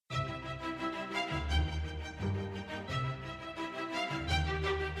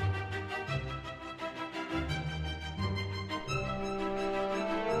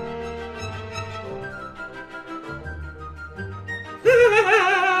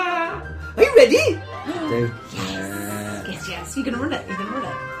it. You're going to run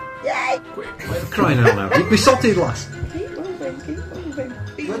it. Yay! Quick, crying out loud. We salted lass. Keep moving.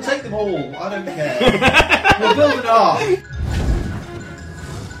 We'll take them all. I don't care. We'll build an ark.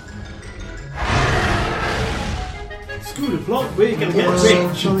 Screw the plot, we're going to get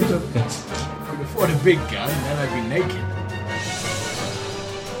rich. I can afford a big gun, and then I'd be naked.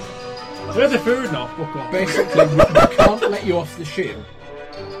 Where's the food now? Fuck off. Basically, we can't let you off the ship.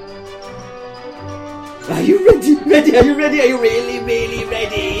 Are you ready? Are you really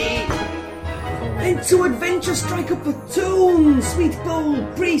ready? Into adventure, strike a platoon, sweet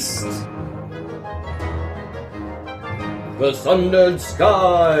gold priest. The Sundered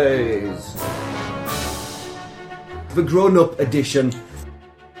Skies. The grown-up edition.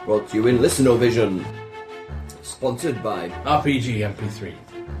 Brought to you in Listen-O-Vision. Sponsored by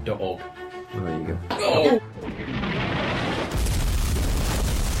RPGMP3.org. There you go. Oh.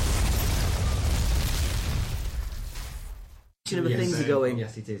 The things are going.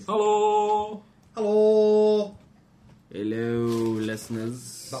 Yes, it is. Hello. Hello. Hello,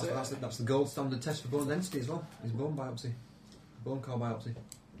 listeners. That's the gold standard test for bone density as well. Is bone biopsy, bone core biopsy,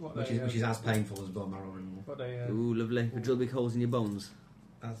 which is as painful as bone marrow removal. Ooh, lovely. We drill big holes in your bones.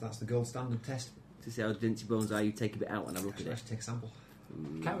 That's the gold standard test. To see how dense your bones are, you take a bit out and have a look at it. Take a sample.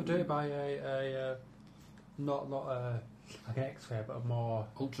 Can't we do it by a not like an X-ray, but a more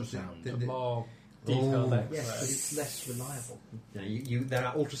Ultrasound. a more detailed X-ray? Yes, but it's less reliable. Yeah, there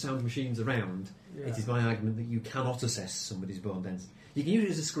are ultrasound machines around. Yeah. It is my argument that you cannot assess somebody's bone density. You can use it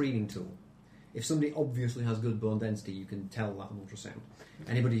as a screening tool. If somebody obviously has good bone density, you can tell that on ultrasound.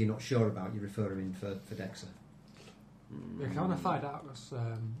 Anybody you're not sure about, you refer them in for DEXA. Yeah, I want to find out because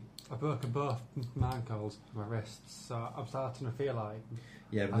I've broken both my ankles and my wrists, so I'm starting to feel like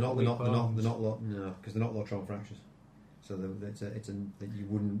Yeah, but they're not low, no, because they're not low trauma fractures. So that you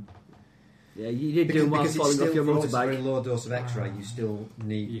wouldn't. Yeah, you did do while falling off your For a motorbike. very low dose of X-ray, you still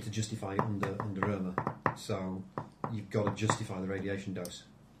need to justify it under IRMA. So you've got to justify the radiation dose,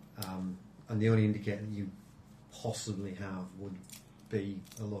 and the only indicator that you possibly have would be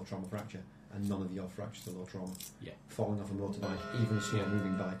a low trauma fracture, and none of your fractures are low trauma. Yeah. Falling off a motorbike, even a slow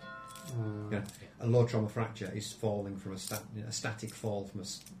moving bike. A low trauma fracture is falling from a static fall from a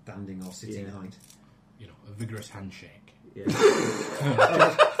standing or sitting height. You know, a vigorous handshake. Yeah.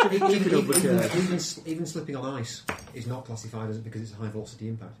 Even slipping on ice is not classified as because it's a high velocity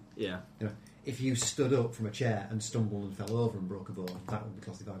impact. Yeah. You know, if you stood up from a chair and stumbled and fell over and broke a bone, that would be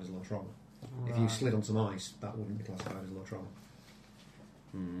classified as low trauma. If you slid on some ice, that wouldn't be classified as low trauma.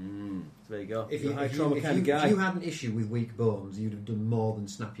 There you go. If you you had an issue with weak bones, you'd have done more than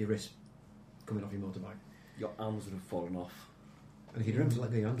snap your wrist coming off your motorbike. Your arms would have fallen off. And if you'd remember to let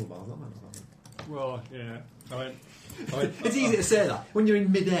go of your handlebars, that might not happen. well, yeah. I mean, It's easy to say that when you're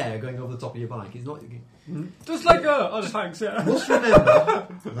in mid-air going over the top of your bike. It's not. just let go. Oh, thanks. Yeah. Must remember,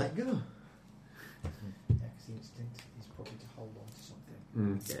 let go. Yeah, because the instinct is probably to hold on to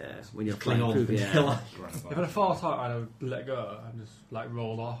something. Yeah, when you're Cling flying on. through the air. If I'd thought I'd have let go and just like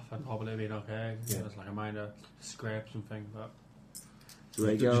rolled off and probably been okay. Yeah. Just like a minor scrape something, but So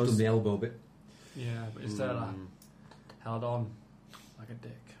there it Just done goes. the elbow bit. yeah. But instead I held on like a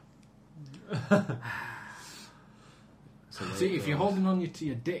dick. So there See, it if you're goes. holding on to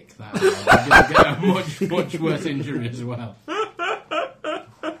your dick that way, you're going to get a much worse injury as well.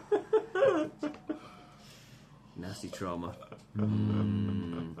 Nasty trauma.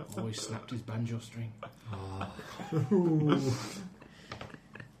 Always snapped his banjo string.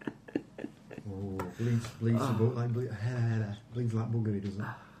 Bleeds like buggery, doesn't it?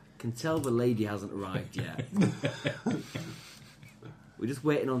 Can tell the lady hasn't arrived yet. We're just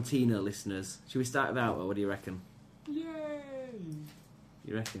waiting on Tina, listeners. Should we start with Outro? What do you reckon? Yay!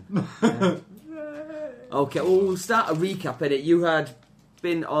 You reckon? Yeah. Okay, well, we'll start a recap edit. You had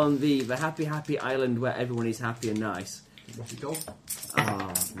been on the happy island where everyone is happy and nice. What's it called?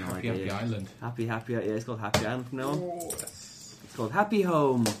 Oh, no Happy idea. Island. Happy, yeah, it's called Happy Island from now on. It's called Happy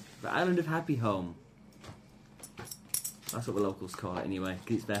Home. The island of Happy Home. That's what the locals call it anyway,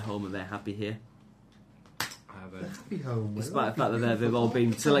 because it's their home and they're happy here. Happy home. Despite the fact that they've all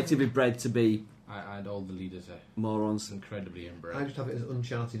been selectively bred to be I had all the leaders there. morons. Incredibly inbred. I just have it as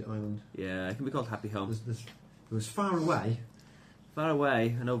Uncharted Island. Yeah, it can be called Happy Home. It was far away. Far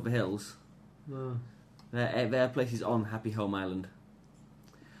away and over the hills. Their place is on Happy Home Island.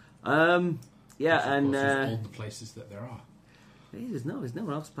 Yeah, Of and course, there's all the places that there are. there's no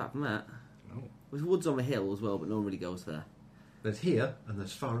one else apart from that. No. There's woods on the hill as well, but no one really goes there. There's here and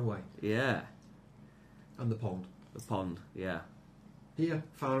there's far away. Yeah, And the pond. the pond. Yeah, Here,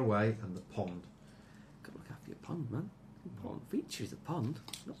 far away, and the pond. gotta look after your pond, man. Important feature is a pond.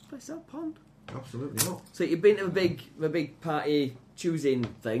 Not a place out pond. Absolutely not. So you've been to a big party choosing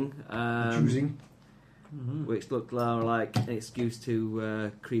thing. Choosing. Which looked like an excuse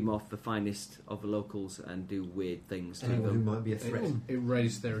to cream off the finest of the locals and do weird things to Anyone who them. might be a threat. It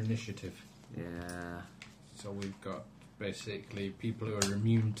raised their initiative. Yeah. So we've got basically people who are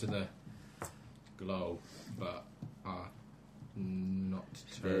immune to the glow, but are not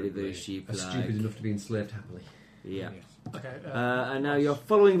Very, very terribly... sheep-like. Stupid enough to be enslaved happily. Yeah. Yes. Okay. And now you're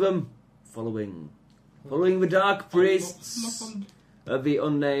following them. Following the dark priests of the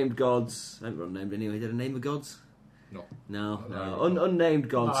unnamed gods. They were unnamed anyway. Did I name the gods? No. No. No. Unnamed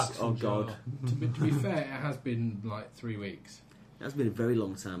gods. Marks Oh and God. Joe. To be fair, it has been like 3 weeks. That's been a very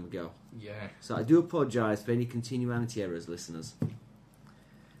long time ago. Yeah. So I do apologise for any continuity errors, listeners.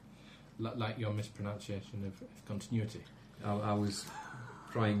 Like your mispronunciation of continuity. I was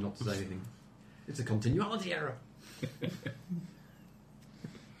trying not to say anything. It's a continuality error.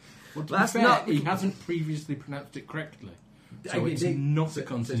 Well, to That's be fair, not- he hasn't previously pronounced it correctly. So it's Indeed. not So a it's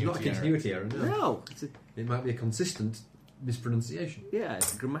continuity not a continuity error. No. No. It might be a consistent mispronunciation.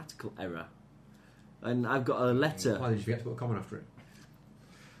 It's a grammatical error. And I've got a letter. Why did you forget to put a comma after it?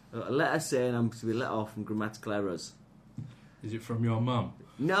 A letter saying I'm to be let off from grammatical errors. Is it from your mum?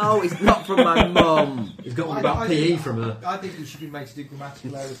 No, it's not from my mum. He's got one about PE from her. I think he should be made to do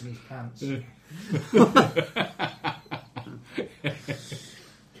grammatical errors in his pants.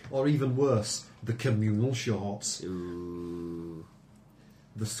 Or even worse, the communal shorts. Ooh.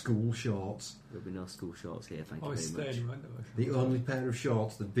 The school shorts. There'll be no school shorts here, thank Oh, you it's very much. staying right there. The only pair of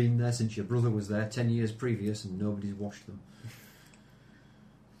shorts that have been there since your brother was there 10 years previous and nobody's washed them.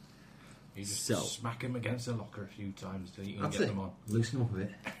 You just So. smack him against the locker a few times till you can That's get it. them on. Loosen them up a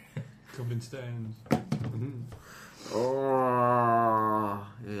bit. Covered in stains. Oh,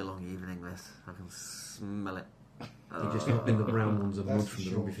 a long evening this. I can smell it. You just not been the brown ones of That's mud for from the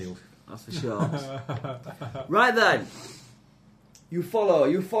sure. rugby field. That's for sure. Right then. You follow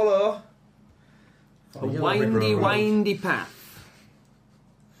a The yellow brick road. windy path.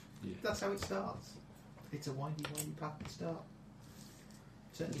 That's how it starts. It's a windy path to start.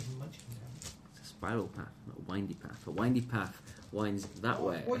 Certainly from Munchkin Town. It's a spiral path, not a windy path. A windy path winds that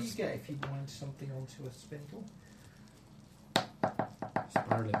way. What do you get if you wind something onto a spindle?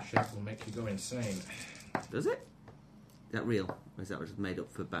 Spiraling shape will make you go insane. Does it? Is that real? Or is that just made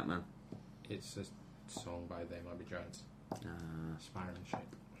up for Batman? It's a song by They Might Be Giants. Spiraling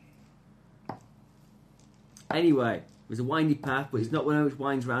shape. Anyway, there's a windy path, but it's not one of those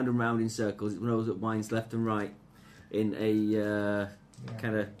winds round and round in circles. It's one of those that winds left and right in a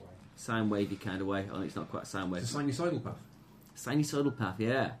Kinda- sine wavy kind of way. Only it's not quite sine wave. It's a sinusoidal path. Sinusoidal path,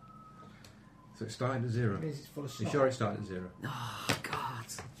 yeah. So it started at 0. It means it's full of You snot. sure it started at 0? Oh, God.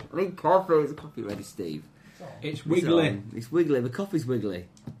 I need coffee. Is the coffee ready, Steve? It's on. It's wiggly. It's wiggly. The coffee's wiggly.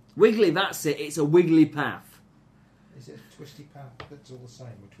 Wiggly, that's it. It's a wiggly path. Is it a twisty path that's all the same,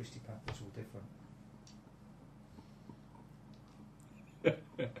 or twisty path that's all different?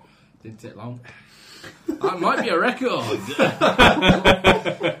 Didn't take long. That might be a record.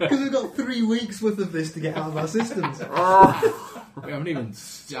 Because we've got 3 weeks worth of this to get out of our systems. We haven't even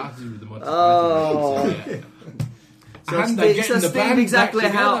started with the mod. Oh. yet. So And they're getting the Steve, band exactly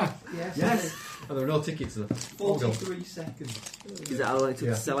back how... together. Yes. Oh, there are no tickets though. 43 seconds. Is that how long it took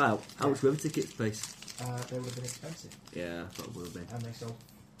Yeah. to sell out? How much were the tickets, please? They would have been expensive, Yeah, I thought it would have been. and they sold.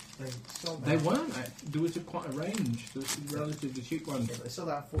 They sold. They out. weren't. There was quite a range. There was some relatively cheap ones. Yeah, but they sold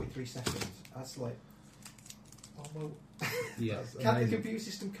out in 43 seconds. That's like. Oh well. Yeah. That's Can the amazing. computer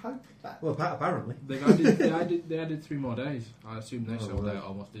system cope with that? Well, apparently. They added 3 more days. I assume they Oh, sold well. out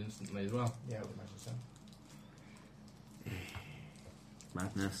almost instantly as well. Yeah, I would imagine so.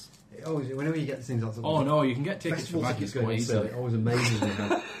 Madness. It always, whenever you get things like that. Oh no, you can get tickets for Festival back tickets quite going on sale, easily. it always amazes me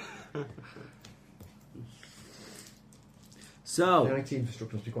how So, the IT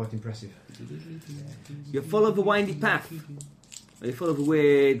infrastructure must be quite impressive. you follow the windy path. You follow the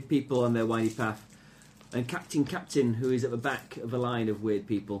weird people on their windy path. And Captain, who is at the back of a line of weird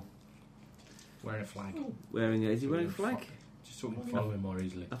people, Wearing a flag. wearing is he wearing a flag? Just so we can follow him more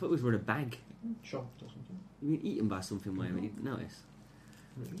easily. I thought he was wearing a bag. Chopped or something. You been eaten by something wearing it, you didn't notice?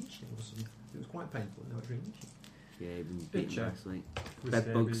 It was quite painful. No, it really itchy. Yeah, you've been Bit beaten by check. something. With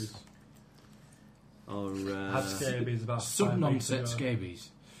Bed bugs. scabies. Or, Had scabies about 5 Sudden weeks onset ago. scabies.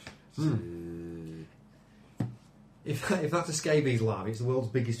 If that's a scabies larva, it's the world's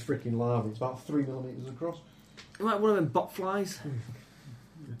biggest freaking larva. It's about 3 millimetres across. Like one of them bot flies.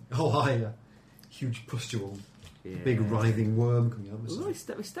 Oh, yeah. Huge pustule. Yeah. Big writhing worm coming out of the Well,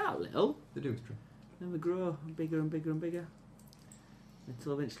 side. we start little, They do, it's true. then we grow bigger and bigger and bigger.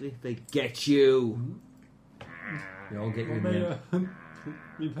 Until eventually they get you. They all get you Well, in maybe, the end.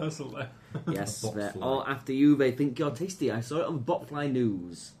 Me personally. Yes, A they're botfly. all after you. They think you're tasty. I saw it on Botfly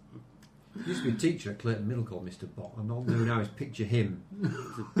News. There used to be a teacher at Clayton Middle called Mr. Bot, and all we do now is picture him.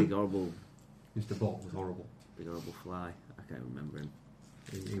 It's a big horrible Bot was horrible. fly. I can't remember him.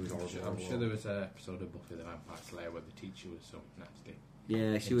 He was horrible. I'm sure there was an episode of Buffy the Vampire Slayer where the teacher was so nasty.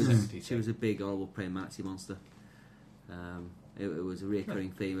 Yeah, she In was. 70s, She was a big horrible praying manatee monster. It was a recurring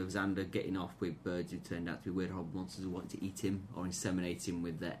theme of Xander getting off with birds who turned out to be weird horrible monsters who wanted to eat him or inseminate him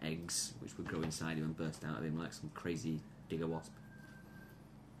with their eggs, which would grow inside him and burst out of him like some crazy digger wasp.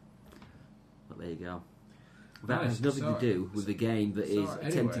 But there you go. That Nice. has nothing to do with the game that is so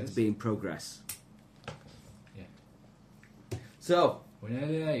attempting anyways. to be in progress. Yeah. So, We're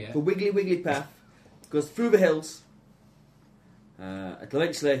nearly there yet. the Wiggly Path goes through the hills.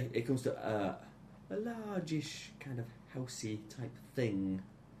 Eventually, it comes to a largish kind of housey type thing.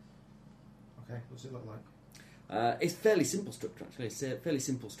 Okay, what's it look like? It's fairly simple structure, actually. It's a fairly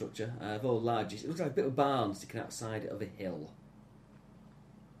simple structure, though largish. It looks like a bit of a barn sticking outside of a hill.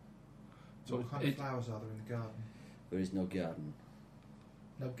 So What kind of flowers are there in the garden? There is no garden.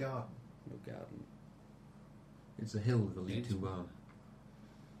 No garden. No garden. It's a hill with a lean-to barn.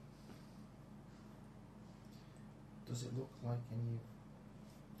 Does it look like any?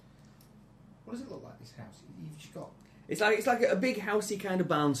 What does it look like? This house? You've just got. It's like a big housey kind of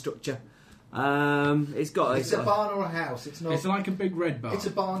barn structure. It's got. It's a barn or a house. It's not. It's like a big red barn It's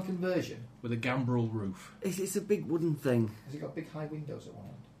a barn conversion. with a gambrel roof. It's a big wooden thing. Has it got big high windows at one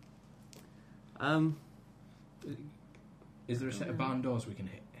end? Is there a set of barn doors we can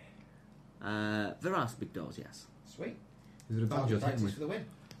hit? There are some big doors, yes. Sweet. Is there a banjo to hit him Practice with? for the win.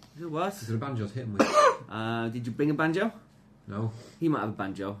 What? Is there a banjo to hit him with? Did you bring a banjo? No. He might have a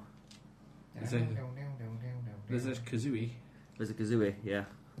banjo. Is there- There's a kazooie. There's a kazooie, yeah.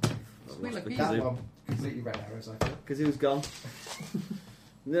 Sweet like The these. That kazoo. one completely red arrows. I feel. Kazoo's gone.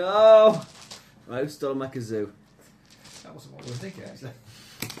 No! Right, who stole my kazoo? That wasn't what I was thinking. Actually,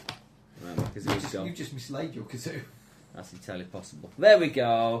 Right, my kazoo's you gone. just mislaid your kazoo. That's entirely possible. There we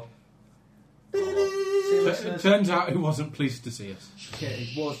go. It turns out he wasn't pleased to see us. Yeah,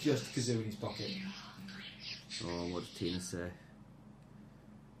 it was just a kazoo in his pocket. Oh, what did Tina say? Oh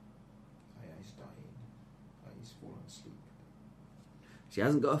yeah, he's dying. Oh, he's fallen asleep. She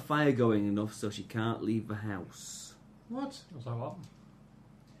hasn't got a fire going enough, so she can't leave the house. What? Was that what?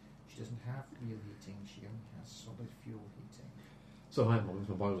 She doesn't have real heating. She only has solid fuel heating. So hi, Mum.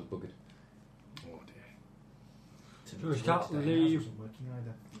 My boiler's buggered. Oh dear. Sure, she can't Today, leave. Wasn't working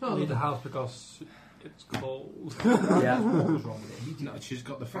either. Not leave the house because it's cold. Yeah. What was wrong with it? Heating. No, she's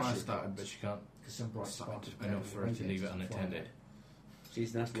got the fire started, but she can't Because some bright start spot enough for her to leave it unattended.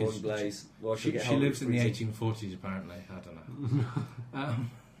 She's an Because Ashbourne Blaze. Well, She get hold of lives in the freezing. 1840s, apparently. I don't know. I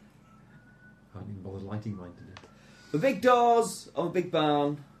haven't even bothered lighting mine today. The big doors of a big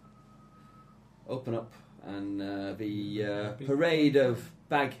barn open up, and the parade of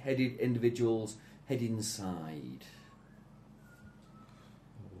bag-headed individuals head inside.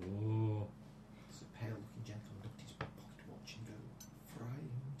 Oh. There's a pale-looking gentleman looked at his pocket watch and go, "Frying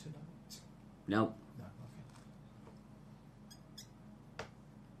tonight." No, No, okay.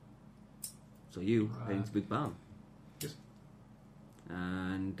 so you Right. head into the big barn. Yes.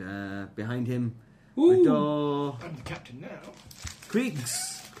 And behind him, the Ooh. door I'm the captain now.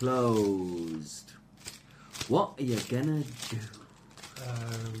 creaks closed. What are you gonna do?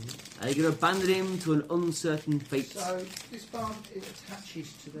 Are you gonna abandon him to an uncertain fate? So this barn it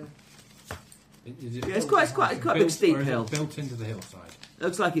attaches to the. Is it Yeah, it's quite a big built- steep or is it hill. built into the hillside.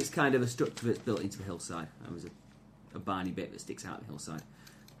 Looks like it's kind of a structure that's built into the hillside. There was a barny bit that sticks out of the hillside.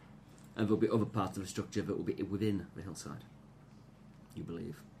 And there'll be other parts of the structure that will be within the hillside. You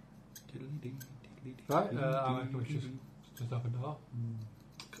believe. Right, I reckon we should just open the door.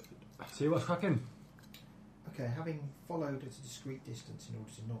 See what's cracking. Okay, having followed at a discreet distance in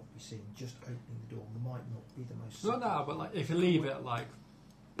order to not be seen, just opening the door might not be the most. Not now, but like if you leave it like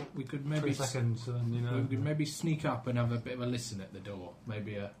We could 3 maybe seconds, then you know. we could maybe sneak up and have a bit of a listen at the door.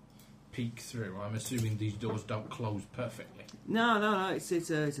 Maybe a peek through. I'm assuming these doors don't close perfectly. No. It's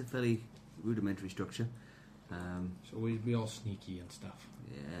a fairly rudimentary structure. So we'd be all sneaky and stuff.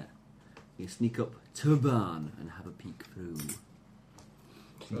 Yeah. You sneak up to the barn and have a peek through.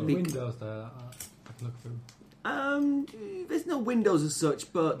 The Big- windows there, I can look through. There's no windows as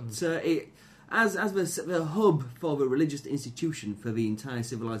such, but it, as the hub for the religious institution for the entire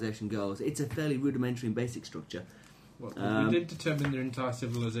civilization goes, it's a fairly rudimentary and basic structure. Well, we did determine their entire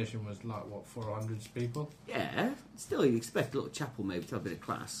civilization was like, what, 400 people? Yeah, still you expect a little chapel maybe to have a bit of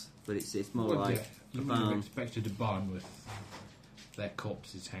class, but it's more Well, like yeah, a you would have barn. expected a barn with their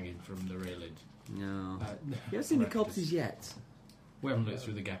corpses hanging from the railing. No, Uh, you haven't seen the correct. corpses yet. We haven't looked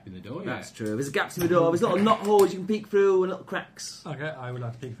through the gap in the door That's yet. true. There's gaps in the door. There's little knot holes you can peek through and little cracks. Okay, I would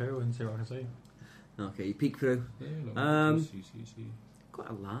like to peek through and see what I can see. Okay, you peek through. Yeah, look, see. Quite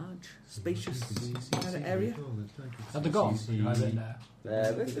a large, spacious kind of area. Are they gone? Are they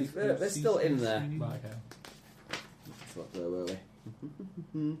there? They're still in there. Right, okay. That's what there were we.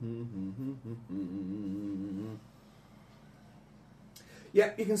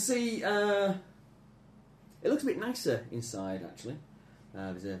 Yeah, you can see. It looks a bit nicer inside, actually.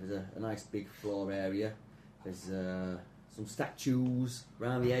 There's a nice big floor area. There's some statues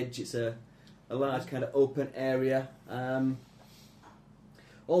around the edge. It's a large kind of open area.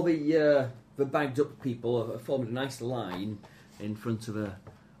 All the bagged up people have formed a nice line in front of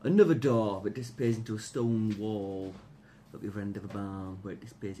another door that disappears into a stone wall at the other end of the barn, where it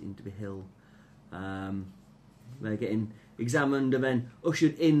disappears into the hill. They're getting examined and then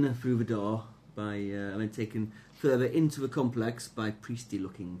ushered in through the door by and then taken further into the complex by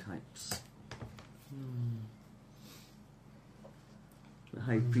priesty-looking types. The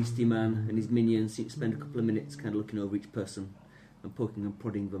high priesty man and his minions seem to spend a couple of minutes kind of looking over each person and poking and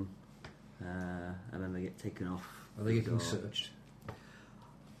prodding them, and then they get taken off. Are they getting searched?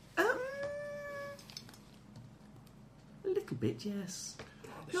 A little bit, yes.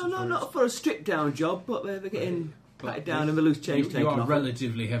 No, not for a stripped down job, but they're getting patted down and the loose change taken off. You are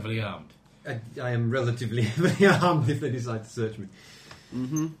relatively heavily armed. I am relatively heavily armed if they decide to search me.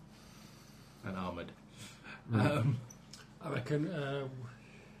 Mm-hmm. And armoured. I reckon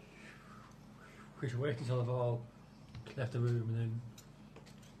we should wait until they've all left the room and then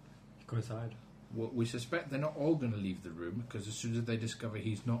go inside. Well, we suspect they're not all going to leave the room, because as soon as they discover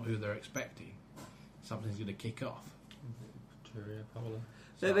he's not who they're expecting, something's going to kick off. True, yeah, probably.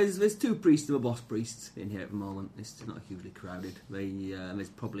 So there's two priests and a boss priest in here at the moment. It's not hugely crowded. There's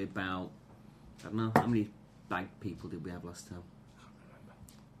probably about, I don't know, how many bag people did we have last time? I can't remember.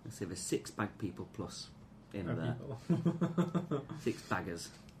 Let's say there's 6 bag people plus in there. 6 baggers.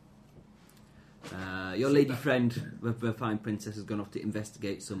 Your lady friend, the fine princess, has gone off to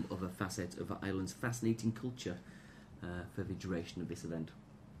investigate some other facet of the island's fascinating culture for the duration of this event.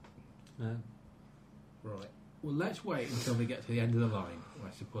 Yeah. Right. Well, let's wait until they get to the end of the line,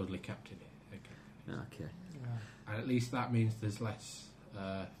 where supposedly Captain is. Okay. Yeah. And at least that means there's less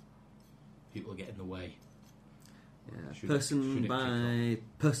people get in the way. Yeah, Should person it by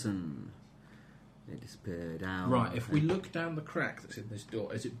person. They disappear down. Right, if we look down the crack that's in this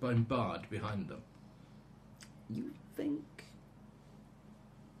door, is it bone barred behind them? You think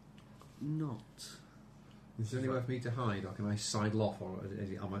not? Is there anywhere for me to hide, or can I sidle off, or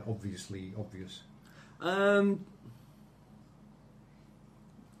am I obviously obvious? You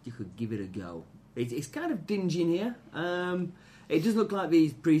could give it a go. It's kind of dingy in here. It doesn't look like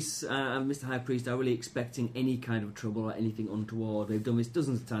these priests and Mr. High Priest are really expecting any kind of trouble or anything untoward. They've done this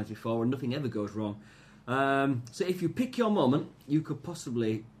dozens of times before and nothing ever goes wrong. So if you pick your moment, you could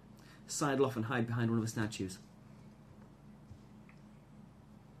possibly sidle off and hide behind one of the statues.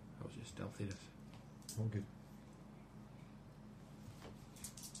 How was your stealthiness? Oh, good.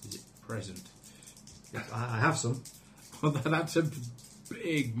 Is it present? I have some. Well, that's a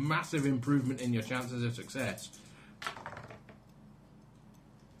big, massive improvement in your chances of success.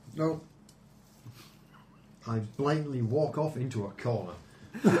 No. I blatantly walk off into a corner.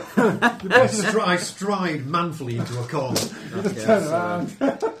 I stride manfully into a corner. Okay, Turn around.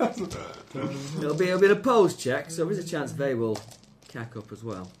 It'll be an opposed check, so there's a chance they will cack up as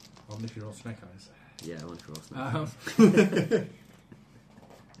well. I wonder if you're all snake eyes. Yeah, I want to cross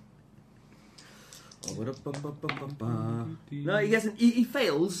No, he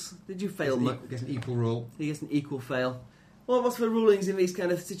fails. Did you fail, Matt? Gets an equal roll. He gets an equal fail. Well, what's the rulings in these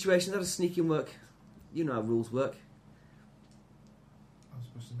kind of situations? How does sneaking work? You know how rules work. I'm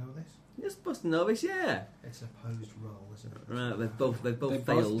supposed to know this. You're supposed to know this, yeah. It's opposed roll, isn't it? Right, they've both They failed.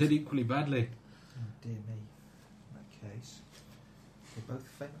 both did equally badly. Oh, dear me. In that case, they both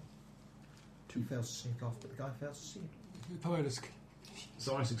fail. He fails to sneak off, but the guy fails to see him. Probably just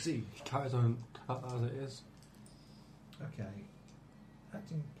So I succeed. carries on as it is. Okay.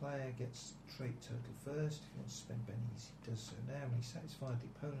 Acting player gets trait total first. If he wants to spend bennies, he does so now. When he's satisfied,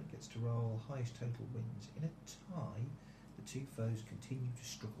 the opponent gets to roll. Highest total wins. In a tie, the two foes continue to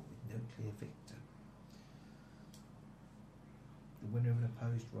struggle with no clear victor. The winner of an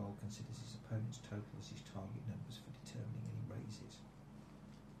opposed roll considers his opponent's total as his target numbers for determining any raises.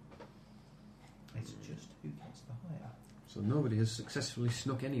 It's just who gets the higher. So nobody has successfully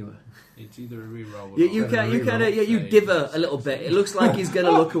snuck anywhere. It's either a reroll or You dither a little bit. It looks like he's going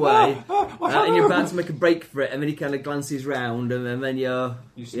to look away, and you're about to make a break for it, and then he kind of glances round, and then you're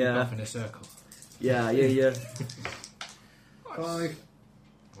You sneak off in a circle. yeah. 5.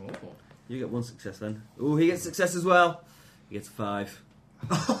 Oh. You get 1 success then. Oh, he gets success as well. He gets 5.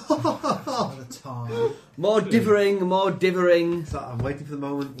 Another time. More divering. So I'm waiting for the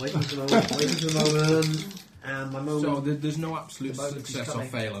moment, and my moment. So there's no absolute The moment is success or coming.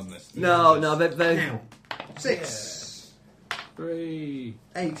 fail on this. No, but Now. 6. 3.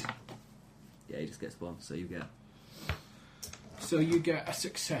 8. Yeah, he just gets 1, so you get. So you get a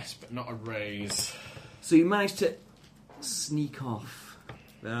success, but not a raise. So you managed to sneak off.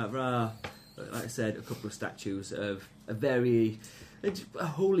 Like I said, a couple of statues of a very a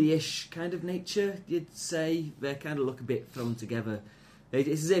holy-ish kind of nature, you'd say. They kind of look a bit thrown together.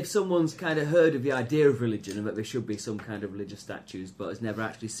 It's as if someone's kind of heard of the idea of religion and that there should be some kind of religious statues, but has never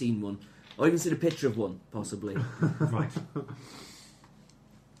actually seen one, or even seen a picture of one, possibly. Right.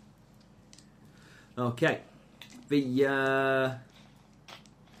 Okay. The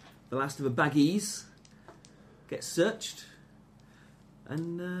last of the baggies gets searched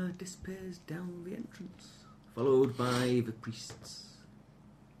and disappears down the entrance, followed by the priests.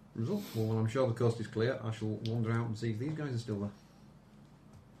 Result? Well, when I'm sure the coast is clear, I shall wander out and see if these guys are still there.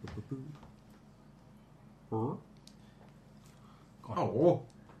 Go on. Oh,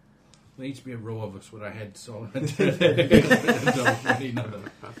 There needs to be a row of us with our heads all. I think you can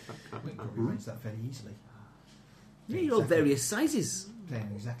probably arrange that fairly easily. Yeah, you're all various sizes. Depending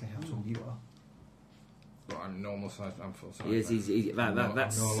on exactly how tall you are. But I'm normal size, I'm full size. Yes,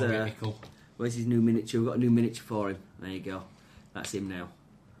 that's I'm no longer equal. where's his new miniature? We've got a new miniature for him. There you go. That's him now.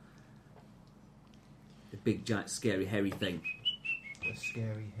 The big, giant, scary, hairy thing. The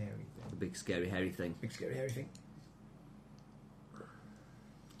scary, hairy The thing. big, scary, hairy thing. big scary hairy thing.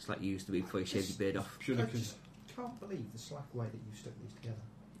 It's like you used to be before you shaved your beard off. Should I have just can't believe the slack way that you've stuck these together.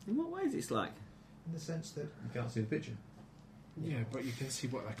 In what way is it like? In the sense that You can't see the picture. Yeah, but you can see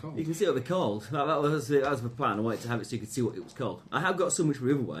what they're called. You can see what they're called. That was the plan. I wanted to have it so you could see what it was called. I have got some which were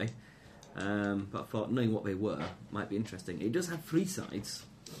the other way, but I thought knowing what they were might be interesting. It does have 3 sides.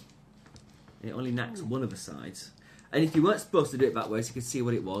 It only knacks one of the sides. And if you weren't supposed to do it that way so you could see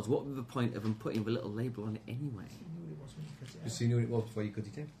what it was, what would be the point of them putting the little label on it anyway? you knew what it was when you cut it out. Just so you knew what it was before you cut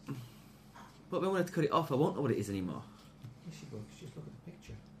it in. But when I wanted to cut it off, I won't know what it is anymore. Yes, you will, 'cause just look at the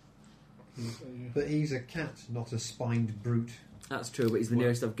picture. But he's a cat, not a spined brute. That's true, but he's the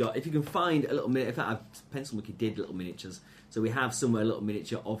nearest I've got. If you can find a little miniature, in fact, Pencil Monkey did little miniatures, so we have somewhere a little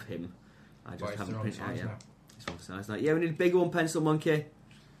miniature of him. I just haven't printed it out yet. It's wrong size now. Yeah, we need a bigger one, Pencil Monkey.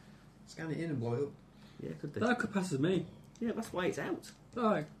 Scan it in and blow it up. Yeah, could do. That could pass as me. Yeah, that's why it's out.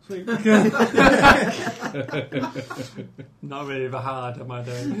 Alright, sweet. Not really the hard am I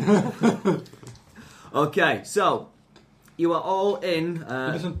doing? Okay, so you are all in. It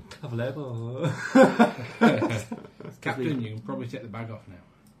doesn't have a label. Captain, you can probably take the bag off now.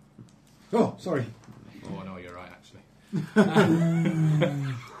 Oh, sorry. Oh no, you're right actually.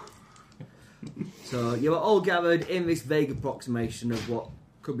 So you are all gathered in this vague approximation of what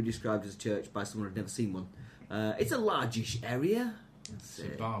could be described as a church by someone who'd never seen one. It's a largish area. It's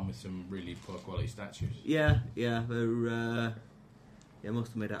a barn with some really poor quality statues. Yeah, they're most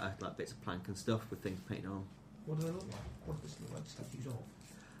of them made out of like bits of plank and stuff with things painted on. What do they look like? What does it look like statues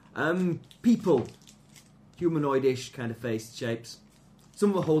of? People, humanoidish kind of face shapes.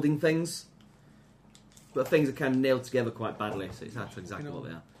 Some are holding things, but things are kind of nailed together quite badly, so it's hard to exactly what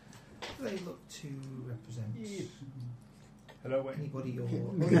they are. Do they look to represent Hello, anybody or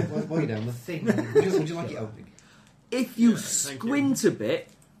Why are you down there? thing? Would you like it opening? If you thank squint a bit,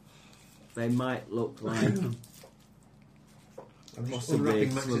 they might look like I'm just possibly unwrapping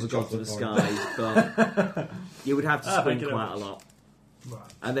some of Max's the gods of the chocolate skies, but you would have to Thank squint you very quite a much. lot.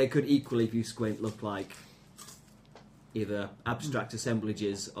 Right. And they could equally, if you squint, look like either abstract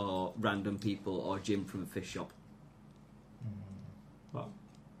assemblages or random people or Jim from a fish shop. Well,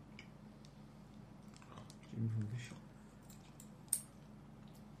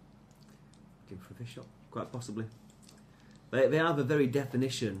 Jim from a fish shop, quite possibly. They are the very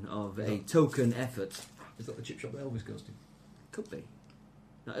definition of a token effort. Is that the chip shop that Elvis goes to? Could be.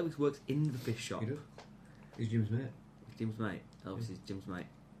 Now, Elvis works in the fish shop. He does. He's Jim's mate. It's Jim's mate. Elvis is Jim's mate.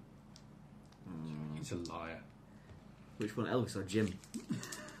 He's a liar. Which one, Elvis or Jim?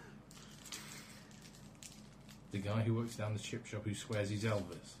 The guy who works down the chip shop who swears he's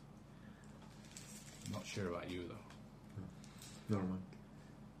Elvis. I'm not sure about you though. Never mind.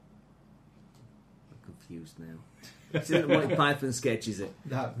 I'm confused now. It's a Monty Python sketch, is it?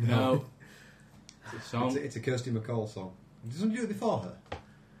 No. It's a song. It's a Kirsty MacColl song. Did someone do it before her?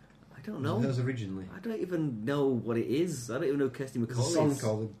 I don't know. Hers originally. I don't even know what it is. I don't even know who Kirsty There's a MacColl song is.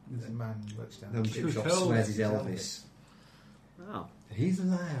 called The man who works down The the Chip chip Shop Elvis. Swears He's Elvis. Oh. He's a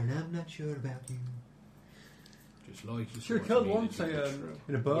liar and I'm not sure about you. Just like you She saw killed me, one, it's say, a true.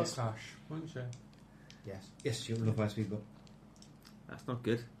 in a boat Yes. crash, wasn't she? Yes. Yes, you were run off by a speedboat. That's not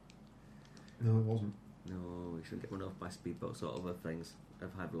good. No, it wasn't. No, we shouldn't get run off by speedboats or other things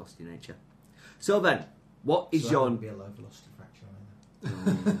of high velocity nature. So then, what is So that your... would be a low velocity fracture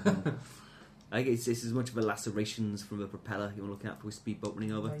either. I guess it's as much of a lacerations from a propeller you want to look out for a speedboat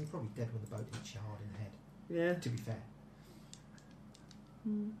running over. No, you're probably dead when the boat hits you hard in the head. Yeah. To be fair.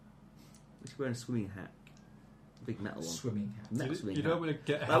 We should wear a swimming hat. A big metal one. Swimming hat. Metal You swimming don't hat. want to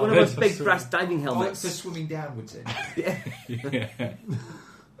get Like one of those big brass diving Oh, helmets. for swimming downwards in. Yeah. Yeah.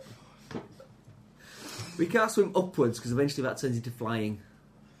 We can't swim upwards because eventually that turns into flying.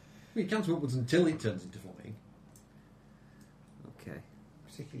 Well, you can't swim upwards until it turns into flying. Okay.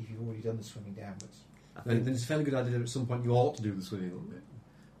 Particularly if you've already done the swimming downwards. I Then think, it's a fairly good idea that at some point you ought to do the swimming a little bit.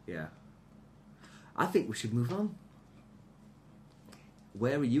 yeah. I think we should move on.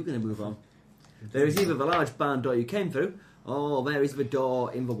 Where are you going to move on? There is either the large barn door you came through, or there is the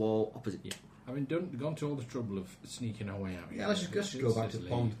door in the wall opposite you. Having gone to all the trouble of sneaking our way out. Yeah, let's just go back to the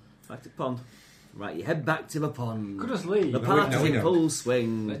pond. Back to the pond. Right, you head back to the pond. Could just leave. The No, party's we in know. full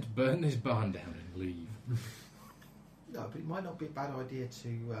swing. Let's burn this barn down and leave. No, but it might not be a bad idea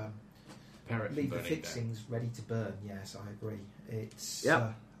to Parrot leave the burning down. fixings ready to burn. Yes, I agree. It's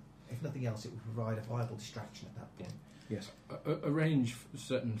Yep. if nothing else, it would provide a viable distraction at that point. Yes. Arrange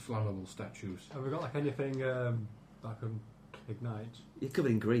certain flammable statues. Have we got like anything that can ignite? You're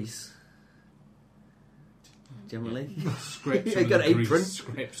covered in grease. Generally. Scrape You some, of got the an apron. grease,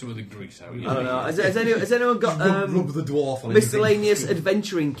 scrape some of the grease out. I don't know. Has anyone got Rub the dwarf on miscellaneous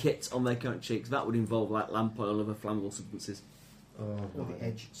adventuring kits on their current cheeks? That would involve like lamp oil and other flammable substances. anything. Or the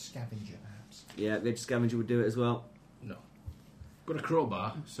edge scavenger, perhaps. Yeah, the edge scavenger would do it as well. No. Got a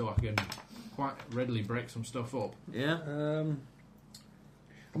crowbar, so I can quite readily break some stuff up. Yeah.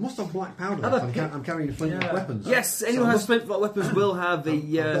 I must have black powder. Have a I'm carrying flint Yeah. weapons. Yes, anyone who has flint weapons will have the.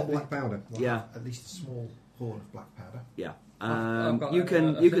 I've got black powder. Well, Yeah. At least a small horn of black powder. Yeah. I've got You a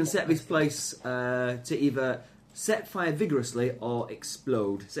can flint set weapon. this place to either set fire vigorously or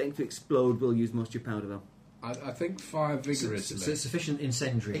explode. Setting to explode will use most of your powder though. I think fire vigorously. Sufficient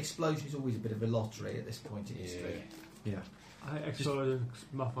incendiary. Explosion is always a bit of a lottery at this point in history. Yeah. I exploded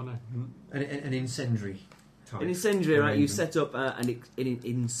my funny. An incendiary type. An incendiary, right? You arrangement. set up an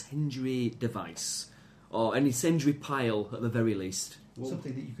incendiary device or an incendiary pile at the very least. Well,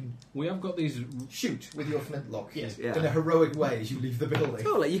 Something that you can we have got these. shoot with your flintlock. Yes. Yeah. In a heroic way as you leave the building.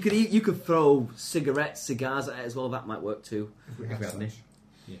 Oh, like you could throw cigarettes, cigars at it as well. That might work too. If we If have we have such. any.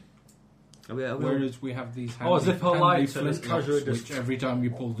 Are we- Whereas we have these Oh, as handy, if a lighter handy is flintlocks, casually just- which every time you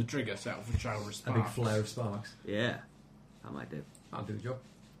pull the trigger set off a shower of A sparks. big flare of sparks. Yeah, that might do. That'll do the job.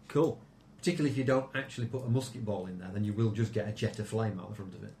 Cool. Particularly if you don't actually put a musket ball in there, then you will just get a jet of flame out the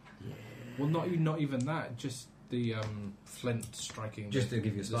front of it. Well, not even that. Just the flint striking. Just the, to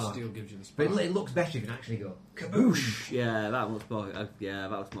give you a the spark. steel gives you the But spark. it looks better if you can actually go kaboosh. Yeah, that looks more. Yeah,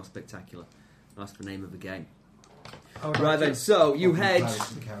 that looks more spectacular. That's the name of the game. Oh, Right then, so you head. Pirates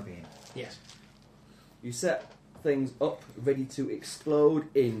of the Caribbean. Yes. You set things up, ready to explode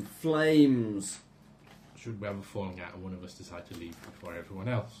in flames. Should we have a falling out and one of us decide to leave before everyone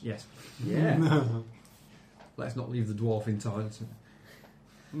else? Yes. Yeah. Let's not leave the dwarf in time.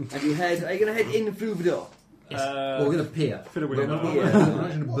 And you head. Are you going to head in through the door? Yes. Well, we're going to peer. Through the We're window. not going Yeah.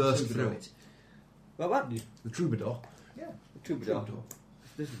 to What burst troubadour? through it. What? The troubadour. Yeah. The troubadour. Troubadour.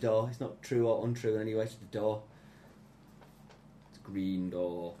 There's a door. It's not true or untrue anyway. It's the door. It's a green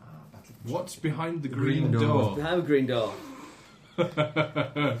door. Ah, battle. What's behind the Green green, door. door? Behind the green door.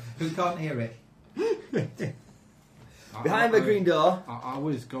 Who can't hear it? Behind the green door. I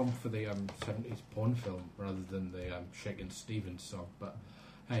was gone for the 70s porn film rather than the Shakin' Stevens song, but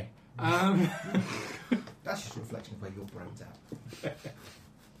hey. That's just a reflection of where your brain's at.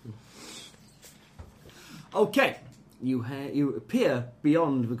 Okay. You appear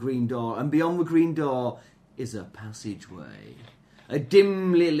beyond the green door, and beyond the green door is a passageway. A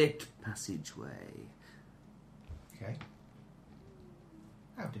dimly lit passageway. Okay.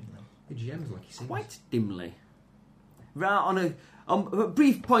 How dimly? The GM's like he seems. Quite dimly. Right on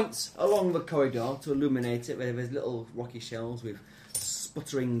brief points along the corridor to illuminate it, where there's little rocky shelves with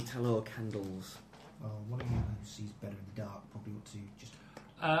sputtering tallow candles. Well, one of you who sees better in the dark probably ought to just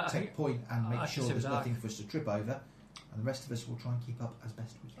I take think, point and I make can sure see there's the dark. nothing for us to trip over, and the rest of us will try and keep up as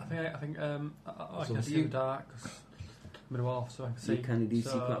best we can. I think I So can see you- the dark. 'Cause I'm in a wharf, so I can see. You can indeed see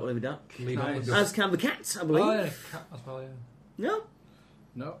so- quite well in the dark. Lead on with Nice. your- As can the cat, I believe. Oh, yeah, cat as well, yeah. No?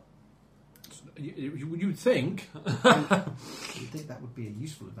 No. You'd think. You'd think that would be a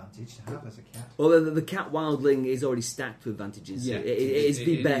useful advantage to have as a cat. Well, the cat wildling is already stacked with advantages. Yeah, it is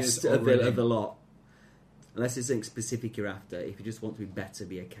the it best is of already. the lot. Unless it's something specific you're after. If you just want to be better,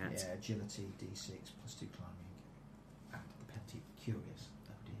 be a cat. Yeah, agility, D6, plus 2 climbing. And the penalty, curious.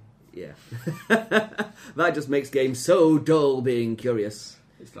 Oh dear. Yeah. That just makes games so dull being curious.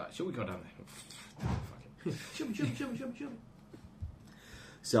 It's like, shall we go down there? Fuck it. Jump.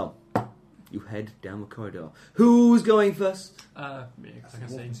 So, you head down the corridor. Who's going first? Me, 'cause I I can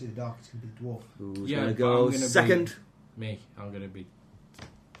can see. see the dark, it's going to be dwarf. Who's Yeah, going to but go I'm gonna second? Me, I'm going to be.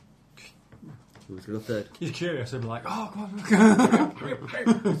 Who's going to go third? He's curious and be like, oh, come on.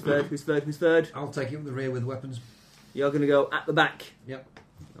 Who's third? I'll take it from the rear with weapons. You're going to go at the back. Yep.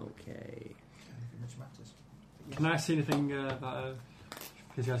 Okay. Anything which matters. Can I see anything that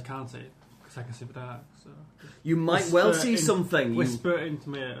these guys can't see? Because I can see the dark. So. You might well Whisper see in- something. Whisper it into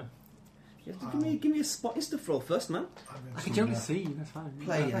my ear. You have to give me a spotting stuff roll first, man. I'm going I to can generally see, that's fine.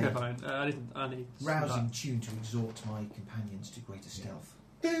 Play okay, a fine. I need rousing tune to exhort my companions to greater stealth.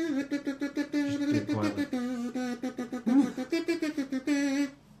 Just do it quietly.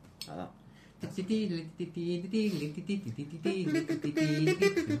 Ah.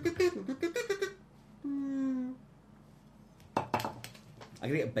 I'm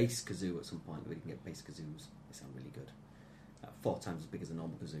going to get a bass kazoo at some point. We can get bass kazoos. They sound really good. 4 times as big as a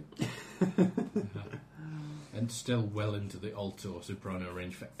normal kazoo. And still well into the alto or soprano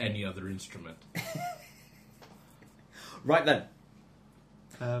range for any other instrument. Right then.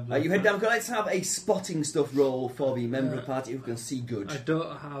 You head down. Let's have a spotting stuff roll for the member of the party who can see good. I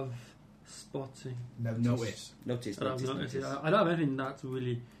don't have spotting. Notice. Notice. I don't have anything that's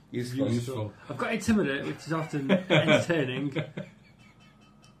really Useful. Useful. I've got intimidate, which is often entertaining.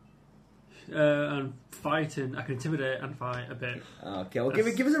 And fighting, I can intimidate and fight a bit. Okay, well, give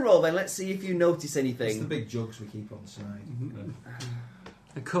us a roll then. Let's see if you notice anything. It's the big jugs we keep on the side.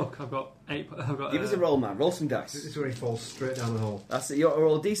 And cook, I've got 8. I've got. Give us a roll, man. Roll some This dice. is where he falls straight down the hole. That's it. You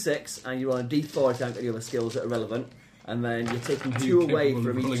roll a d6 and you roll a d4 if you haven't got any other skills that are relevant. And then you're taking Are 2 you away capable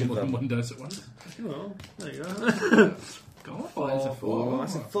from each rolling of more than them. one dice at once? Well, there you go. Go on, it's a 4. Oh,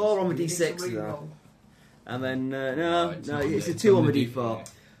 that's a 4 on the It's a d6 reroll. though. And then, no, No, it's no, on it's the- a 2 on the D4. d4.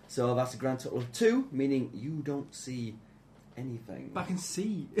 So that's a grand total of 2, meaning you don't see anything. But I can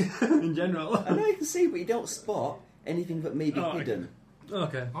see in general. I know you can see, but you don't spot anything that may be Oh, hidden.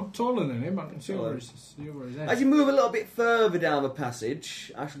 Okay. I'm taller than him. I can see over his head. As you move a little bit further down the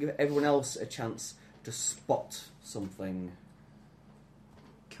passage, I shall give everyone else a chance to spot something.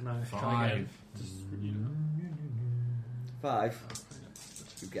 Can I try 5. again? Just, you know. 5.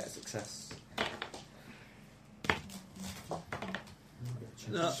 You get a success.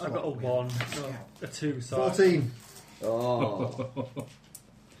 No, I've got a 1. No, a 2, sorry. 14. Oh.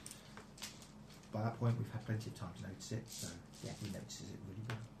 By that point, we've had plenty of time to notice it, so yeah, he notices it really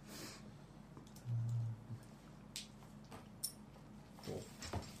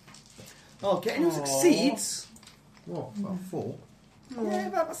well. Okay, and who succeeds? What? Well, 4. Yeah,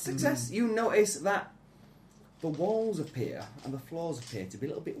 that's a success. You notice that the walls appear and the floors appear to be a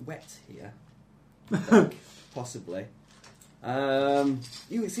little bit wet here. I think, possibly. You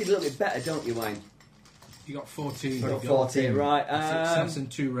can see it a little bit better, don't you, Wayne? You got 14. You got You 14, right. a success and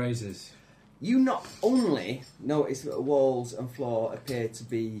 2 raises. You not only notice that the walls and floor appear to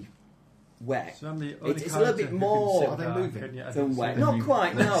be wet, So I'm the only It's a little bit character who can more- sit Are they dark, moving and yet I than can wet. see Not them.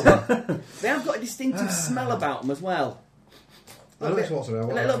 quite, no, but they have got a distinctive smell about them as well. A I little know bit, what's a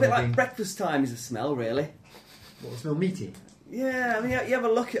little bit like breakfast time is a smell, really. What, they smell meaty? Yeah, I mean, you have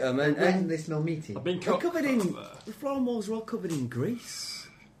a look at them and When they smell meaty? I've been they're cooked. covered in... The floor and walls are all covered in grease.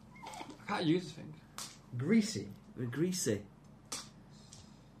 I can't use this thing. Greasy. They're greasy.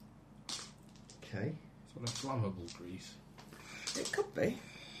 Okay. Sort of flammable grease. It could be.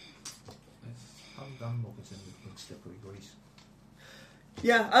 I'm more concerned with slippery grease.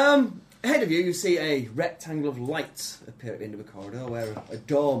 Yeah, ahead of you, you see a rectangle of light appear at the end of a corridor where a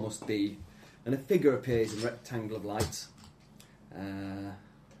door must be, and a figure appears in a rectangle of light.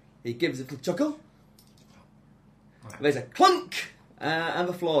 He gives a little chuckle. There's a clunk, and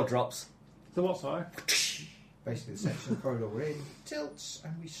the floor drops. So what, sorry? Basically, the section of the corridor we're in tilts,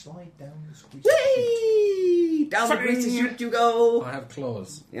 and we slide down the squeeze. Whee! Down the greasy chute you go. I have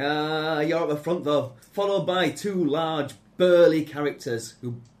claws. You're at the front though, followed by 2 large, burly characters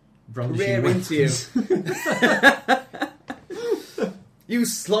who rear into you. You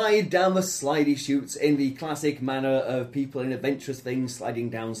slide down the slidey chutes in the classic manner of people in adventurous things sliding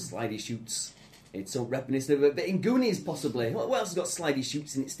down slidey chutes. It's so reminiscent of a bit in Goonies, possibly. What else has got slidey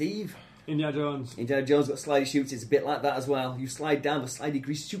chutes in it, Steve? Indiana Jones. Indiana Jones got slidey chutes. It's a bit like that as well. You slide down the slidey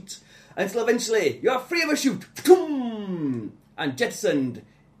grease chute until eventually you are free of a chute and jettisoned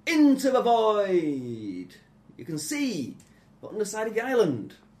into the void. You can see the underside of the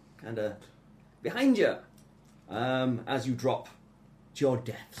island, kind of behind you. as you drop to your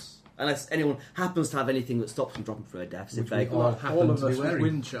deaths. Unless anyone happens to have anything that stops them dropping for their deaths. Which If they we all happen All of to be us with wearing.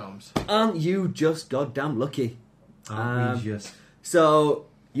 wind charms. aren't you just goddamn lucky? Aren't we just... So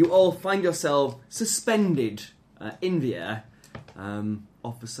you all find yourself suspended in the air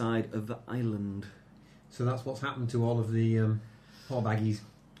off the side of the island. So that's what's happened to all of the poor baggies.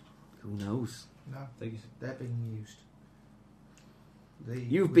 Who knows? No, they're being used.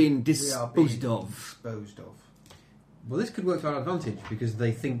 You've been we are disposed being of. Disposed of. Well, this could work to our advantage because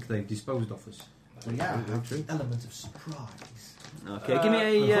they think they've disposed of us. We have Very true. an element of surprise. Okay, give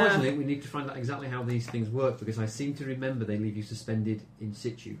me a... Unfortunately, we need to find out exactly how these things work because I seem to remember they leave you suspended in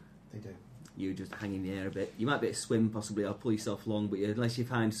situ. They do. You just hang in the air a bit. You might be able to swim, possibly, or pull yourself along, but unless you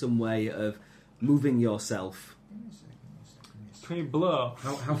find some way of moving yourself. Give me a second. Can you blow?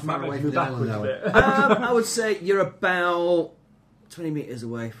 How far Might away make from me the island backwards are a we? bit. I would say you're about 20 metres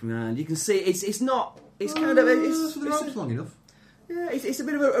away from the island. You can see it's not... It's kind of... It's, So the rope's long enough. yeah, it's a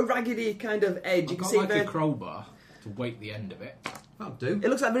bit of a raggedy kind of edge. You I've can got see like there, a crowbar to weight the end of it. That'll do. it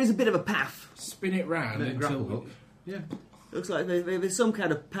looks like there is a bit of a path. Spin it round Bit of until... grapple hook. Yeah. It looks like there's some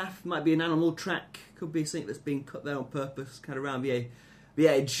kind of path. Might be an animal track. Could be something that's been cut there on purpose, kind of around the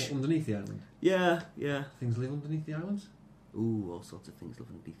edge. What, underneath the island? Yeah, yeah. Things live underneath the islands? Ooh, all sorts of things live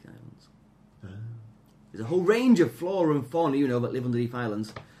underneath the islands. There's a whole range of flora and fauna, that live underneath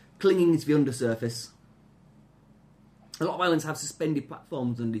islands, clinging to the undersurface. A lot of islands have suspended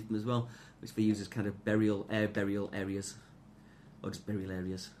platforms underneath them as well, which they use as kind of air burial areas, or just burial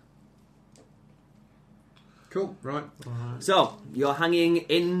areas. Cool, right. So, you're hanging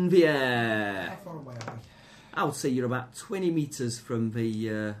in the How air. far away are we? I would say you're about 20 metres from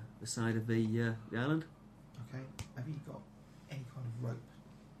the side of the island. Okay. Have you got any kind of rope?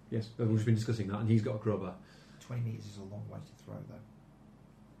 Yes, we've just been discussing that, and he's got a crowbar. 20 metres is a long way to throw, though.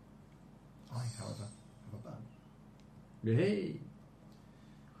 I, however, have a bow, Hey!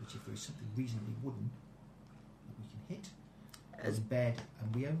 which if there is something reasonably wooden that we can hit, as a bed,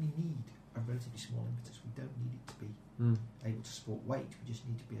 and we only need a relatively small impetus. We don't need it to be able to support weight. We just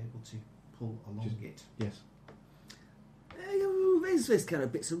need to be able to pull along it. Yes. There's kind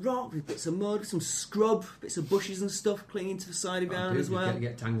of bits of rock, bits of mud, some scrub, bits of bushes and stuff clinging to the side of the island as well.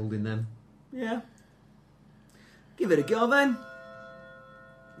 Get tangled in them. Yeah. Give it a go then.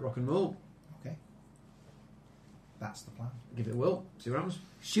 Rock and roll. Okay. That's the plan. Give it a whirl. See what happens.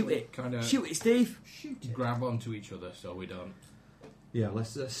 Shoot it. Kinda Shoot it, Steve. Shoot it. grab onto each other so we don't Yeah,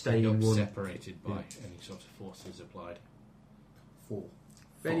 let's stay end in up one. separated by Yeah. any sort of forces applied. 4.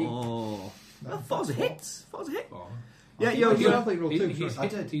 Ready? Oh. No, Well, four's a that's hit. Four's a hit. Oh. Yeah, I you're... think I thought you rolled two. He's sorry. I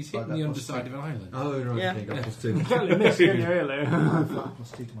did. He's By hitting that the plus underside two. of an island. Oh, right, Yeah. okay, got plus 2. You can't really miss, can you, really? Flat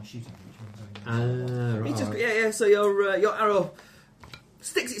 +2 to my shooting, which means I Right. It's just, yeah, so your arrow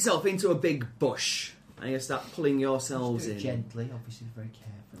sticks itself into a big bush and you start pulling yourselves do it in. gently, obviously very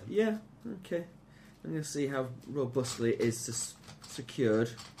carefully. Yeah, okay. I'm going to see how robustly it is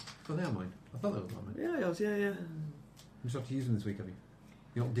secured. Oh, they are mine. I thought they were mine. Yeah, yeah. You just have to use them this week, have you?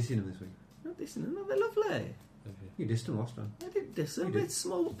 You're not dissing them this week. Not decent, no, they're lovely. You dissed them last time. I didn't diss them, You did. it's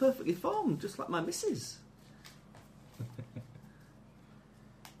small but perfectly formed, just like my missus.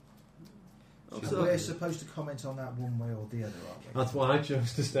 So Also, we're supposed to comment on that one way or the other, aren't we? That's why I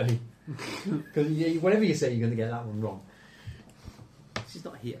chose to stay. Because whatever you say, you're going to get that one wrong. she's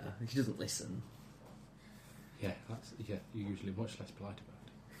not here, she doesn't listen. Yeah, you're usually much less polite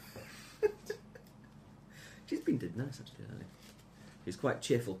about it. She's been dead nice actually, hasn't she? She's quite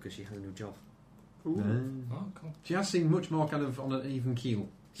cheerful because she has a new job. Oh, cool. She has seemed much more kind of on an even keel.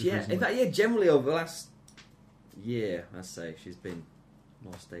 just Yeah, recently. in fact, yeah, generally over the last year, I'd say, she's been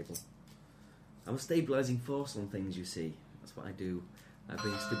more stable. I'm a stabilising force on things, you see. That's what I do. I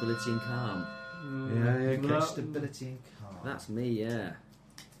bring stability and calm. Yeah, okay. No. Stability and calm. That's me, yeah.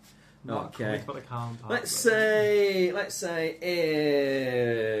 Not Okay. convinced about the calm part, Let's but- say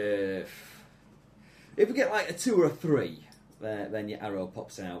if we get like a 2 or a 3, then your arrow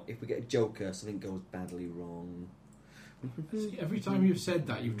pops out. If we get a joker, something goes badly wrong. See, every time you've said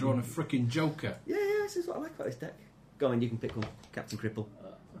that, you've drawn a frickin' joker. Yeah, this is what I like about this deck. Go on, you can pick one. Captain Cripple.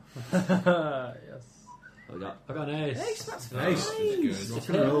 Yes. What we got? I've got an ace. Ace, that's Nice. fine. That's good. Rock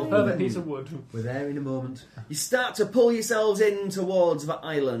and roll. Perfect piece of wood. We're there in a moment. You start to pull yourselves in towards the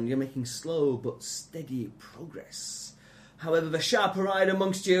island. You're making slow but steady progress. However, the sharper-eyed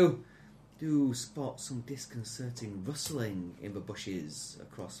amongst you do spot some disconcerting rustling in the bushes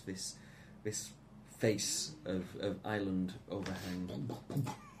across this face of island overhang.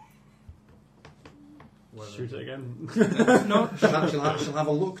 Shoot it again. No. She'll have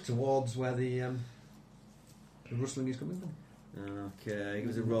a look towards where the rustling is coming from. Okay, give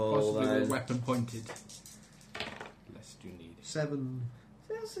us a roll Possibly with a then. weapon pointed. 7.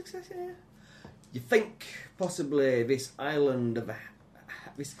 Success, yeah. You think possibly this area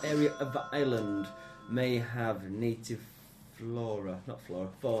of the island may have native fauna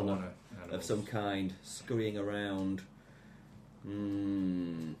Fauna, of animals. some kind scurrying around.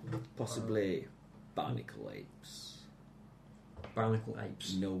 Possibly barnacle apes. Barnacle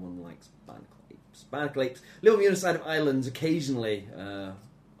apes. No one likes barnacle apes. Barnacle apes live on the other side of islands occasionally.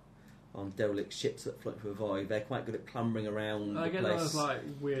 On derelict ships that float through a void. They're quite good at clambering around I the get place. those like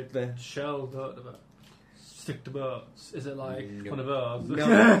weird The- shells out of it. Stick to boats. Is it like No. one of those?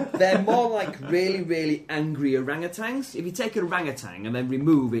 No, they're more like really, really angry orangutans. If you take an orangutan and then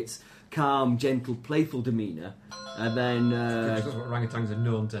remove its calm, gentle, playful demeanour, and then That's what orangutans are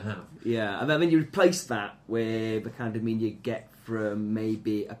known to have. and then you replace that with the kind of demeanour you get from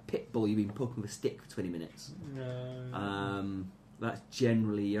maybe a pit bull you've been poking with a stick for 20 minutes. No. That's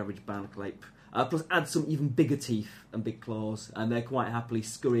generally your average barnacle ape. Plus add some even bigger teeth and big claws, and they're quite happily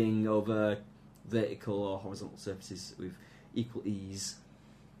scurrying over vertical or horizontal surfaces with equal ease.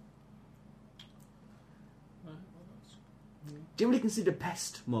 Generally considered a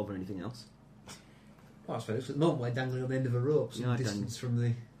pest more than anything else. Well, that's fair. At the moment, we're dangling on the end of a rope, some Yeah, distance from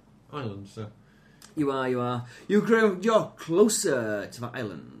the island. So You are. You're closer to the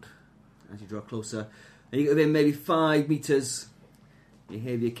island. As you draw closer, and you get within maybe 5 metres, you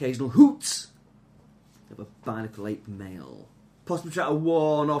hear the occasional hoots of a barnacle ape male. Possibly trying to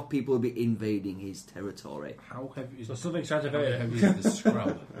warn off people who'll be invading his territory. How heavy is So something's trying to how hurt heavy him. is the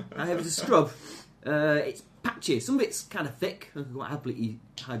scrub? How heavy is a scrub? It's patchy. Some of it's kind of thick. You can quite happily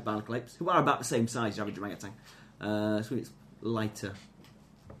hide barnacle apes, who are about the same size as your average orangutan. Some of it's lighter.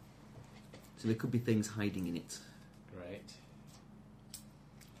 So there could be things hiding in it. Great.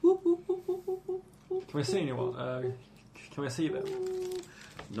 Can we see anyone? Can we see them?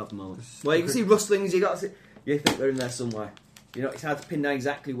 Not at the moment. Well, you can see rustlings. You think they're in there somewhere. You know, it's hard to pin down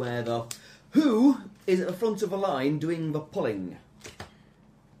exactly where though. Who is at the front of the line doing the pulling?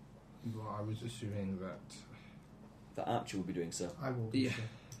 Well, I was assuming that. The archer will be doing so. I will. Yeah.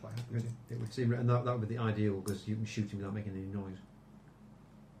 Quite happy to. it would seem, and that would be the ideal because you can shoot him without making any noise.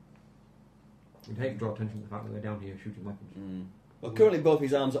 We'd hate to draw attention to the fact that we're down here shooting weapons. Well, currently both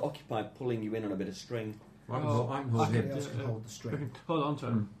his arms are occupied pulling you in on a bit of string. I can hold Somebody him. else can hold the We string. can hold on to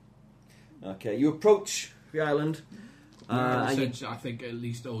him. Okay, you approach the island. And you- Essentially, I think at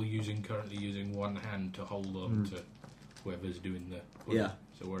least currently using one hand to hold on to whoever's doing the pulling. Yeah.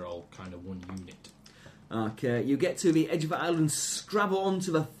 So we're all kind of one unit. Okay, you get to the edge of the island, scrabble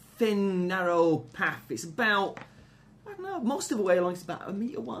onto the thin, narrow path. It's about, I don't know, most of the way along it's about 1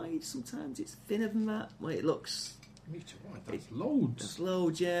 metre wide. Sometimes it's thinner than that. Well, it looks Meter wide, that's loads. slow,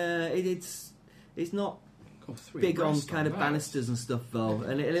 yeah. It's not Got 3 big on abreast kind of that. banisters and stuff, though.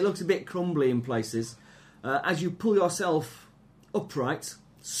 And it looks a bit crumbly in places. As you pull yourself upright,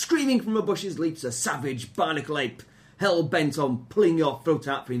 screaming from the bushes leaps a savage barnacle ape, hell-bent on pulling your throat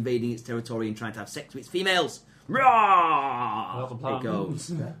out for invading its territory and trying to have sex with its females. Roar! That's a It plan.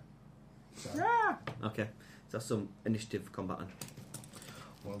 goes. Yeah. Okay, so that's some initiative combatant.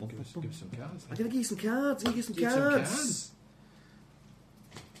 Well, give us some cards. I'm going to give you some cards. Give some cards.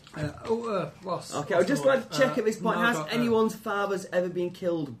 Ross. Okay, I'd just like to check at this point, no, has I've got, anyone's father's ever been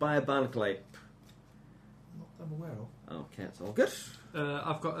killed by a barnacle ape? Not that I'm aware of. Okay, that's all good.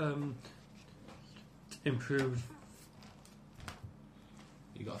 I've got improved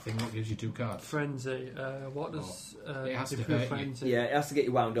You got a thing that gives you 2 cards. frenzy. What does It has to improved hurt you. frenzy? Yeah, it has to get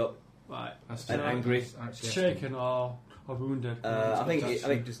you wound up. Right. Has And angry. actually has Shaken or wounded. I think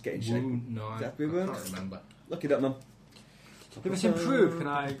actually just getting shaken. Wound, no, I Does that have to be can't wound? remember. Look it up, Mum. If it's improved, can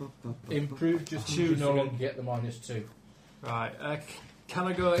I? Improve, just Choose choose no again. longer get the -2. Right. Can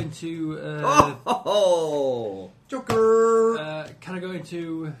I go into? Oh! Joker! Can I go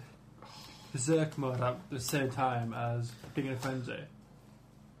into berserk mode at the same time as being in a frenzy?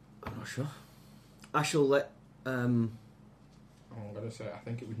 I'm not sure. I shall let. I'm going to say, I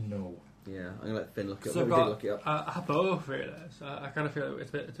think it would no. Yeah, I'm gonna let Finn look it up. So I've Maybe got, look it up. I have both really. So I kind of feel it's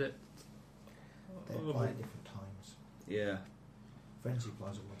a bit. They apply at different times. Yeah. Frenzy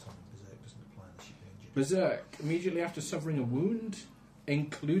applies all the time. Berserk doesn't apply unless you've been injured. Berserk, immediately after suffering a wound,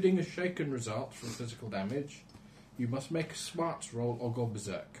 including a shaken result from physical damage, you must make a smarts roll or go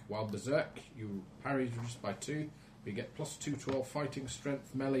berserk. While berserk, you parry is reduced by 2, but you get +2 to all fighting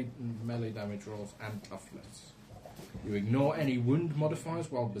strength, melee damage rolls, and toughness. You ignore any wound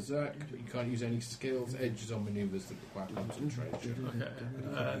modifiers while berserk, but you can't use any skills, edges, or manoeuvres that require concentration.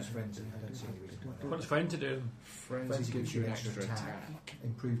 Okay. Use frenzy. I don't see any reason why What not. does frenzy do? Frenzy gives you an extra attack.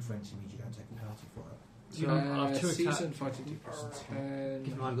 Improved frenzy means you don't take a penalty for it. So I'll have 2 attacks. Seasoned fighting +10.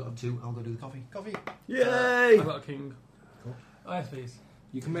 Given I've got a 2, I'll go do the coffee. Coffee! Yay! I've got a king. Cool. Oh, yes, please.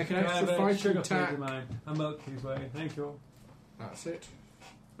 You can make an Can I have extra a fighting sugar attack. please of mine? And milk, please, Wayne. Thank you. That's it.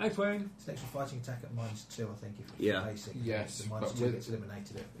 Thanks, Wayne. It's an extra fighting attack at -2, I think. If it's Yeah. basic. Yes, The but -2 with- gets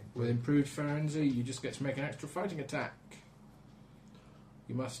eliminated. With improved frenzy, you just get to make an extra fighting attack.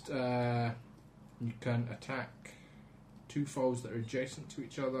 You must. You can attack 2 foes that are adjacent to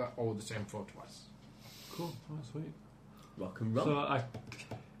each other or the same foe twice. Cool. Oh, sweet. Rock and roll. So I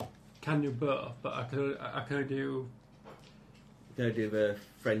can do both, but I can do Gonna do the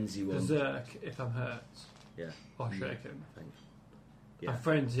frenzy one. berserk if I'm hurt Yeah. or Yeah. shaken. Yeah. And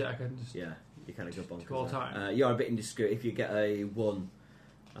frenzy, I can just. Yeah, you kind of go bonkers. To all there. time. You're a bit indiscreet. If you get a 1,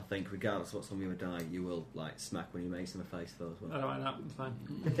 I think, regardless of what's on your die, you will like smack when you make in the face though as I well. don't mind that. It's fine.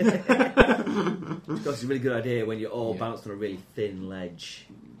 Of course, it's a really good idea when you're all Yeah. bounced on a really thin ledge.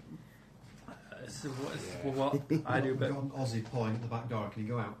 So what I do, We've but got an Aussie point at the back door. Can you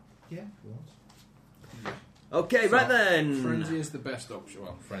go out? Yeah, if you want. Okay, So, right then. Frenzy is the best option.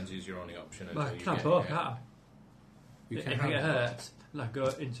 Well, frenzy is your only option until I you can get both, hit. can't I? You If can I have get both. hurt, and I go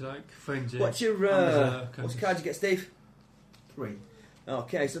into like frenzy. What's your berserk and what's the card you get, Steve? 3.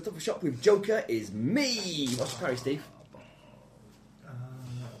 Okay, so top of shop with Joker is me. What's your parry, Steve? At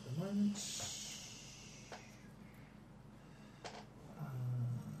the moment,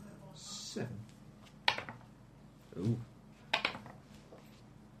 7. Ooh.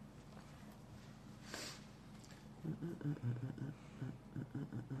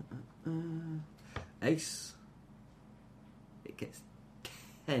 Ace. It gets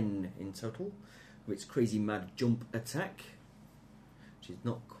 10 in total with its crazy mad jump attack, which is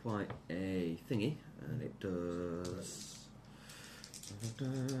not quite a thingy, and it does.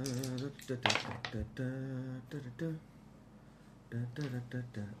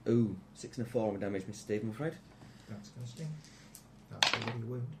 Ooh, 6 and a 4 on damage, Mr. Steve, I'm afraid. That's going to sting. That's already a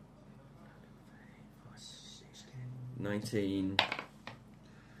wound. 19,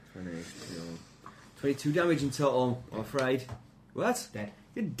 20, 22 damage in total, I'm afraid. What? Dead.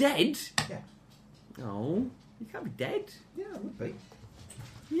 You're dead? Yeah. Oh, you can't be dead. Yeah, I would be.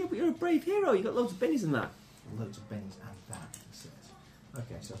 Yeah, but you're a brave hero. You got loads of bennies and that. Loads of bennies and that. That's it.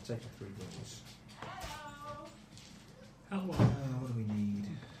 Okay, so I've taken 3 wounds. Hello. What do we need?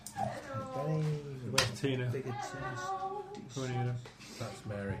 Benny. Where's Tina? Bigger Who do you do? That's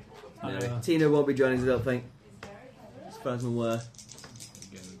Mary. I No, know. Tina won't be joining us, I don't think. As far as I'm aware.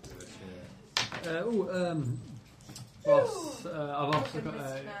 Get into this here. Ross, I've also got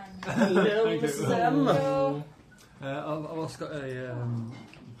a. Hello, Thank you. Sam. I've also got a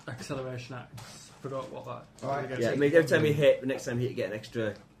acceleration axe. Forgot what that. Alright, Yeah, I mean, every time you hit, the next time you hit, you get an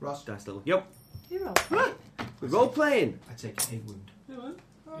extra Ross, dice level. Yep. You roll. We're role playing. I take a wound.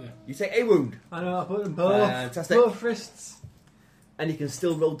 Yeah. You take a wound, I know. I put them both. Fantastic. Both wrists. and you can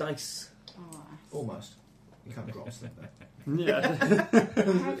still roll dice. Almost. You can't drop them. Yeah. I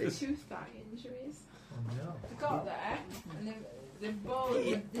have 2 thigh injuries. Oh no. I got there, and the ball,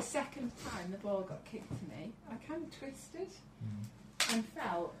 the second time the ball got kicked to me, I kind of twisted and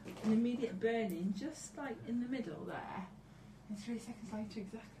felt an immediate burning just like in the middle there. And 3 seconds later,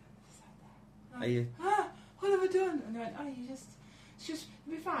 exactly, I sat there. Are you? What have I done? And they went, it's just,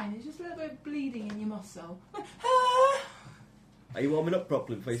 you'll be fine. It's just a little bit of bleeding in your muscle. I went, Are you warming up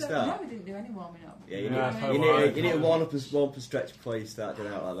properly before you So, start? no, we didn't do any warming up. Yeah, you need to warm up and stretch before you start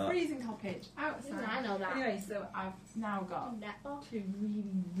doing out like that. Freezing cold pitch outside. I know that. Anyway, so I've now got Netball. 2 really,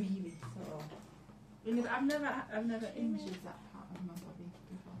 really sore. Because I've never injured that part of my body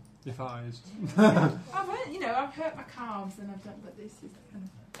before. Your thighs. I've hurt my calves and I've done, but this is kind of.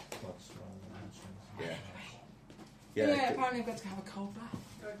 Blood swell and hamstrings. Yeah. Yeah, apparently I've got to have a cold bath.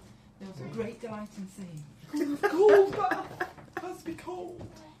 There was a great delight in seeing. Cold bath! Has to be cold.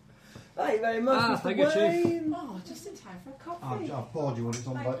 Thank you very much, Mr. thank you, Chief. Wayne. Oh, just in time for a coffee. I've poured you when it's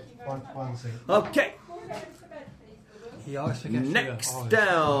on by the sink. Okay, He always forgets next to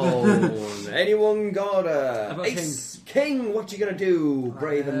down. Anyone got I've a got Ace King? What you gonna do,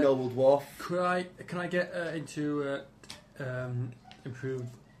 brave and noble dwarf? Can I get into improved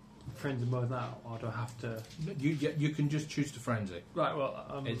friends mode now, or do I have to? You can just choose to frenzy. Right.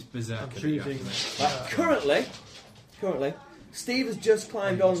 Well, It's berserk. I'm choosing. Currently, Steve has just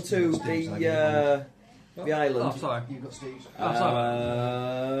climbed onto the island. Oh, sorry. You've got Steve's. Oh,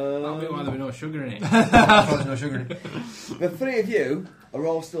 sorry. That'll be why there'll be no sugar in it. There's no sugar in it. The 3 of you are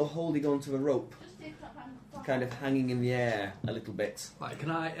all still holding onto a rope, kind of hanging in the air a little bit. Like,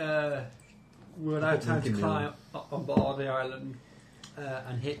 can I? Would I have time to climb on board the island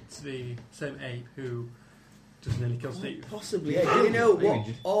and hit the same ape who just nearly killed Steve? Possibly. Yeah. Do you know what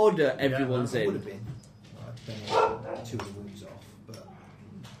injured? order everyone's It would in? have been. I've been 2 of the wounds off, but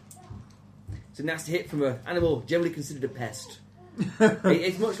It's a nasty hit from an animal generally considered a pest.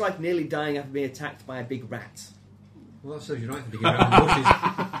 It's much like nearly dying after being attacked by a big rat. Well, that serves you right for digging around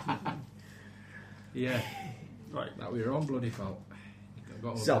the bushes. Yeah, Right. that was your own bloody fault. Got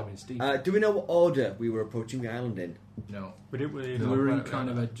all So, them in Steve. do we know what order we were approaching the island in? No, We didn't really we know were in about kind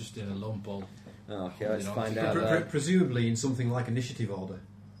it. of just in a lump all. Oh, okay, let's You know, find pre- out. Presumably in something like initiative order.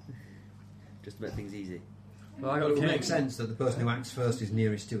 Just to make things easy. Well, I But got it a would king. make sense that the person who acts first is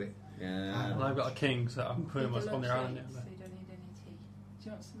nearest to it. Yeah. And I've got a king, so I'm putting With myself on the lunch island. dates, so you don't need any tea. Do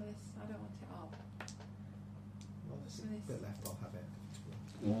you want some of this? I don't want it all. Well, there's a bit left, I'll have it.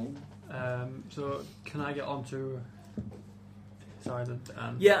 So can I get onto this island?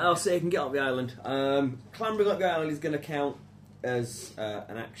 And Yeah, I'll say you can get off the island. Clambering up the island is going to count as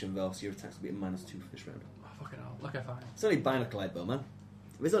an action, though, so your attacks will be a -2 for this round. Oh, fucking hell. Okay, fine. It's only Binacle Light, though, man.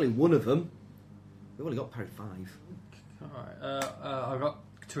 If there's only one of them, we've only got parry 5. Alright, I've got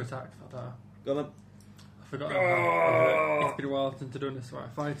 2 attacks. Go on, then. I forgot how it's been a while since I've done this. Right,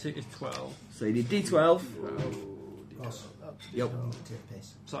 fighting is 12. So you need D12. Boss, Yep. take a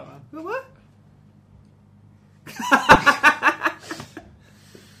piss. Sorry, man. What?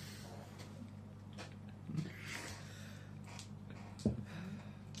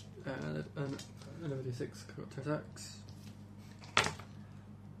 And another D6, got 2 attacks.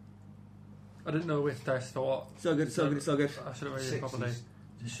 I didn't know which dice for what. So good, so good, so good. I should have read it Sixes. properly.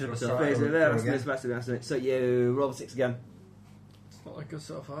 Should have So started. Fraser, Go there, again. that's it. So you roll the 6 again. It's not like good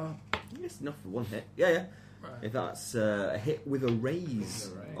so far. Yes, enough for one hit. Yeah, yeah. Right. If that's a hit with a raise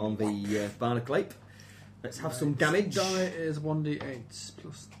With a raise. on the Barnacle Ape. Let's have some damage. Die is 1d8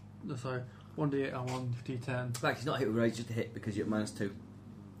 plus. No, sorry, 1d8 and 1d10. In fact, it's not a hit with a raise, just a hit because you're at -2.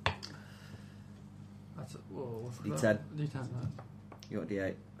 That's whoa, what's D10. that? D10, right? You got a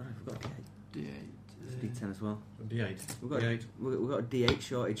D8. Oh, we've got a D8. D8. It's D10 as well. D8. We've got, D8. we've got a D8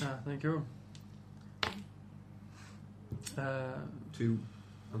 shortage. Ah, thank you. 2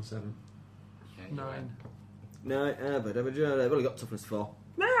 and 7. 9. No, but they've only got toughness 4.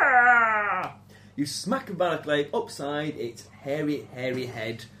 You smack a Barnacle Ape upside its hairy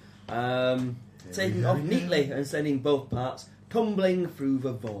head, taking off neatly and sending both parts tumbling through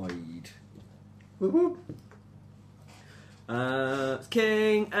the void. It's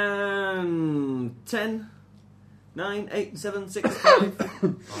King and 10, 9, 8, 7, 6, 5.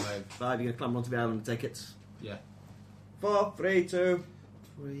 5. 5, you're going to clamber onto the island and take it. Yeah. 4, 3, 2.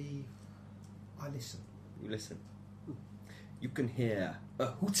 3. I listen. You listen. You can hear a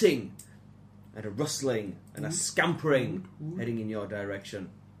hooting and a rustling and a scampering heading in your direction.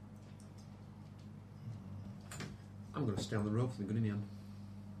 I'm going to stay on the rope with the gun in my hand.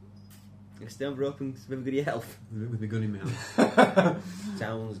 You stay on the rope and with a good health. With the gun in my hand.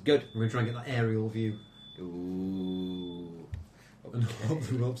 Sounds good. I'm going to try and get that aerial view. Ooh. And hope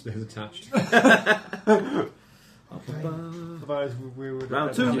the rope stays attached. Otherwise, we would Round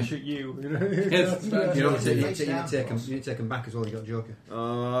have two. to shoot you. You know? Yes, You know, you need to Down, take boss. them back as well. You got Joker.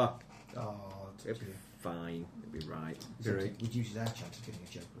 Oh, It'll be fine. It'll be right. Be right. reduces our chance of getting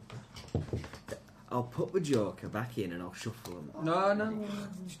a joke. I'll put the Joker back in and I'll shuffle them. No, no.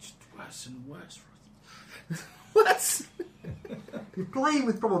 It's just worse and worse for us. What? You're playing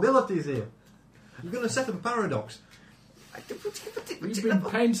with probabilities here. You're going to set up a paradox. You've been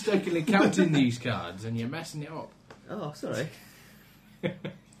painstakingly counting these cards and you're messing it up. Oh, sorry. Yeah,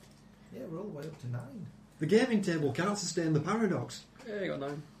 we're all the way up to 9. The gaming table can't sustain the paradox. Yeah, you got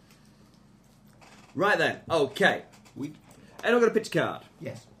 9. Right then. Okay. Anyone got a picture card?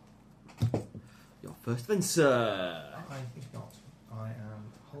 Yes. Your first then, sir. I think not. I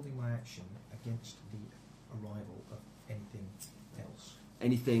am holding my action against the arrival of anything else.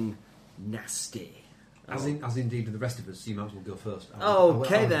 Anything nasty? As indeed with the rest of us, so you might as well go first.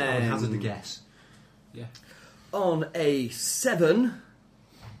 Okay, I then. would hazard a guess. Yeah. On a 7,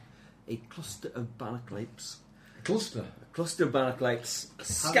 a cluster of Barnacle Apes. Cluster. A cluster of Barnacle Apes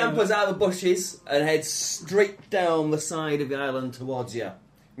scampers out of the bushes and heads straight down the side of the island towards you.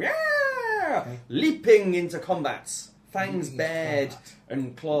 Yeah! Okay. Leaping into combat. Fangs Leaping into bared combat.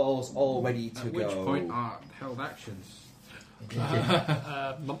 and claws all ready to At go. which point are held actions.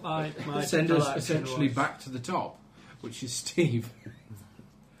 My Send particular us action essentially was- back to the top, which is Steve,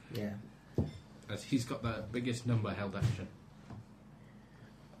 Yeah. as he's got the biggest number held action.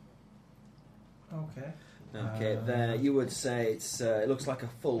 Okay. Okay, there you would say it looks like a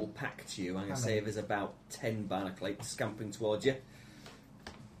full pack to you. I'm going How to say many? there's about 10 Barnacle Apes scampering towards you.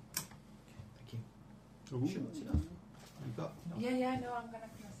 Thank you. Ooh. Sure, it's enough. You've got enough. Yeah, no, I'm going to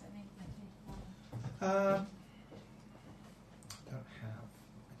cross it. Don't have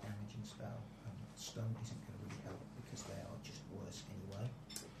a damaging spell. Stun isn't going to really help because they are just worse anyway.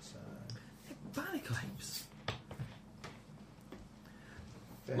 So Barnacle Apes?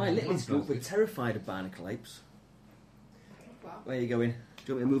 My littlest group were terrified of barnacle apes. Wow. Where are you going?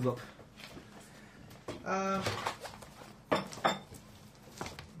 Do you want me to move up?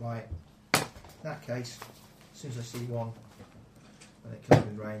 Right. In that case, as soon as I see one and it comes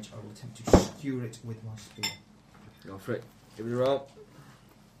in range, I will attempt to skewer it with my spear. Go for it. Give it a roll.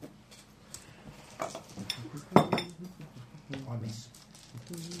 I miss.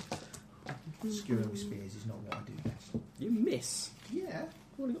 Skewering with spears is not what I do best. You miss. Yeah,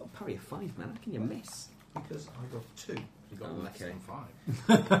 You've only got a parry of 5, man. How can you miss? because I got 2. You got Oh, less okay. than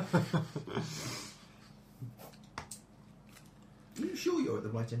 5. Are you sure you're at the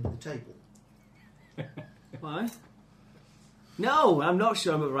right end of the table? Why? No, I'm not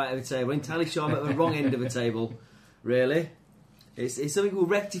sure I'm at the right end of the table. I'm entirely sure I'm at the wrong end of the table. Really? It's something we'll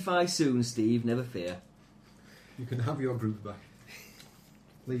rectify soon, Steve. Never fear. You can have your group back.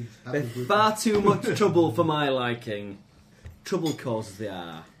 Please, have They're the group far too much trouble for my liking. Trouble causes they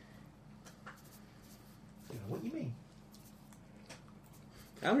are. You know what you mean?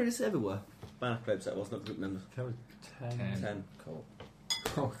 How many did it ever were? Barnacle apes that was, not group members. That was 10. 10. Cool.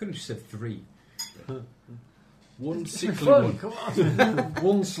 Oh, I could have just said 3. One It's sickly fun, one. come on.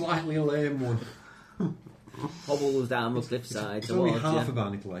 One slightly lame one. Hobbles down the cliffside It's only towards half you. a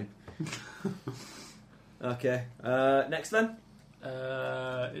barnacle ape. Okay. Next then.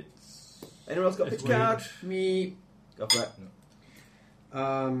 It's... Anyone else got a It's pitch card? Me. Go for it.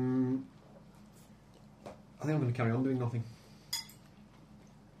 I think I'm going to carry on doing nothing.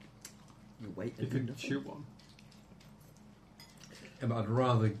 You wait You and could do nothing. shoot one. Yeah, but I'd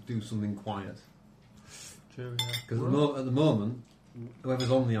rather do something quiet. True, yeah. Because at the moment, whoever's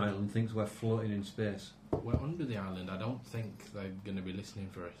on the island thinks we're floating in space. We're under the island. I don't think they're going to be listening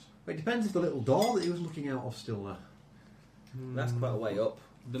for us. But it depends if the little door that he was looking out of still there. That's quite a way up.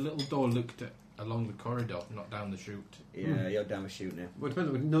 The little door looked at along the corridor, not down the chute. Yeah, you're down the chute now. Well, it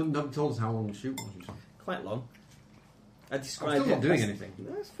depends. Nobody told us how long the shoot was. You see. Quite long. I I'm described still not it doing as- anything.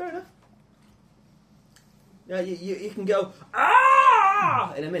 No, that's fair enough. Yeah, you can go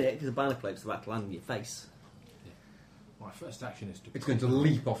ah in a minute because the barnacle ape's about to land in your face. My first action is to. It's going to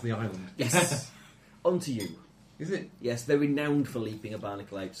leap off the island. Yes, onto you. Is it? Yes, they're renowned for leaping, are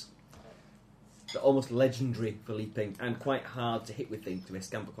barnacle apes. They're almost legendary for leaping and quite hard to hit with things to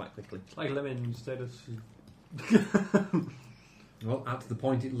scamper quite quickly. Like lemon status. Well, at the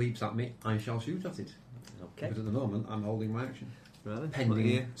point it leaps at me, I shall shoot at it. Okay. Because at the moment, I'm holding my action. Right,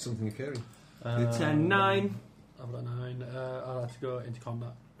 Pending something occurring. The 10, 9. I've got 9. I'll have to go into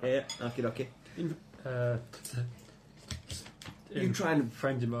combat. Yeah, okay. You try and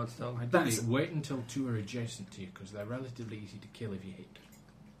frenzy mode still. Ideally, wait until 2 are adjacent to you because they're relatively easy to kill if you hit.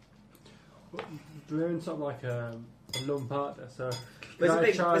 We're in sort of like a lone part there, so There's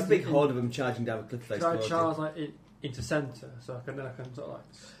a charge big horde of them charging down a cliff face. Can I towards charge like into centre, so I can sort of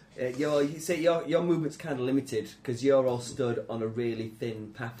like. Your movement's kind of limited because you're all stood on a really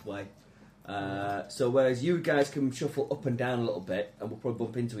thin pathway. So whereas you guys can shuffle up and down a little bit, and we'll probably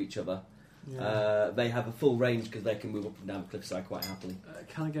bump into each other. Yeah. They have a full range because they can move up and down the cliffside quite happily.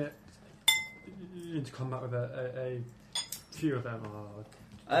 Can I get into combat with a few of them? Or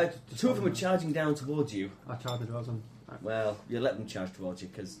 2 of them are charging down towards you. I charge towards them. Well, you let them charge towards you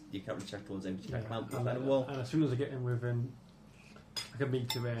because you can't really charge towards them. You can't climb and, behind a wall. and as soon as I get in within like a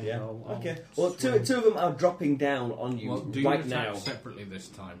metre range, Yeah. I'll Okay. Well, two swing. of them are dropping down on you Well, do right you attack now. separately this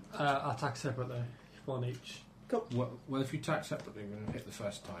time? I'll attack separately, one each. Well, if you attack separately, you're going to hit the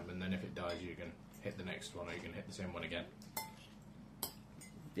first time, and then if it dies, you can hit the next one, or you can hit the same one again.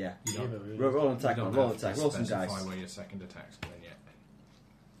 Yeah. You don't, Roll an attack, you man. don't Roll an have to attack. Roll some specify dice. where your second attack's going yet.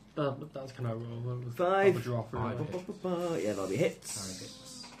 That's kind of roll. 5. Have a drop, really. Yeah, that'll be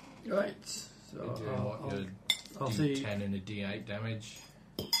hits. Right. So You're doing what? Your I'll see. D10 and a D8 damage.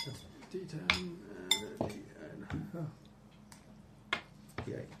 D10.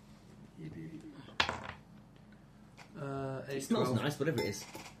 Yeah. Eight, It smells 12. nice, whatever it is.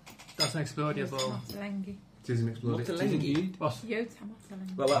 That's an explodible. Motalengi. It is an exploded. Motalengi. What? Yota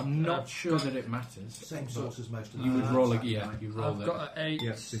Motalengi. Well, I'm not sure that it matters. Same but source as most of You would them. roll a you roll I've the. got an 8.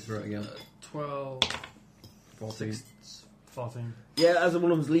 Yeah, see through it again. 12. 14. 14. yeah, as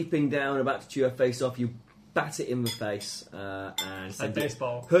one of them's leaping down, about to chew her face off, you bat it in the face and Like send it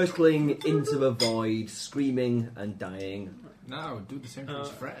baseball. hurtling into the void, screaming and dying. No, do the same to his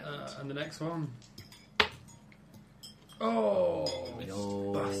friend. And the next one. Oh,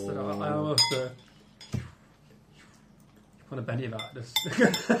 Oh. bastard! I almost want a Benny that. Just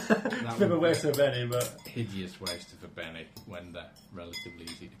That bit of a would waste be of a Benny, but hideous waste of a Benny when they're relatively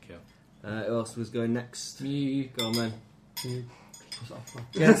easy to kill. Who else was going next? Me. Go on then. what's that for?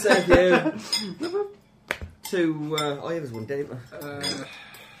 Yeah, save you. 2. Oh, yeah, there's one dead.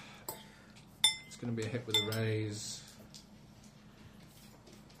 going to be a hit with a raise.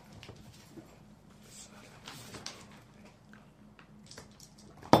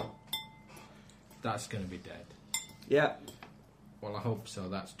 That's going to be dead. Yeah. Well, I hope so.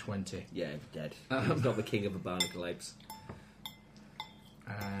 That's 20. Yeah, dead. He's not the king of the barnacle apes.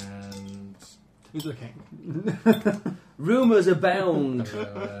 And Who's the king? Rumours abound.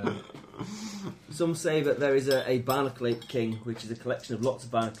 Some say that there is a barnacle ape king, which is a collection of lots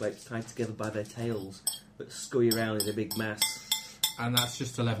of barnacle apes tied together by their tails that scurry around in a big mass. and that's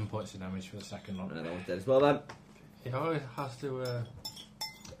just 11 points of damage for the second one. And that one's dead as well then. He always has to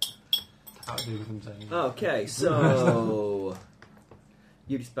outdo himself. Okay, so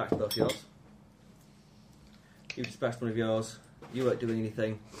you dispatched both yours. You dispatched one of yours. You weren't doing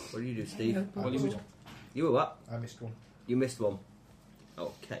anything. What did you do, Steve? Well, You were what? I missed one. You missed one.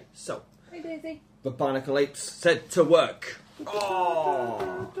 Okay, so Hey, Daisy. the barnacle apes set to work.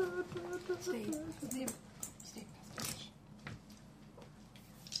 Oh! Steve. Steve. Steve.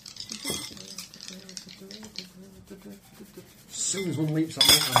 As soon as one leaps at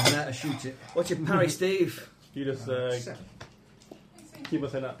me, I'm there to shoot it. What's your parry, Steve? You just 7. keep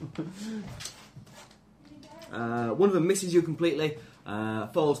us in that. One of them misses you completely,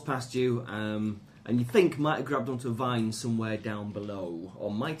 falls past you, and you think might have grabbed onto a vine somewhere down below,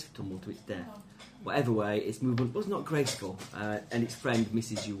 or might have tumbled to its death. Whatever way, its movement was not graceful, and its friend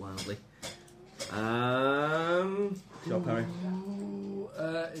misses you wildly. Your parry.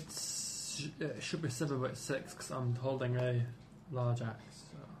 It should be 7 but 6 because I'm holding a large axe.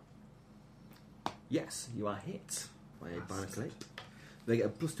 So. Yes, you are hit by a barnacle ape. They get a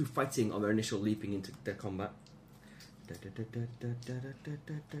 +2 fighting on their initial leaping into their combat.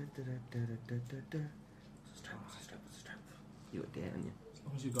 Strength. You got dead, aren't you? as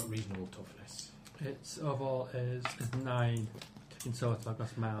long as you've got reasonable toughness. Its overall is 9. Taking total, I've got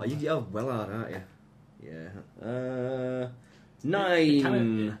some Oh, miles. you're well hard, aren't you? Yeah.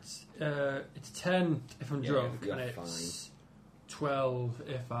 9. It's 10 if I'm Yeah, drunk, you're and it's 12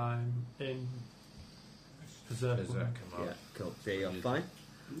 if I'm in berserk. Berserk mode. Yeah, cool. So you're fine.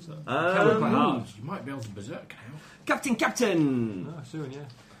 So, can work quite hard. You might be able to berserk now. Captain! No, soon, yeah.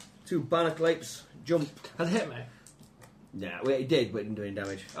 2 barnacle apes jump. Has it hit me? Yeah, well, it did, but it didn't do any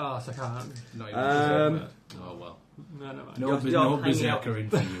damage. Oh, so I can't. No, you oh well. No, no, mind. No, You're no hanging out. berserker in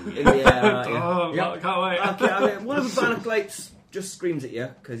for you. In the air, aren't you? Oh, Yep. can't wait. Okay, I mean, one of the barnacle apes just screams at you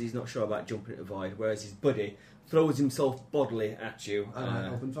because he's not sure about jumping at the void, whereas his buddy throws himself bodily at you.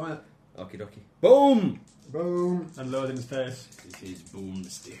 Open fire. Okie dokie. Boom! Boom. And load in his face. This is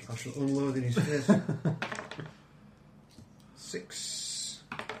boomstick. I shall unload in his face. 6,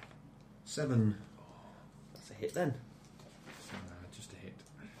 7, That's a hit then. Just a hit.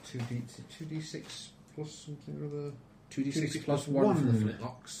 2d6 plus something or other. 2d6 plus 1 for the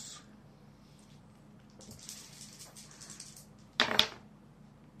flintlocks.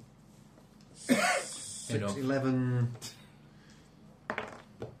 Six, 11,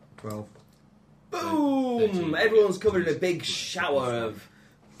 12. Boom! 13. Everyone's covered in a big shower of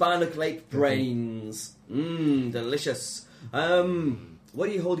barnacle ape brains. Delicious. What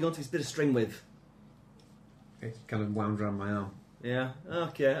are you holding onto this bit of string with? It's kind of wound around my arm. Yeah,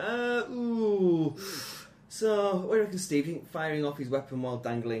 okay. Ooh. So, what do you reckon, Steve? You think firing off his weapon while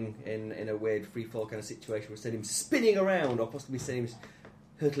dangling in a weird free fall kind of situation would send him spinning around, or possibly send him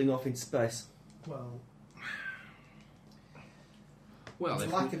hurtling off into space? Well, Well, with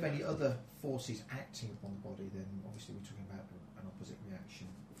if lack we- of any other forces acting upon the body, then obviously we're talking about an opposite reaction.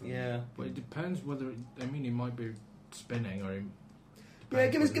 Yeah. But it depends whether he might be spinning or he. Yeah,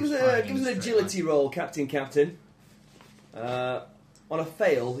 give us an agility roll, Captain. On a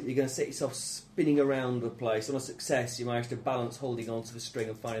fail, you're going to set yourself spinning around the place. On a success, you manage to balance holding onto the string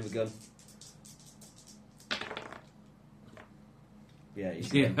and firing the gun. Yeah, you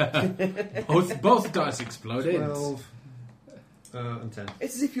see. Yeah. both dice exploded. 12 and 10.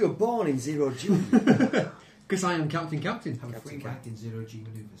 It's as if you were born in 0 G. Because I am Captain. Have a Captain free whack in 0G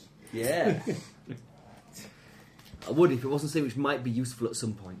manoeuvres. Yeah. I would if it wasn't something which might be useful at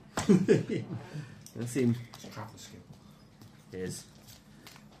some point. That seemed... It's a traveller skill. Is.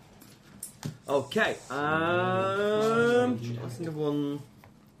 Okay. Let's think of one.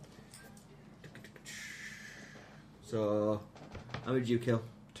 So, how many did you kill?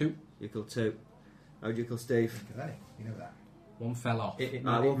 2. You killed 2. How did you kill Steve? Think of that. You know that. One fell off. It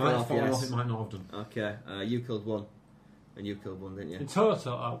Ah, might, one it might fell have off, fallen yes. off, it might not have done. Okay. You killed 1. And you killed 1, didn't In you?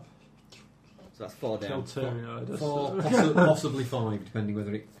 total, I've So that's 4 down. killed 2. You know, just, 4, possibly 5, depending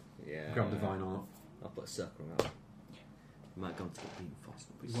whether it Yeah. grabbed the vine or not. I'll put a circle around it. You might go into the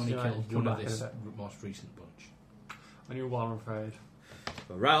reinforcement. We've only Yeah, killed you're one of back this in a most recent bunch. I knew one, I'm afraid.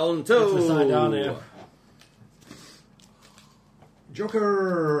 Round 2. Get to the side down here.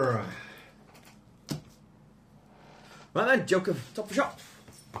 Joker. Right then, Joker, top of the shop.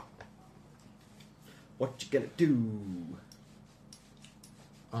 What you gonna do?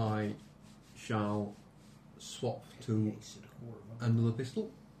 I shall swap to another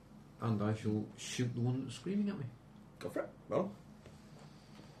pistol, and I shall shoot the one that's screaming at me. Go for it. Roll.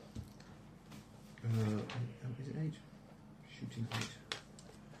 Is it 8? Shooting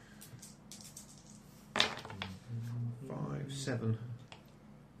 8. 5, 7.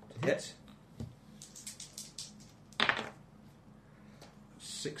 Hit.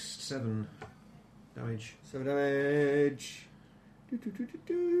 6, 7 damage. 7 damage.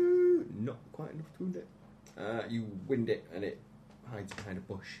 Not quite enough to wound it. You wind it and it hides behind a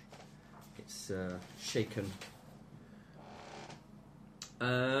bush. It's shaken.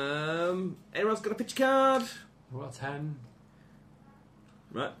 Anyone else got a picture card? What, 10?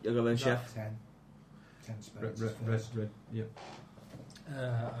 Right, you'll go then, Chef. 10. 10 spades. Red. Yep.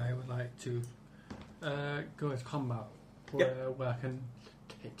 I would like to go into combat where I can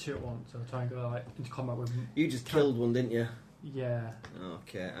hit 2 at once. So I'll try and go into combat with. You just killed one, didn't you? Yeah.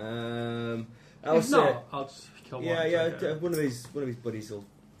 Okay. If not, I'll just kill one. Yeah. One of his buddies will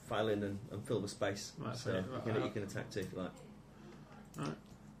file in and fill the space. Right, so you can attack too if you like. Right.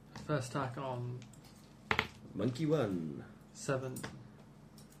 First attack on Monkey 1. 7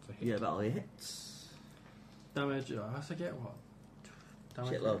 Yeah, that'll hit. damage. I have to get what?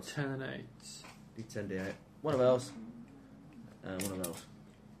 Damage Shitloads. 10 and 8. D10, D8. One of those. And one of those.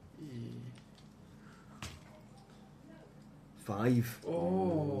 5. Oh.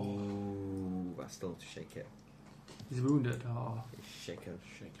 Ooh, that's still to shake it. He's wounded. Oh, It's shaken.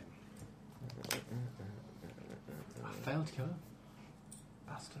 I failed to kill him.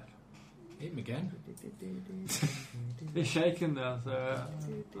 Bastard. Hit him again. He's shaken though, so.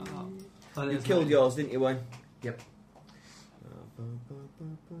 You killed yours, didn't you, Wayne? Yep.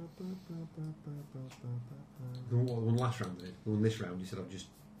 The one last round, did. The one this round, you said I've just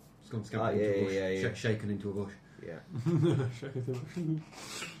gone scampered into a bush, shaken into a bush. Yeah.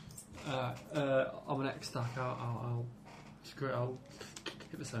 On my next stack, I'll screw it. I'll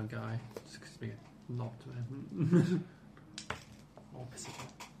hit the same guy just because he's being knocked. Oh, piss it.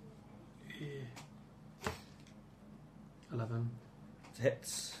 11.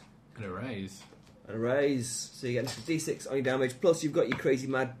 Hits. And a raise. And a raise. So you get an extra D6 on your damage. Plus you've got your crazy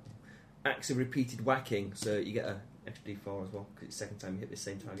mad axe of repeated whacking. So you get an extra D4 as well. Because it's the second time you hit the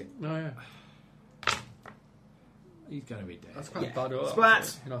same target. Oh, yeah. He's going to be dead. That's quite Yeah. bad.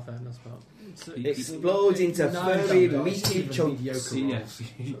 Splat! In all fairness, but It explodes into furry, meaty chunks. Yes,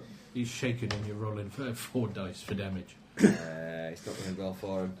 he's shaken and you're rolling for 4 dice for damage. It's not going well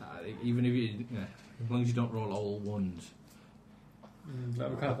for him. Even if you, as long as you don't roll all ones. That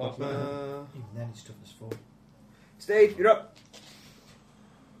would kind of like Even then, it's toughness 4. Steve, you're up.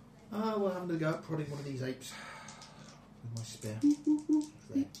 Well, I'm going to go at prodding one of these apes with my spear.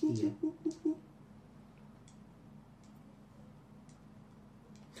 They're here.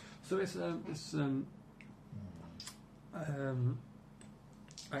 So it's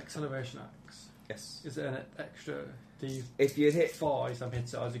acceleration axe. Yes. Is it an extra D4? If you hit, So I'm hitting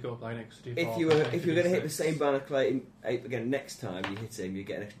it as you go up like an extra D4. if you were going to hit the same barnacle ape again next time you hit him, you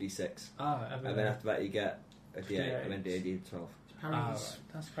get an extra D6, and then after that you get a D8 and then D12. Parries.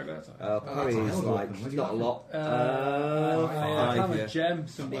 That's quite good. Parry is hell like of a weapon. not a lot. I 5, have yeah. a gem Can be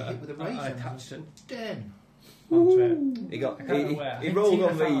somewhere. hit with a I razor. attached it Den. onto it. He got I can't remember where. I he think rolled Tina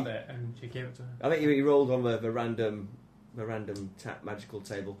on found the. it and she gave it to her. I think he rolled on the random tap magical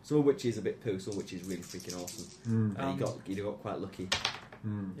table. Some of which is a bit poo, some of which is really freaking awesome. And he got quite lucky.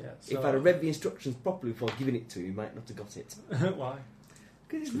 Yeah. If I'd have read the instructions properly before giving it to him, he might not have got it. Why?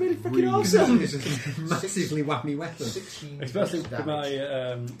 Because it's really freaking awesome. It's a massively whammy weapon. 16 Especially with damage.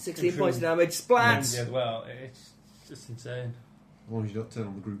 my 16 points of damage. Range Splat! as well. It's just insane. As long as you don't turn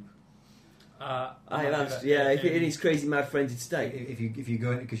on the group. If you're in his crazy mad frenzied state. If you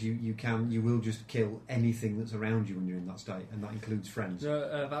go in, because you will just kill anything that's around you when you're in that state, and that includes friends.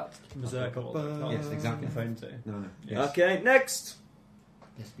 No, that's Berserker. Yes, exactly. Frenzy. No. Yes. Okay, next.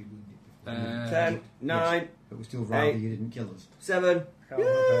 Yes, be wounded. 10, 9, But we still rather 8. you didn't kill us. 7.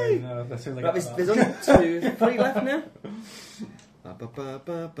 Yay! Right, there's only 3 left now.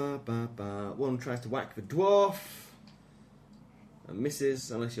 One tries to whack the dwarf. And misses,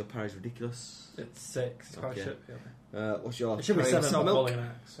 unless your parry's ridiculous. It's 6. It's quite Okay. shit. Yeah. What's your It should be parry? 7 not Milk? bowling an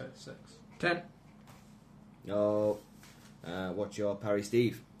axe, so it's 6. 10. No. What's your parry,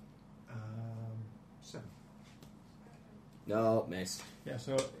 Steve? 7. No, miss. Yeah,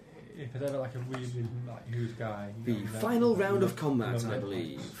 so if there's ever like a really like huge guy. The final round of combat, I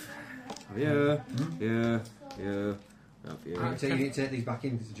believe. Yeah. Right, so you need to take these back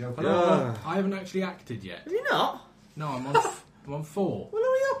in. It's a joke. Hello. I haven't actually acted yet. Have you not? No, I'm on 4. Well,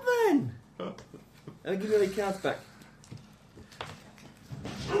 hurry up then. I'll give you the cards back.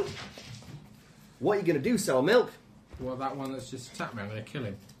 What are you going to do, Sour Milk? Well, that one that's just attacked me, I'm going to kill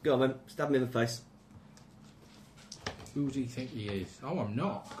him. Go on then, stab him in the face. Who do you think he is? Oh, I'm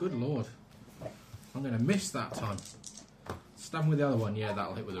not. Good lord. I'm going to miss that time. Stab him with the other one. Yeah,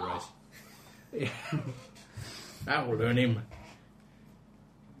 that'll hit with a raise. Yeah. That will learn him.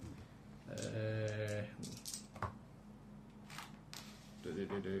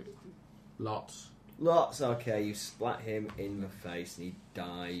 Lots, okay, you splat him in the face and he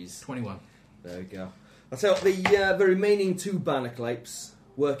dies. 21. There we go. I'll tell you, the remaining 2 barnacle apes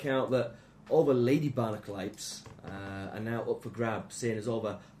work out that all the lady barnacle apes are now up for grabs, seeing as all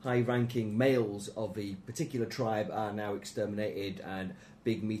the high-ranking males of the particular tribe are now exterminated and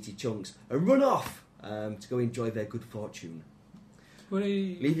big meaty chunks, and run off to go enjoy their good fortune.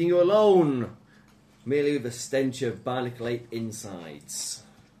 Leaving you alone, merely with the stench of barnacle ape insides.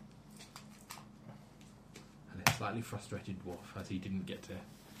 And a slightly frustrated dwarf as he didn't get to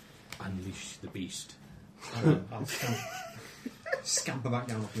unleash the beast. I'll scamper back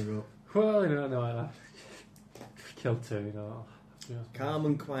down off the rope. Well, no, kill 2, Calm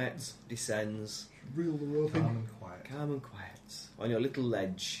and quiet descends. Reel the rope in. Calm and quiet. Calm and quiet. On your little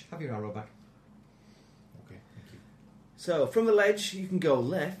ledge. Have your arrow back. Okay, thank you. So, from the ledge, you can go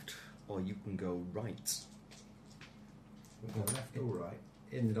left, or you can go right. We'll go left or right.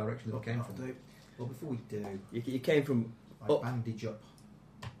 In the direction that What we came I'll from. do- Well, before we do, You came from... I Up. bandage up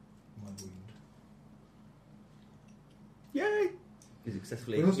my wound. Yay! You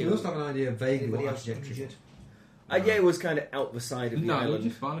successfully... We must have an idea vaguely Anybody what else trajectory. injured? yeah, it was kind of out the side of the No, island.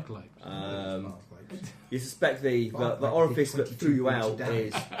 just barnacle apes. You suspect the Barnacle ape orifice did that 22 threw you points out of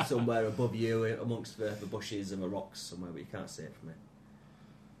damage. is somewhere above you, amongst the bushes and the rocks somewhere, but you can't see it from it.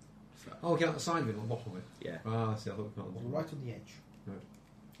 Oh, okay, at the side of it, on the bottom of it. Yeah, Ah, I see, I thought we were at the bottom. Right on the edge.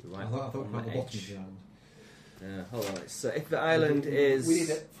 you're I right. thought we were on at the the bottom edge. of the island. Hold on. So if the island is... We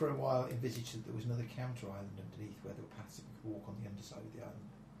did for a while envisage that there was another counter island underneath where there were paths that we could walk on the underside of the island.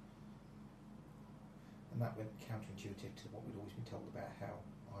 And that went counterintuitive to what we'd always been told about how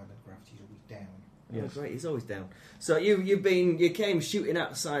island gravity is always down. Yeah, great. He's always down. So you came shooting out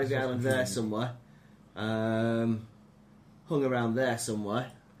the side of the island there somewhere, hung around there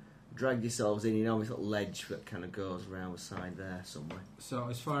somewhere, dragged yourselves in. You know this little ledge that kind of goes around the side there somewhere. So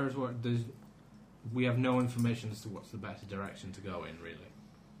as far as what does... We have no information as to what's the better direction to go in, really.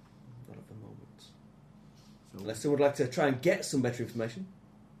 Not at the moment. So Unless someone would like to try and get some better information.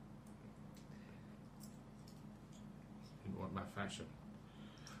 in what my fashion?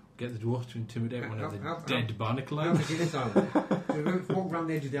 Get the dwarf to intimidate one of the How- dead barnacle How apes? big is this island? We're going to walk around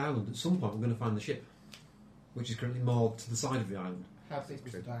the edge of the island. At some point, we're going to find the ship, which is currently moored to the side of the island. How big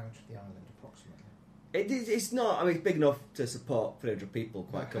was the diameter of the island approximately? It's not. I mean, it's big enough to support 300 people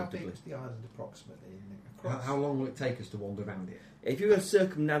quite How big comfortably. was the island approximately? How long will it take us to wander around it? If you were to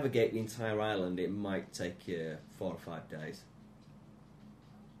circumnavigate the entire island, it might take you 4 or 5 days.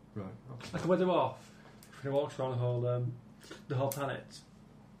 Right. Okay. I can weather off. If he walks around the whole planet.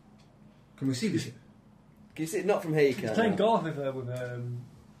 Can we see the ship? Can you see it? Not from here, you He's can't. playing no. golf with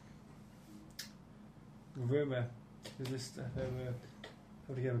Rumour. There's this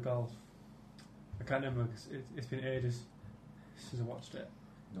how do you give a golf? I can't remember because it's been ages since I watched it.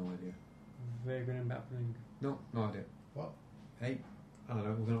 No idea. Vague and happening. No idea. What? Hey, I don't know.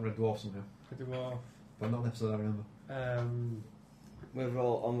 We're going to Red Dwarf somehow, Weather off. but not an episode I remember. We're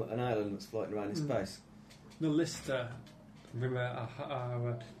all on an island that's floating around in space. The Lister, Rumour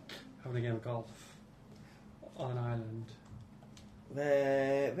are having a game of golf on an island.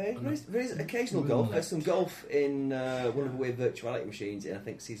 There is occasional golf. There's some golf in one of the weird virtuality machines in, I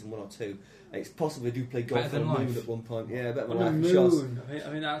think, season 1 or 2. And it's possible they do play golf Better on the than moon life. at one point. Yeah, better than On life, the for sure. moon. I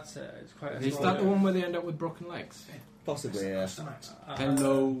mean that's it's quite. Is that the one where they end up with broken legs? Possibly, yeah.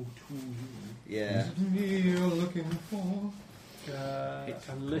 Hello to you. Yeah. You're looking for.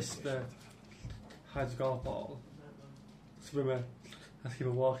 And Lister hides a golf ball. Swimmer has to keep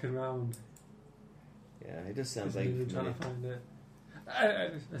walking around. Yeah, it does sound He's vague really for trying me. to find it.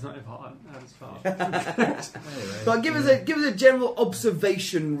 It's not important. It's far. But give us a general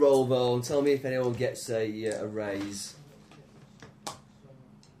observation roll though, and tell me if anyone gets a raise.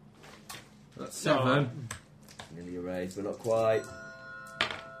 That's 7. Nearly a raise, but not quite.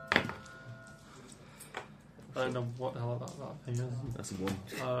 I don't know what the hell that thing is. That's a 1.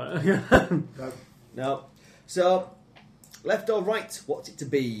 Uh, No. So Left or right? What's it to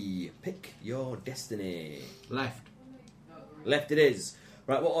be? Pick your destiny. Left. Left it is.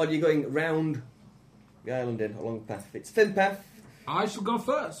 Right, what order are you going round the island in along the path? It's thin path. I shall go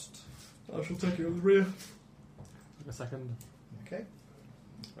first. I shall take you on the rear. A second. Okay.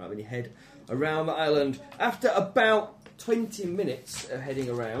 Right, when you head around the island, after about 20 minutes of heading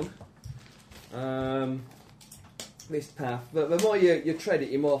around this path, but the more you tread it,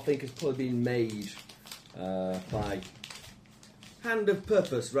 you more think it's probably been made by hand of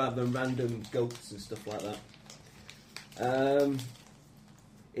purpose rather than random goats and stuff like that.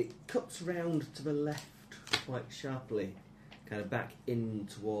 It cuts round to the left quite sharply, kind of back in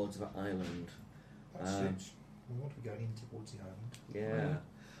towards the island. That suits. We want to be going in towards the island.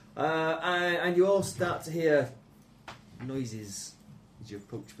 Yeah. And you all start to hear noises as you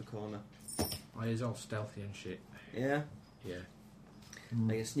approach the corner. Oh, he's all stealthy and shit. Yeah? Yeah.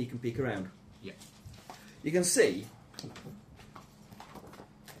 Now you sneak and peek around. Yeah. You can see...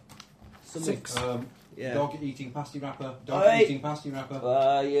 Six. Yeah. Dog eating pasty wrapper. Dog Oi. eating pasty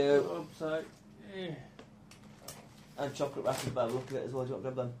wrapper. You... sorry. And chocolate wrappers by the look of it as well. Do you want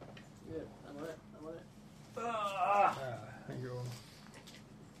to grab them? Yeah, I'm on it. Thank you.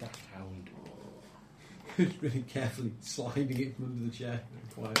 That hound. He's really carefully sliding it from under the chair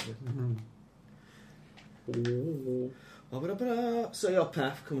quietly. So your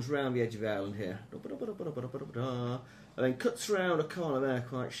path comes round the edge of the island here. And then cuts round a corner there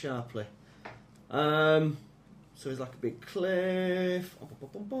quite sharply. So it's like a big cliff.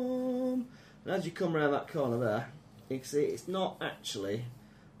 And as you come round that corner there, you can see it's not actually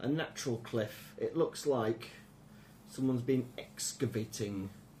a natural cliff. It looks like someone's been excavating.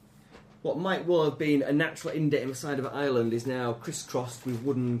 What might well have been a natural indent in the side of the island is now crisscrossed with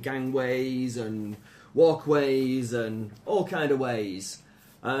wooden gangways and walkways and all kind of ways.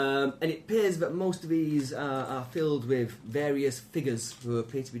 And it appears that most of these are filled with various figures who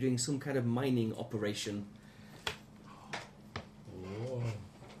appear to be doing some kind of mining operation. Oh.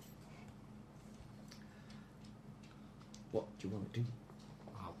 What do you want to do?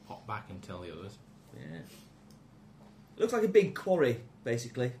 I'll pop back and tell the others. Yeah. It looks like a big quarry,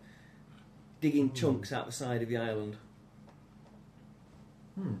 basically. Digging chunks out the side of the island.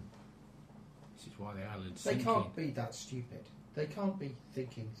 This is why the island's They sinking. can't be that stupid. They can't be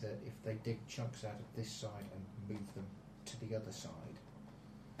thinking that if they dig chunks out of this side and move them to the other side,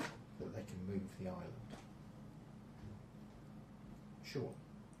 that they can move the island. Sure.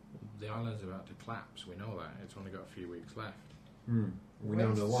 The island's about to collapse, we know that. It's only got a few weeks left. We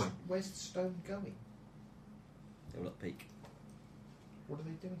now know why. Where's the stone going? Have a look, peek. What are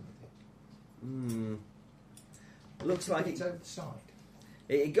they doing with it? It looks like it's over the side.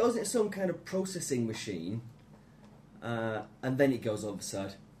 It goes into some kind of processing machine, and then it goes over the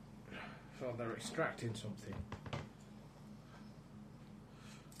side. So they're extracting something.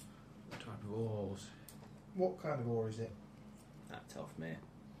 What type of ores? What kind of ore is it? That's off me.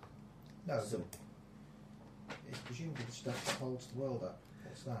 No, So- it's presumably the stuff that holds the world up.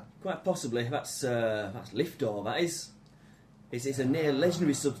 What's that? Quite possibly. That's lift ore. That is. It's a near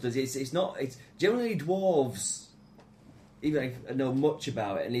legendary substance. It's not. It's generally dwarves. Even if I know much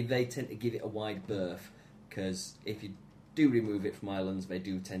about it, and they tend to give it a wide berth, because if you do remove it from islands, they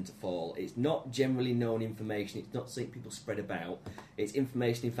do tend to fall. It's not generally known information. It's not something people spread about. It's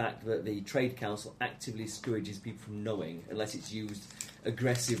information, in fact, that the Trade Council actively discourages people from knowing, unless it's used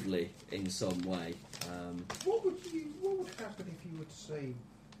aggressively in some way. What would happen if you were to say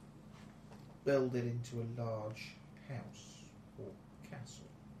build it into a large house or castle?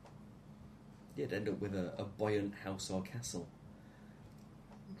 You'd end up with a buoyant house or castle.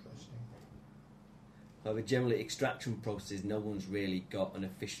 Interesting. However, generally, extraction processes, no one's really got an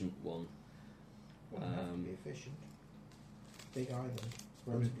efficient one. Wouldn't have to be efficient. Big island,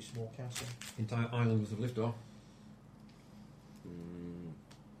 relatively small castle. Entire island was of lift off.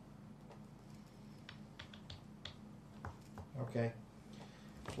 Okay.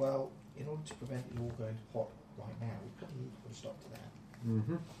 Well, in order to prevent it all going hot right now, we probably need to put a stop to that.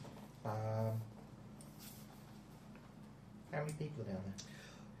 Mm-hmm. How many people are down there?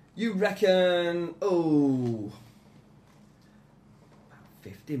 You reckon, about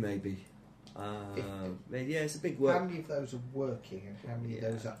 50 maybe. 50? Yeah, it's a big How work. many of those are working and how many of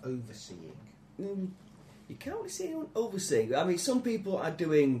those are overseeing? You can't really see anyone overseeing. I mean, some people are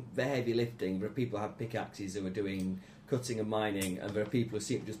doing the heavy lifting. There are people who have pickaxes who are doing cutting and mining, and there are people who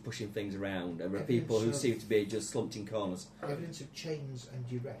seem to be just pushing things around, and there are people who seem to be just slumped in corners. Evidence of chains and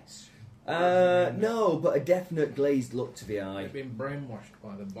duress? No, but a definite glazed look to the eye. They've been brainwashed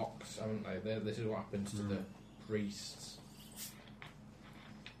by the box, haven't they? This is what happens to the priests.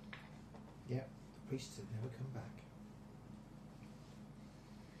 Yeah, the priests have never come back.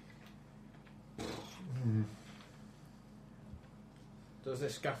 Does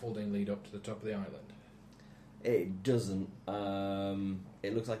this scaffolding lead up to the top of the island? It doesn't.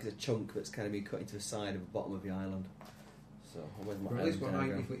 It looks like it's a chunk that's kind of been cut into the side of the bottom of the island. So, where's my At least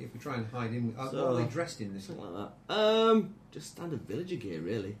diagram? if we try and hide in, what So- are they dressed in this? Something like that. Just standard villager gear,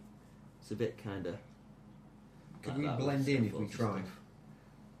 really. It's a bit kind of. Could we blend in if we tried?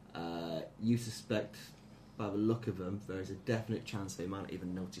 You suspect, by the look of them, there is a definite chance they might not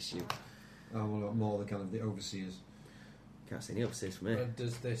even notice you. Oh, well, more the kind of the overseers. Can't see any upstairs from here.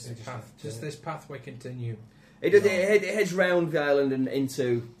 Does this pathway continue? It does. It heads round the island and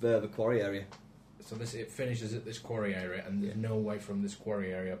into the quarry area. So it finishes at this quarry area, and there's no way from this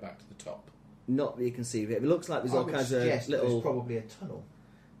quarry area back to the top. Not that you can see. It looks like there's all kinds of There's little. probably a tunnel.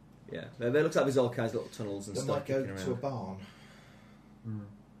 Yeah, it looks like there's all kinds of little tunnels and That stuff might go kicking to a around. barn.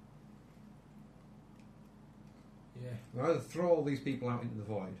 Yeah. We'll either throw all these people out into the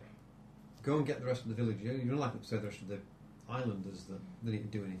void, go and get the rest of the village. You don't like to say the rest of the islanders that they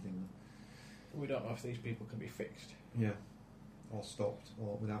need to do anything. We don't know if these people can be fixed. Yeah. Or stopped,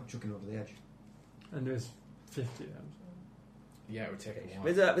 or without chucking over the edge. And there's 50 of them. Yeah, it would take a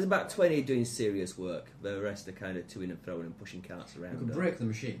while. There's about 20 doing serious work. The rest are kind of to and fro and pushing carts We around. could break the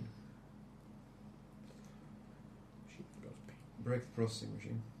machine, She forgot to pee. break the processing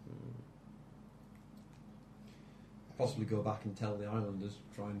machine. Possibly go back and tell the islanders,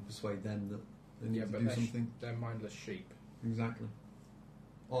 try and persuade them that they need Yeah, to but do they're something. They're mindless sheep. Exactly.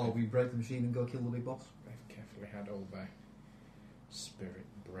 Or we break the machine and go kill the big boss. They've carefully had all their spirit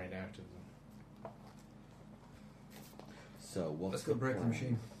bred out of them. So what's Let's go break the plan?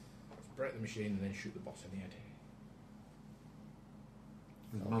 machine. Let's break the machine and then shoot the boss in the head.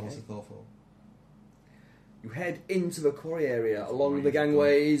 With Okay. malice aforethought. You head into the quarry area along the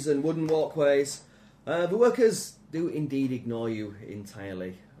gangways and wooden walkways. The workers do indeed ignore you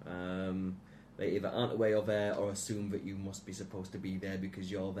entirely. They either aren't aware you're there or assume that you must be supposed to be there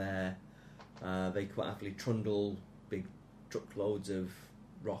because you're there. They quite happily trundle big truckloads of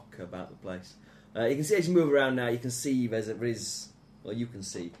rock about the place. You can see as you move around now, you can see there's a definite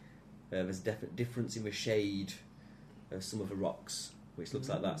difference in the shade of some of the rocks, which looks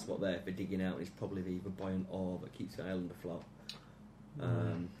like that's what they're digging out. It's probably the buoyant ore that keeps the island afloat.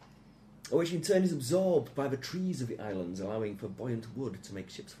 Which in turn is absorbed by the trees of the islands, allowing for buoyant wood to make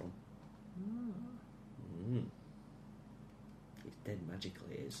ships from. It's dead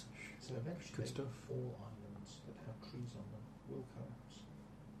magically, it is. So eventually, Good stuff. all islands that have trees on them will collapse.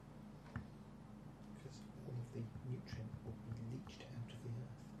 Because all of the nutrient will be leached out of the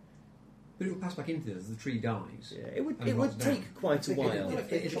earth. But it will pass back into this as the tree dies. Yeah, it would And rots down. take quite a while. Well,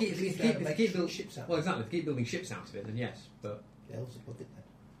 if you keep building ships out. Well, exactly. If you keep building ships out of it, then yes. But The elves above it then.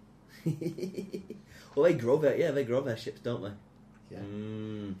 Well, they grow their ships, don't they? Yeah.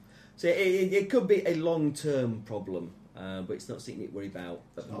 So it could be a long-term problem, but it's not something to worry about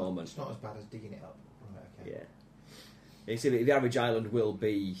at the moment. It's not as bad as digging it up. Right, okay. Yeah. You see, the average island will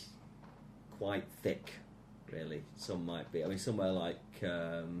be quite thick, really. Some might be. I mean, somewhere like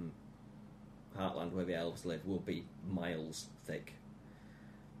Heartland, where the elves live, will be miles thick.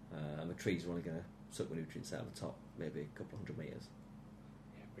 And the trees are only going to suck the nutrients out of the top, maybe a couple of 100 metres.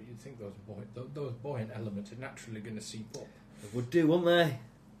 Yeah, but you'd think those buoyant elements are naturally going to seep up. They would do, wouldn't they?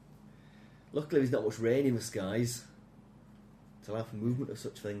 Luckily, there's not much rain in the skies to allow for movement of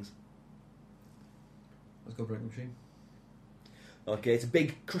such things. let's go break the machine. Okay, it's a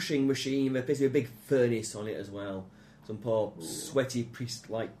big crushing machine. There's basically a big furnace on it as well. Some poor sweaty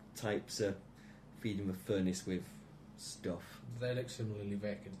priest-like types are feeding the furnace with stuff. They look similarly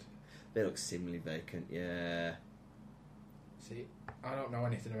vacant. They look similarly vacant, yeah. See, I don't know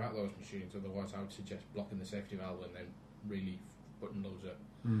anything about those machines, otherwise I would suggest blocking the safety valve and then really putting loads of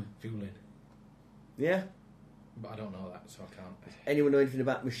fuel in. Yeah? But I don't know that, so I can't. Anyone know anything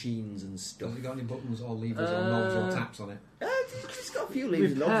about machines and stuff? Has it got any buttons or levers or knobs or taps on it? It's got a few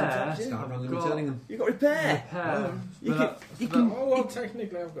levers and knobs and taps, yeah. Start I've randomly got- turning them. You've got repair. You can. Oh, well,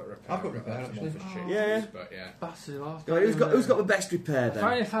 technically I've got repair. I've got repair, some actually. office shit, Yeah. But yeah. Bastard, Who's got the best repair then?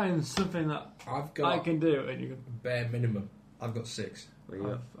 Finally find something that I've I got can do, and you can. bare minimum. I've got 6. Well, you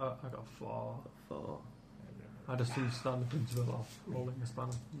got I got 4. 4. I just understand the principle of rolling a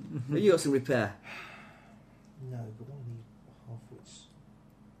spanner. Well, you got some repair. No, but one of the half-wits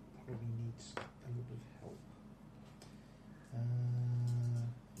probably needs a little bit of help.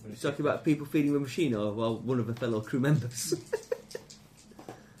 You're talking about people feeding the machine, or well, one of the fellow crew members.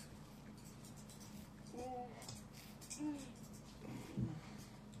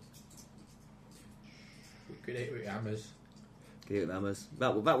 We could hit it with hammers. Get it with hammers.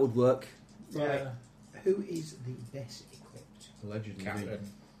 That would work. Right. Who is the best equipped? Allegedly. Captain.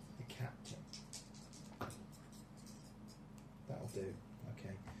 The captain. do.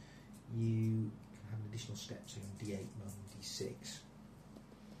 Okay. You can have an additional step, so you're on D8 rather than D6.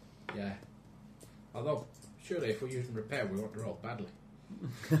 Yeah. Although, surely if we're using repair, we want to roll badly.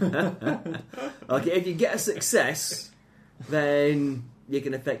 Okay, if you get a success, then you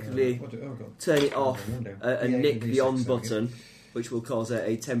can effectively turn it off and nick the on button, which will cause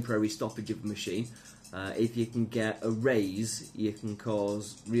a temporary stoppage of the machine. If you can get a raise, you can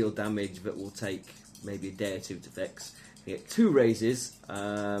cause real damage that will take maybe a day or two to fix. If you get 2 raises,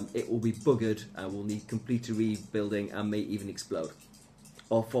 it will be buggered and will need complete rebuilding and may even explode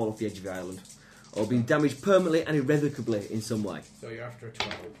or fall off the edge of the island or be damaged permanently and irrevocably in some way. So you're after a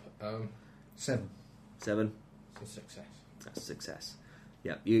 12. 7. 7. It's a success. That's a success.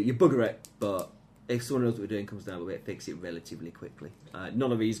 Yeah, you bugger it, but if someone knows what we're doing, comes down with it, fix it relatively quickly.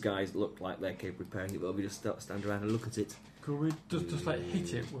 None of these guys look like they're capable of repairing it, but we just stand around and look at it. Could we just like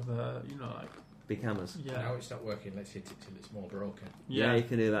hit it with a, like big hammers? Yeah. Now it's not working, let's hit it till it's more broken. Yeah, you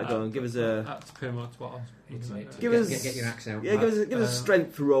can do that. Go on, give us a. That's pretty much what I was looking at. Give us. Get your axe out. Yeah, give us a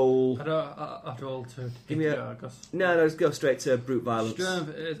strength roll. I'd roll to Give me I guess. No, just go straight to brute violence.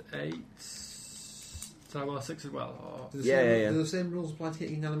 Strength is 8. So I roll 6 as well. Or Do the same rules apply to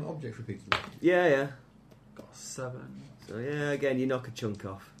hitting inanimate objects repeatedly? Yeah. got 7. So yeah, again, you knock a chunk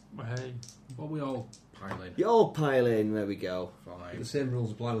off. Well, hey. Well, we all pile in. You all pile in. There we go. Fine. The same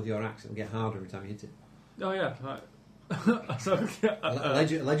rules apply with your axe. It'll get harder every time you hit it. Oh yeah. Right. So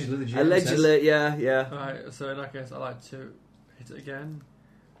Allegedly, the GM Allegedly, yeah. Right. So in that case, I like to hit it again.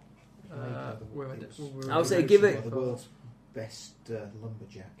 I would say give it. The world's best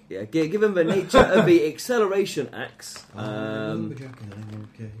lumberjack. Yeah, given the nature of the acceleration axe, I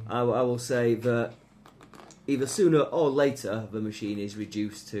will say that either sooner or later the machine is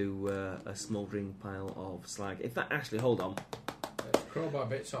reduced to a smouldering pile of slag. In fact, actually, hold on. Crowbar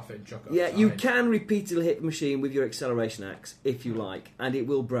bits off it and chuck it Yeah, outside. you can repeatedly hit the machine with your acceleration axe if you like, and it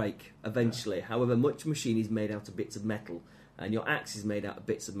will break eventually. However, much machine is made out of bits of metal, and your axe is made out of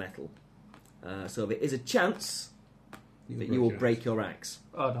bits of metal. So there is a chance that you will break your axe.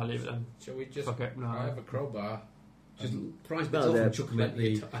 Oh, no, leave it then. Shall we just... Okay, no. I have a crowbar. Just prize bits off and chuck them at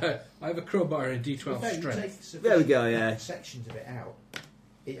the... I have a crowbar and a D12 strength. There we go, yeah. Sections of it out.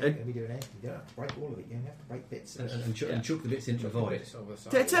 It ain't going to be doing anything. You don't have to break all of it. You only have to break bits. And chuck the bits into the void.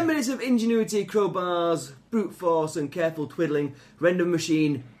 Take 10 minutes of ingenuity, crowbars, brute force, and careful twiddling render the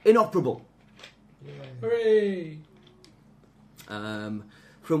machine inoperable. Hooray!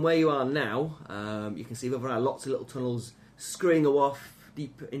 From where you are now, you can see that there are lots of little tunnels scurrying off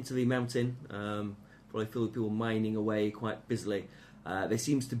deep into the mountain, probably filled with people mining away quite busily. There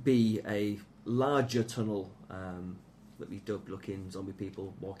seems to be a larger tunnel that we dug looking zombie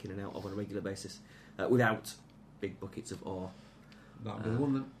people walk in and out of on a regular basis without big buckets of ore. That'll be the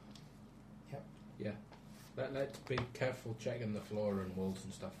one then. Yep. Yeah. Let's be careful checking the floor and walls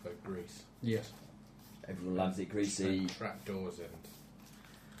and stuff for grease. Yes. Everyone loves it greasy. Trapdoors and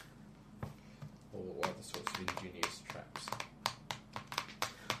all other sorts of ingenious traps.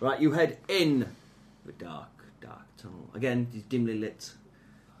 Right, you head in the dark tunnel. Again, it's dimly lit.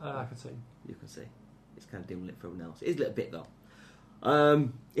 I can see. You can see. It's kind of dim lit for everyone else. It is lit a bit though.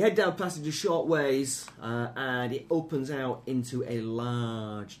 You head down passage a short ways and it opens out into a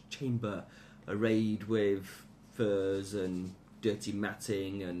large chamber arrayed with furs and dirty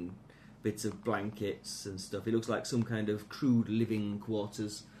matting and bits of blankets and stuff. It looks like some kind of crude living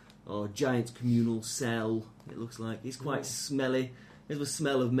quarters or giant communal cell. It looks like it's quite smelly. There's the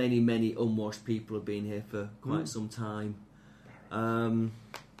smell of many unwashed people have been here for quite some time.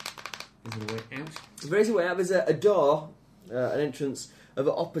 Is there a way out? There is a way out. There's a door, an entrance of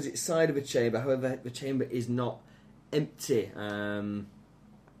the opposite side of the chamber. However, the chamber is not empty.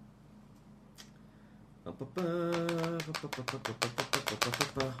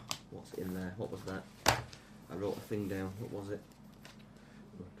 What's in there? What was that? I wrote a thing down. What was it?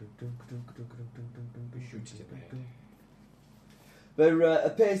 There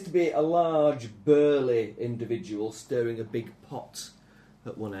appears to be a large, burly individual stirring a big pot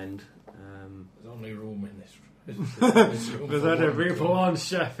at one end. There's only room in this room. There's only room for one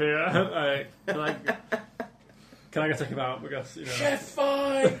chef here. Can I go take him out? Because, Chef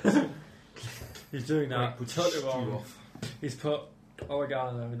fight! He's doing that. Put Totally stew wrong. off. He's put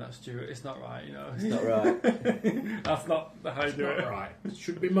oregano in that stew. It's not right, It's not right. That's not how you do Not it. right. It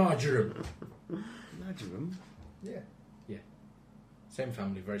should be marjoram. Marjoram? Yeah. Same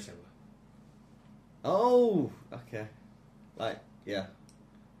family, very similar. Oh, okay. Like, yeah.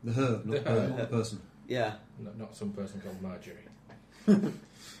 The herb, not the person. Yeah. Not some person called Marjorie.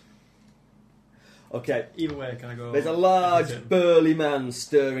 Okay. Either way, can I go? There's a large, burly man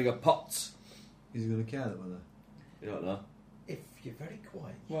stirring a pot. Is he going to care that we're there? You don't know. If if you're very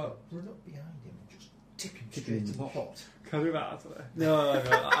quiet, What? run up behind him and just tip him Tip straight him in in the the pot. pot. Can I do that? Actually? No,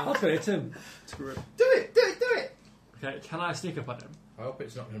 I'll try it him. Screw it. Do it! Okay, can I sneak up on him? I hope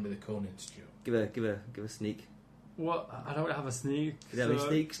it's not going to be the Conan stew. Give a sneak. What? I don't have a sneak. Do you have any so-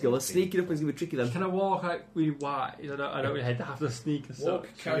 sneaks? Go on, sneak it up and it's going to be tricky then. Can I walk like really wide? I don't really have to sneak or Walk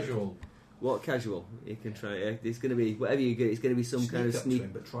such. casual. What casual? You can try it. It's going to be, whatever you get, it's going to be some kind of up sneak. to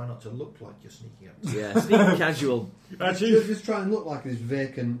him, but try not to look like you're sneaking up to him. Yeah, sneak casual. Just try and look like this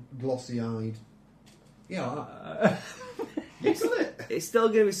vacant, glossy-eyed. Yeah, It's still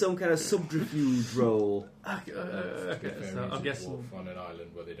going to be some kind of subterfuge roll. Okay, Fair so is I'm a guessing dwarf on an island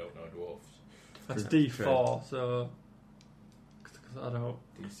where they don't know dwarfs. that's True. D4, so... Because I don't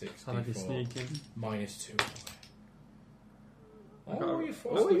D6, have any D4, sneaking. -2. I got Oh, a- you're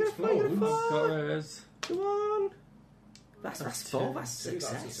forced to you're explode. Got raise. Come on. That's That's 4, two. that's See,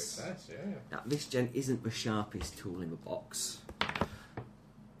 success. that's a success, yeah. Now, this gent isn't the sharpest tool in the box.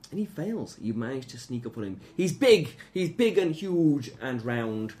 And he fails. You manage to sneak up on him. He's big and huge and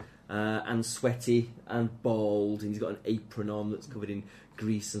round and sweaty and bald. And he's got an apron on that's covered in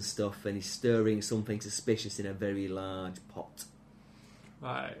grease and stuff. And he's stirring something suspicious in a very large pot.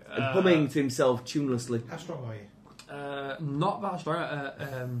 Right. And humming to himself tunelessly. How strong are you? Not that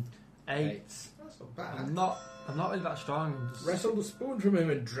strong. 8. That's not bad. I'm not really that strong. I'm just- Wrestle the spoon from him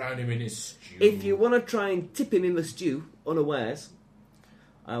and drown him in his stew. If you want to try and tip him in the stew unawares,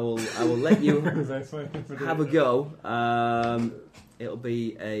 I will let you have a go. It'll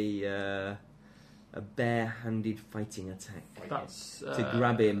be a bare-handed fighting attack That's to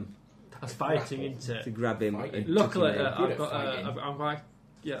grab him. That's fighting, isn't it? To grab him. Fighting. And Luckily, tuck him in. Good I've at got. fighting. I'm quite.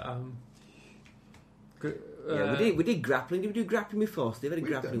 Yeah. Yeah, we did grappling. Did we do grappling before? Steve, had We've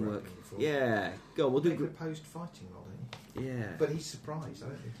grappling done work. grappling before. Yeah, go on. We'll do. Make an opposed fighting roll, don't you? Yeah, But he's surprised. I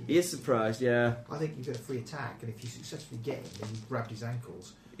don't think he is surprised. Yeah, I think you get a free attack, and if you successfully get him, then you've grabbed his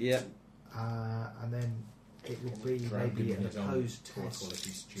ankles, yeah. and then it would be Drag maybe him in an his own opposed poor test quality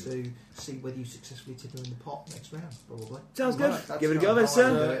stew. to see whether you successfully tip him in the pot next round, probably. Sounds good. Right, that's Give it a kind go of then, how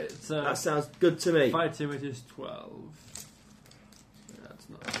I do sir. it. It's That sounds good to me. fighting which is 12. That's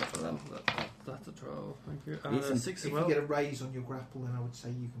not. That's a 12. Thank you. Need some- 6 as If well. you get a raise on your grapple, then I would say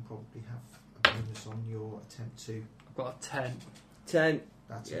you can probably have a bonus on your attempt to. I've got a 10. 10.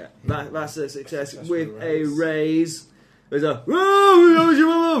 That's Yeah, it. that's a success Success with with a a raise. There's a.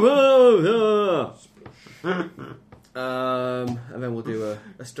 And then we'll do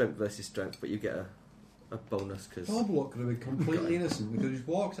a strength versus strength, but you get a bonus because. Bob Look could have been completely innocent. We could have just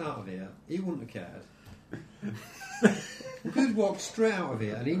walked out of here. He wouldn't have cared. We could have walked straight out of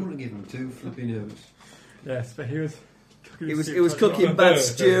here, and he wouldn't have given 2 flipping hoots. Yes, but he was. He was cooking bad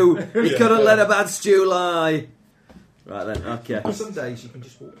stew. He couldn't let a bad stew lie. Right then, okay. Some days you can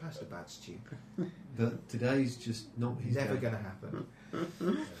just walk past a bad stew. But today's just not his Never day. going to happen.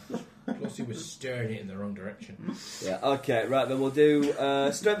 Plus he was stirring it in the wrong direction. Yeah, okay, right then we'll do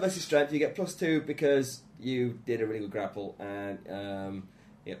strength versus strength. You get +2 because you did a really good grapple, and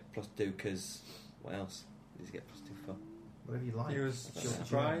yeah, +2 because what else did you get +2 for? Whatever you like. He was It's your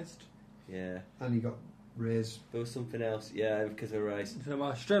surprised. Yeah, And he got raised. there was something else. Yeah, because of a raise. So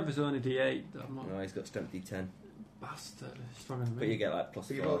my strength is only D8. I'm not No, he's got strength D10, bastard. He's stronger than me. but you get like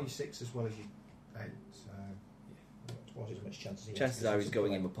So you roll +4. your 6 as well as your 8, so not twice as much chance as he has. Chances are he's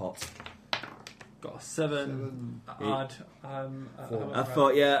going in the pot. Got a 7. Add. I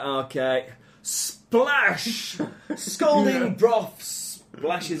thought, yeah, okay. Splash! Scalding broth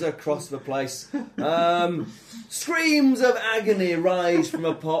splashes across the place. Screams of agony rise from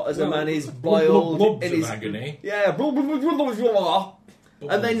a pot as a man is boiled Blubs in of his agony. yeah, and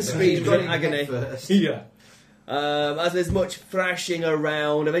then screams in agony. Yeah. As there's much thrashing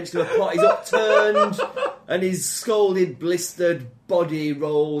around, eventually the pot is upturned and his scalded, blistered body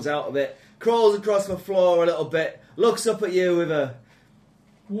rolls out of it, crawls across the floor a little bit, looks up at you with a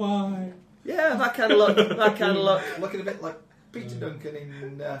Why? yeah, that kind of look, that kind of look. Looking a bit like Peter Duncan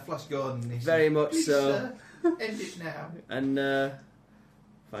in Flash Gordon. He Very says, much "Please, so. sir, end it now." And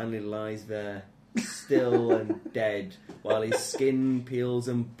finally lies there, still and dead, while his skin peels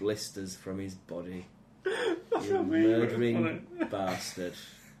and blisters from his body. You murdering bastard.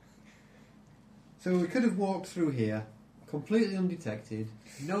 So we could have walked through here, completely undetected.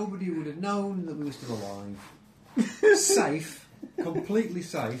 Nobody would have known that we were still alive. Safe. Completely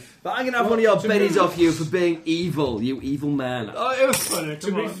safe. But I'm going to have one of your to bennies be- off you for being evil, you evil man. Oh, it was funny.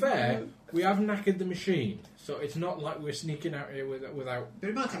 To be fair, we have knackered the machine, so it's not like we're sneaking out here without. But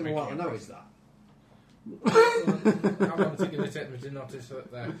it might take me a while to notice that. How long did it take me to notice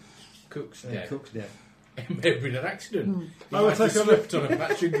that their cook's dead? Cook's dead. It may have been an accident. He I would might have take a slipped on a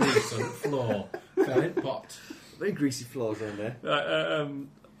patch of grease on the floor, fell in pot. Very greasy floors around there. I'm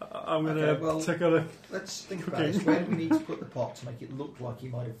going to Okay, well, take a look. Let's think about this. Where do we need to put the pot to make it look like he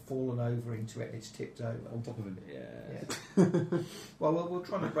might have fallen over into it and it's tipped over? On top of him. Yeah. Well, we'll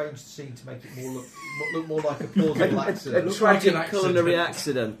try and arrange the scene to make it look more like a plausible A accident. tragic like an culinary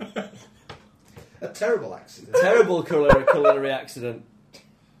accident. A terrible accident. Terrible culinary accident.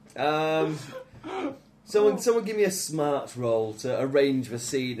 Someone give me a smart roll to arrange the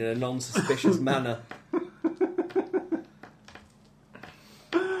scene in a non-suspicious manner.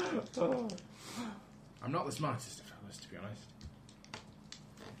 I'm not the smartest of fellas, to be honest.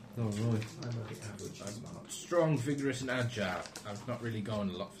 Oh, right. I'm a bit average. I'm strong, vigorous, and agile. I've not really gone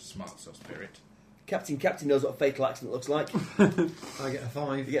a lot for smarts or spirit. Captain knows what a fatal accident looks like. I get a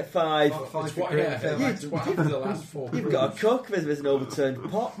 5. You get 5. It's what happened to the last 4 You've got a cook, there's an overturned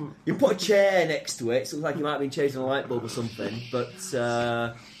pot. You put a chair next to it, so it looks like you might have been changing a light bulb or something, but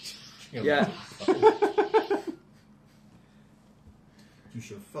yeah. You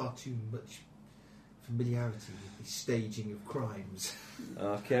show far too much familiarity with the staging of crimes.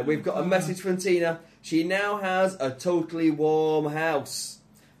 Okay, we've got a message from Tina. She now has a totally warm house.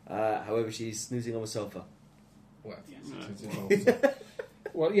 However, she's snoozing on the sofa. Well, yes,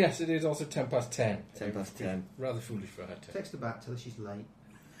 well, yes, it is also 10 past 10. 10 past 10. Rather foolish for her to. Text her back, tell her she's late.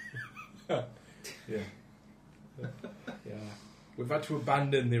 Yeah. Yeah. We've had to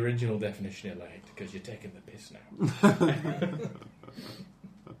abandon the original definition of late because you're taking the piss now.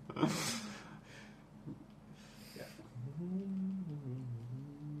 Yeah.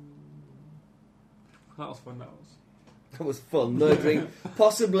 That was fun, that was. That was fun, murdering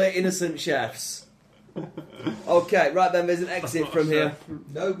possibly innocent chefs. Okay, right then, there's an exit from here.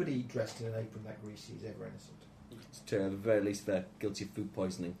 Nobody dressed in an apron that greasy is ever innocent. It's true, at the very least they're guilty of food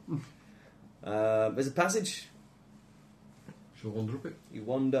poisoning. There's a passage. Shall we wander up it? You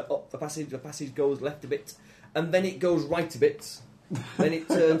wander up the passage goes left a bit, and then it goes right a bit. Then it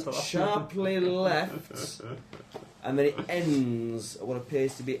turns sharply left, and then it ends at what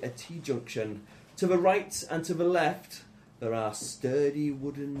appears to be a T-junction. To the right and to the left, there are sturdy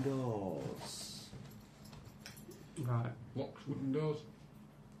wooden doors. Right. Locked wooden doors.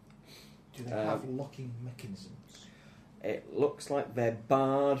 Do they have locking mechanisms? It looks like they're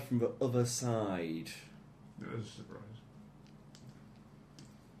barred from the other side. That was a surprise.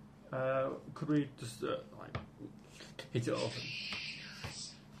 Could we just hit it open?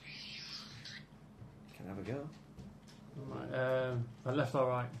 Can I have a go? Right. Left or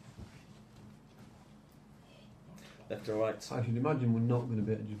right? Left or right? I should imagine we're not going to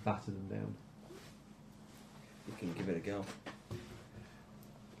be able to just batter them down. You can give it a go.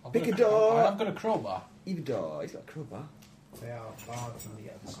 I've Pick got a door. I've got a crowbar. Either door. He's got a crowbar. They are barred from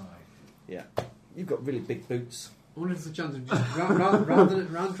the other side. Yeah. You've got really big boots. I wonder if there's a chance of just rather than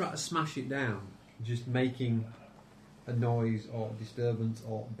trying to smash it down, just making a noise or disturbance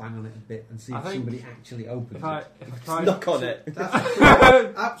or bang on it a bit and see I if think somebody actually opens If I it. try Knock on it.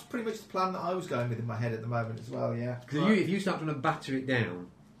 That's pretty much the plan that I was going with in my head at the moment as well, yeah. Because if you start trying to batter it down,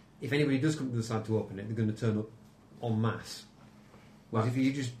 if anybody does come to the side to open it, they're going to turn up en masse. Whereas if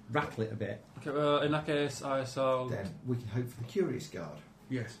you just rattle it a bit, Okay, well, in that case, I shall Then we can hope for the curious guard.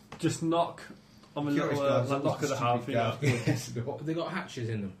 yes, just knock on the Curious little guard's like always knock of the a half, stupid you know. guard. Yes. Have they got hatches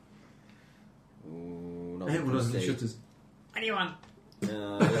in them? Ooh, not everyone has the pretty. shutters. Anyone?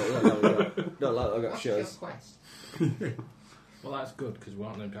 No, not like I've got What's your shutters. quest? Well, that's good because we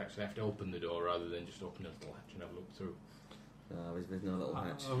want them to actually have to open the door rather than just open a little hatch and have a look through. No, there's no little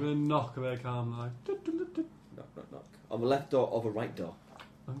hatch. I'm going to knock very calmly. Knock, knock, knock. On the left door or the right door?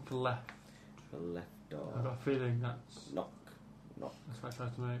 On the left. The left door. I've got a feeling that's Knock, knock, what I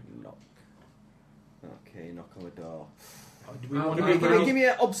tried to make. knock. Okay, knock on the door. Do we I'll- want to I'll- be Give me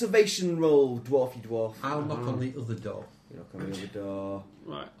an observation roll, dwarfy dwarf. I'll knock on the other door. You knock on the other door.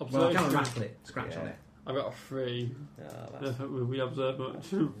 Right, Well, I observe. can't rattle it, scratch on Yeah. it. I've got a 3. Ah, I that's don't think we observe much.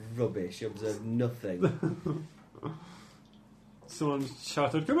 rubbish. You observe nothing. Someone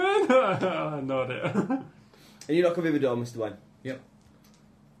shouted, "Come in!" I nodded. And you knock on the other door, Mr. Wayne? Yep.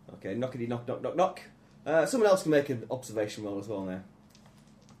 Okay, knockety knock, knock, knock, knock. Someone else can make an observation roll as well now.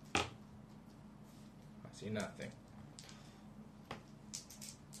 I've seen that thing.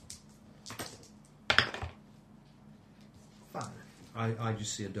 Fine. I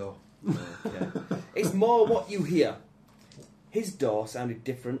just see a door. Okay. It's more what you hear. His door sounded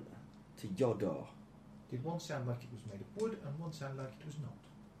different to your door. Did one sound like it was made of wood and one sound like it was not?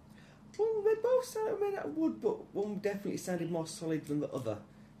 Well, they both sounded made out of wood, but one definitely sounded more solid than the other.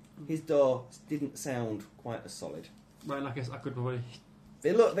 His door didn't sound quite as solid. Right, in that case, I could probably.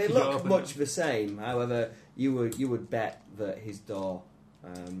 They look Could you look open much it? the same. However, you would bet that his door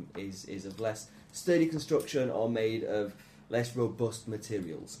is of less sturdy construction or made of less robust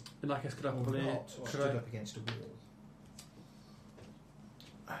materials. In that case, could I Or probably... not, or could stood I- up against a wall.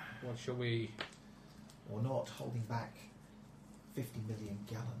 What shall we? Or not holding back 50 million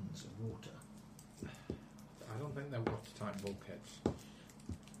gallons of water. I don't think they're watertight bulkheads.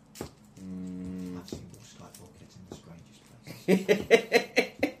 I've seen watertight bulkheads in the strangest places.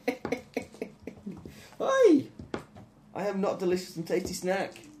 Oi! I have not delicious and tasty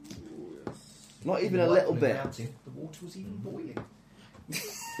snack. Not even a little bit. Mountain, the water was even boiling.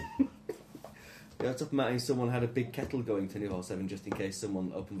 Yeah, on top of mountain, someone had a big kettle going 24/7 just in case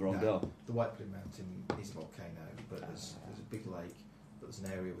someone opened the wrong No, door. The White Plume Mountain is a volcano, but there's a big lake, but there's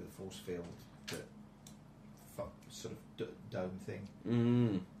an area with a force field that sort of dome thing,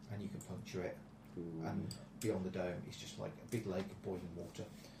 and you can puncture it. And beyond the dome, it's just like a big lake of boiling water.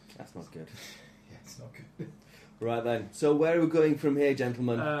 That's not good. Yeah, it's not good. Right then. So where are we going from here,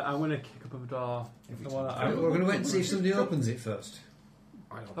 gentlemen? I'm going to kick up a door. Every The one time. that We're going to wait and see if somebody opens it first.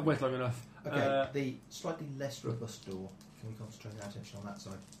 I don't. I've waited long enough. Okay, the slightly less robust door. Can we concentrate our attention on that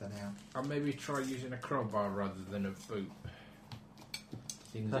side for now? I'll maybe try using a crowbar rather than a boot.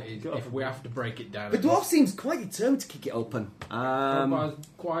 Seems Have it you is, got if a we boot? have to break it down. The dwarf seems quite determined to kick it open. Crowbar's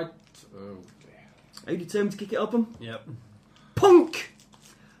quite. Oh dear. Are you determined to kick it open? Yep. Punk!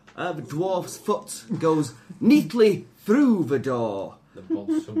 The dwarf's foot goes neatly through the door. The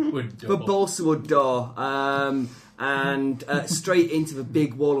balsam wood The door. balsa wood door. And straight into the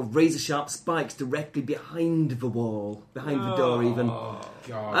big wall of razor-sharp spikes directly behind the wall. Behind the door, even. Oh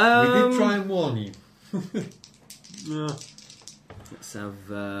god. We did try and warn you. Yeah. Let's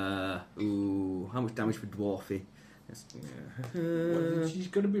have... ooh, how much damage for Dwarfy? Well, he's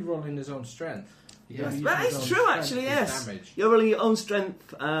going to be rolling his own strength. He's Yes, gonna use that his is own true, strength actually, as yes. Damage. You're rolling your own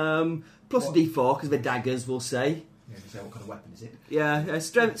strength, plus What? a d4, because they're daggers, we'll say. Yeah, so what kind of weapon is it? Yeah,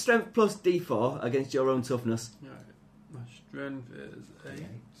 strength plus d4 against your own toughness. Right. My strength is 8.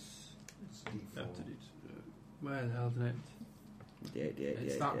 It's a D4. After these, where the hell did it?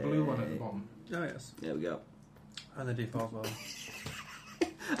 It's that blue one at the bottom. Oh, yes. There we go. And the D4 as well.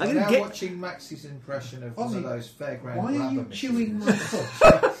 I'm now going to get... watching Max's impression of one Ozzy, of those fairground Why are grabber you machines chewing my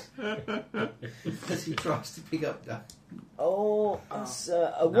foot? as he tries to pick up that. Oh, that's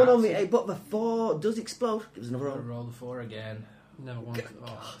a 1 on the 8, but the 4 does explode. Give us another I'll roll. roll the 4 again. Never wanted.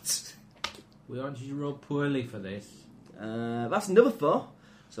 Oh. We want you to roll poorly for this. That's another 4.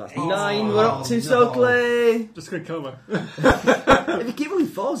 So that's Oh, 9. We're up to no. Stokely. Just going to kill me. If you keep rolling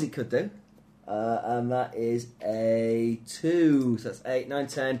 4s, it could do. And that is a 2. So that's 8, 9,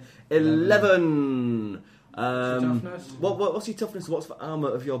 10, 11. Toughness? What's your toughness? What's the armour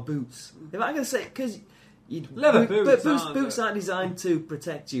of your boots? If I'm going to say, because Leather boots aren't boots it? aren't designed to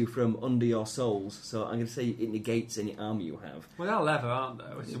protect you from under your soles, so I'm going to say it negates any armour you have. Well, they're leather, aren't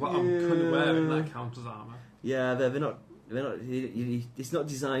they? Which is what I'm kind of wearing. That counts as armour. Yeah, they're not. It's not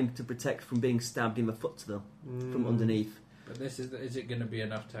designed to protect from being stabbed in the foot, though, from underneath. But this is it going to be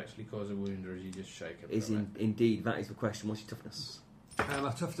enough to actually cause a wound, or is you just shaking? Indeed, that is the question. What's your toughness?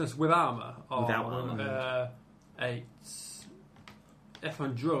 My toughness with armour? Or, Without armour. 8. If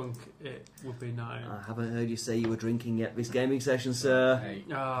I'm drunk, it would be 9. I haven't heard you say you were drinking yet this gaming session, sir. Hey.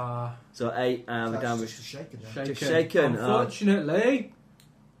 So 8 and the That's damage. just a shaken then. Shaken. Just shaken. Unfortunately,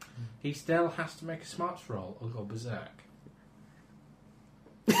 he still has to make a smarts roll or go berserk.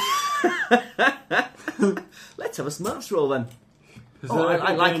 Let's have a smarts roll then. Berserk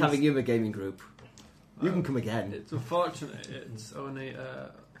I like against- having you in the gaming group. You can come again. It's unfortunate. It's only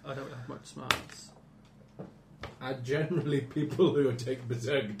I don't have much smarts. Generally, people who take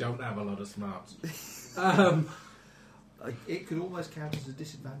berserk don't have a lot of smarts. It could almost count as a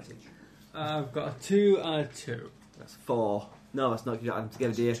disadvantage. I've got a 2 and a 2. That's 4. No, that's not. You got them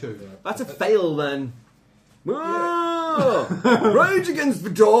together, dear. 2. That's a fail then. Whoa! Rage against the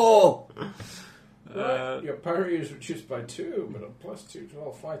door. Right, your parry is reduced by 2, but a +2 to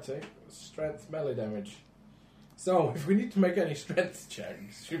all fighting. Strength melee damage. So, if we need to make any strength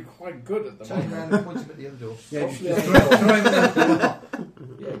checks, you're quite good at the Turn moment. around and point him at the other door. Yeah, Just just throw throw him in the door.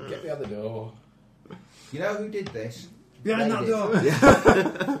 Yeah, get the other door. You know who did this? Behind They that did. door.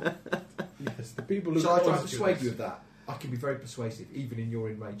 Yes, the people who So I try to caused persuade this. you of that. I can be very persuasive, even in your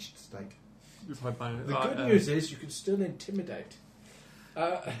enraged state. If I buy it. The good news is you can still intimidate.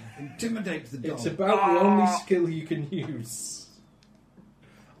 Intimidate the dog. It's about the only skill you can use,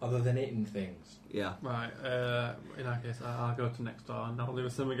 other than hitting things. Yeah. Right, in that case, I'll go to next door and I'll do the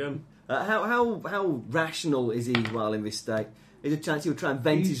same again. How rational is he while in this state? Is there a chance he would try and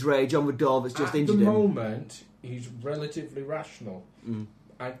vent his rage on the door that's just At injured the him? moment, he's relatively rational, Mm,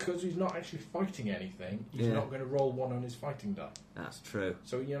 and because he's not actually fighting anything, he's Yeah. not going to roll 1 on his fighting die. that's true.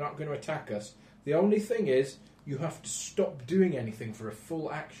 So you're not going to attack us, The only thing is, you have to stop doing anything for a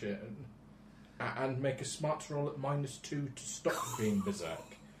full action and make a smarts roll at -2 to stop being berserk.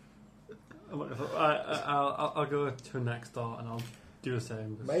 I'll go to next door and I'll do the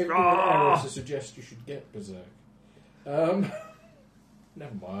same. Maybe I also suggest you should get berserk.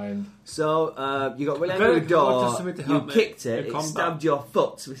 Never mind. So, you got really angry with the door, something to you help me kicked it, in it combat. stabbed your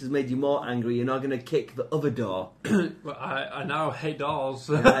foot, which has made you more angry. You're now going to kick the other door. Well, I now hate doors.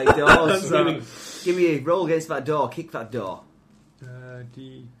 Hey, doors. So, give me a roll against that door, kick that door. I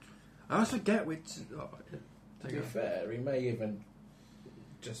always forget which. To be fair, he may even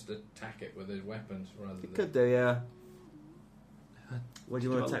just attack it with his weapons rather You than... could do, yeah. What do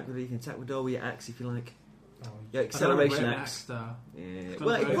you want to attack with? You can attack the door with your axe if you like. Your acceleration axe. Though. Yeah. It's Well,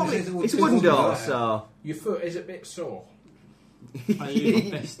 not it's very- a wooden door, so. Your foot is a bit sore. I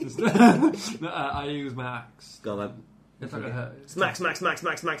use my fist instead. No, I use my axe. Go on then. It's not gonna hurt. Smack, smack, smack,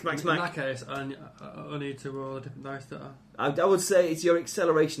 smack, smack, smack, In smack. that case, I need to roll a different dice. I would say it's your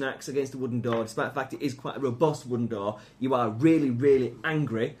acceleration axe against a wooden door. Despite the fact it is quite a robust wooden door, you are really, really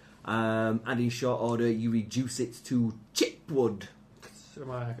angry, and in short order, you reduce it to chipwood. So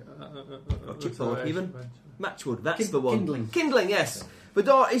my chipboard, even? Matchwood, that's the one. Kindling. Kindling, yes. The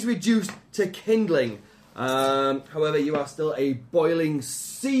door is reduced to kindling. However, you are still a boiling,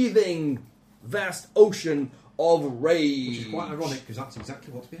 seething, vast ocean of rage. Which is quite ironic because that's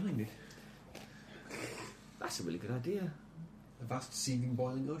exactly what's behind it. That's a really good idea. A vast, seething,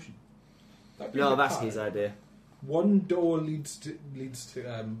 boiling ocean. That'd be No, a bit that's hard. his idea. One door leads to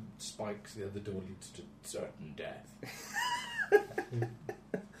spikes, the other door leads to certain death.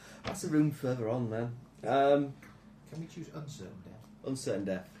 That's a room further on, then. Can we choose uncertain death? Uncertain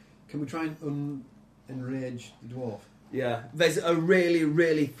death. Can we try and enrage the dwarf? Yeah. There's a really,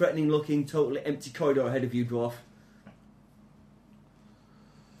 really threatening-looking, totally empty corridor ahead of you, dwarf.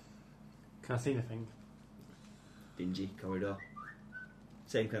 Can I see anything? Dingy corridor.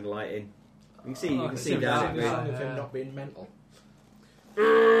 Same kind of lighting. You can see, Oh, you can it's see same down. lighting, it. Sign of Yeah. him not being mental.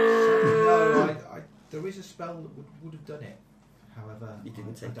 No, there is a spell that would have done it. However, You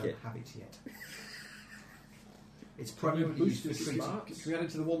didn't I take don't it. have it yet. It's Can you primarily used boost for his treating. smarts? Can we add it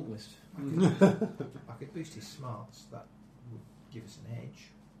to the want list? I could boost his smarts. That would give us an edge.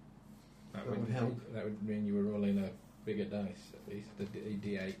 That That would would help. That would mean you were rolling a bigger dice, at least. A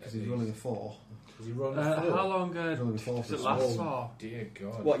D8. Because he's rolling a 4. Is he rolling a 4? How long He's rolling a 4 does for it the last small. for? Dear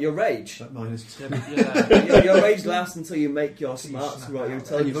God. What, your rage? That minus. Yeah. your rage lasts until you make your Until you smarts snap right. Your out. And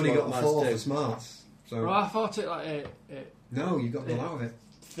intelligence you've only got a minus 4 two. for smarts. So Well, I thought it no, you got none out of it.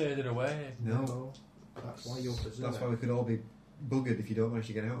 faded away. No, That's why you're berserk. that's why we could all be buggered if you don't manage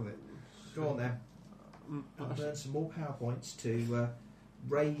to get out of it. Go on then. And learn some more PowerPoints to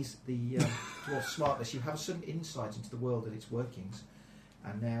raise the dwarf smartness. You have some insight into the world and its workings,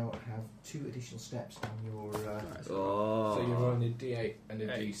 and now have 2 additional steps on your. Oh. So you're rolling a D8 and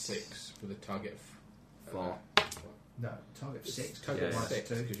a Eight. D6 with a target of 4. No, target of 6. Target of Yeah. 6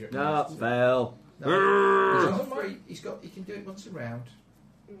 because you're No, fail. No, he's Doesn't got 3. He can do it once a round.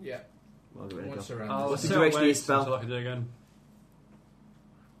 Yeah. Well, give it a go. Once around. I'll What's the sit duration of wait your spell? until I can do it again.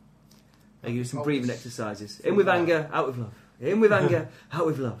 I give you some Oh, breathing it's- exercises. In with anger, out with love. In with anger, out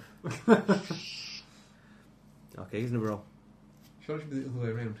with love. Okay, here's another roll. Sure, it should be the other way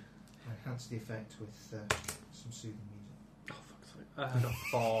around. Enhance the effect with some soothing music. Oh, fuck's sake. I had a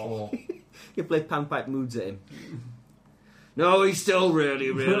 4. You play panpipe moods at him. No, he's still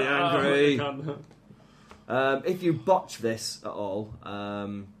really, really angry. If you botch this at all,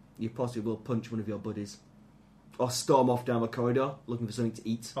 you possibly will punch one of your buddies. Or storm off down the corridor looking for something to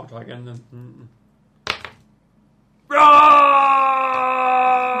eat. I'll try again then.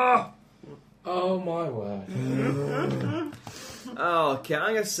 Oh my word. Okay,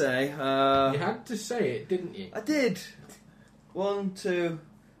 I'm going to say... you had to say it, didn't you? I did. 1, 2,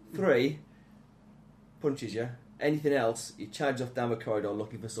 3 punches you. Anything else, you charge off down the corridor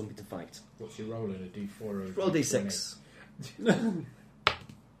looking for something to fight. What's your rolling? A D4 or a Roll D6? D6.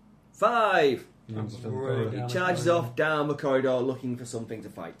 5. He runs off down the Right. corridor. He Down the charges corridor. off down the corridor looking for something to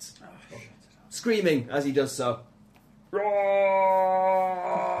fight. Screaming as he does so.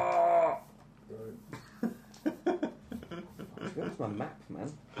 Where's my map,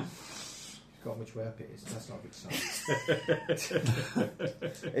 man? Got which way up it is. That's not a good sign.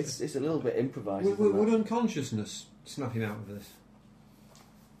 It's a little bit improvised. Would unconsciousness snap him out of this?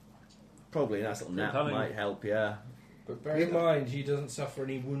 Probably a nice little nap Telling. might help, yeah. But bear in mind, he doesn't suffer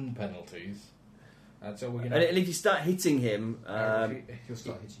any wound penalties. That's all we're going And if you start hitting him, He'll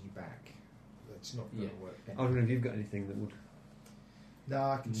start hitting you back. That's not going to Yeah. work. I was wondering if you've got anything that would. No,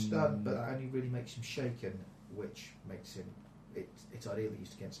 I can stun, but that only really makes him shaken, which makes him it's ideally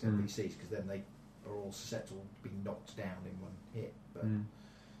used against NPCs because then they are all susceptible to being knocked down in one hit. But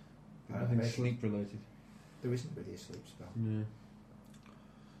Nothing sleep related. there isn't really a sleep spell. Yeah.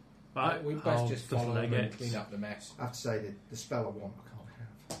 Right, We best just follow them and clean up the mess. I have to say that the spell I want I can't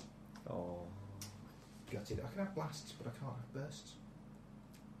have. Oh. Gutted. I can have blasts, but I can't have bursts,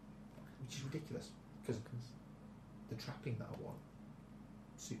 which is ridiculous because the trapping that I want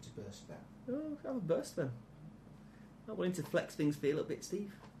suits a burst better. Oh, have a burst then. Not willing to flex things for you a little bit,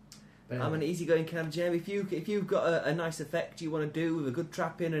 Steve. But I'm an easygoing kind of gem. If you've got a nice effect you want to do with a good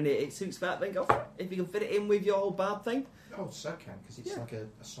trapping and it suits that, then go for it. If you can fit it in with your whole bard thing, Oh, so I can because it's like a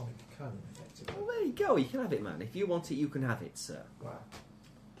sonic cone, effectively. well, there you go. You can have it, man. If you want it, you can have it, sir. Wow.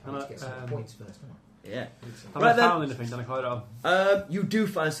 Can I need I, to get some points first, don't I? Yeah. Have Right I then. found anything down the corridor? You do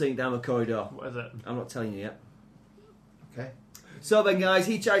find something down the corridor. What is it? I'm not telling you yet. Okay. So then, guys,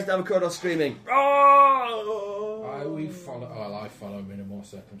 he charges down the corridor screaming. Oh! I follow him in a more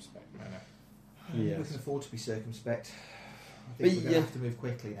circumspect manner. Yes. We can afford to be circumspect. I But think we're going to yeah. have to move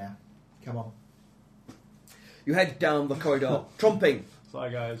quickly now. Come on. You head down the corridor, tromping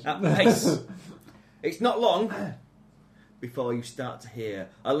Sorry, guys. at pace. It's not long before you start to hear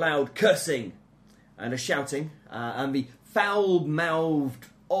a loud cursing and a shouting and the foul-mouthed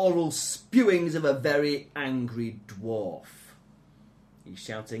oral spewings of a very angry dwarf. He's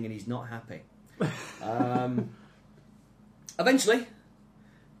shouting and he's not happy. Eventually,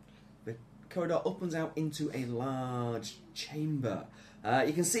 the corridor opens out into a large chamber.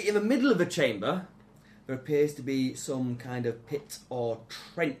 You can see in the middle of the chamber there appears to be some kind of pit or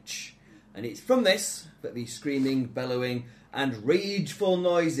trench, and it's from this that the screaming, bellowing and rageful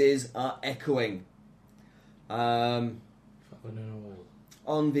noises are echoing. On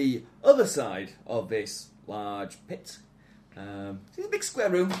the other side of this large pit, it's a big square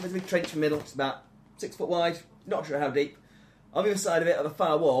room. There's a big trench in the middle. It's about 6 foot wide. Not sure how deep. On the other side of it, at the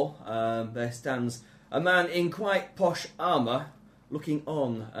far wall, there stands a man in quite posh armour, looking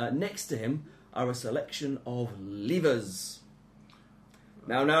on. Next to him are a selection of levers.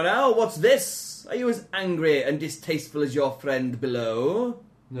 Now, what's this? Are you as angry and distasteful as your friend below?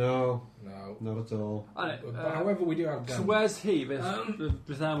 No, No. not at all. But however, we do have guns. So where's he?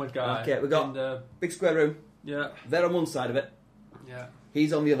 This armoured guy. Okay, we got- in the- Big square room. yeah, They're on one side of it. yeah.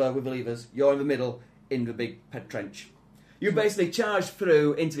 He's on the other with the levers. You're in the middle in the big pet trench. You basically charged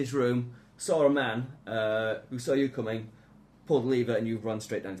through into this room, saw a man who saw you coming, pulled the lever, and you've run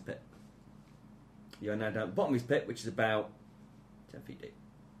straight down his pit. You're now down at the bottom of his pit, which is about 10 feet deep.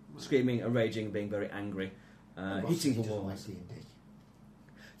 Screaming and raging, being very angry, hitting the doesn't walls. like D&D.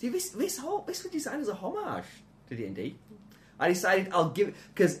 See, this was designed as a homage to D&D. I decided I'll give it,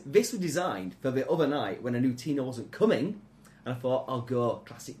 because this was designed for the other night when I knew Tina wasn't coming, and I thought I'll go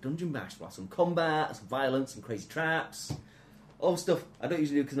classic Dungeon Bash, we'll have some combat, some violence, some crazy traps, all stuff I don't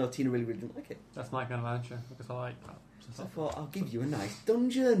usually do because no, Tina really didn't like it. That's my kind of adventure because I like that. So I thought I'll give you a nice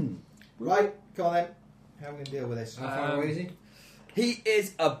dungeon. Right, come on then. How are we going to deal with this? How far away is he? He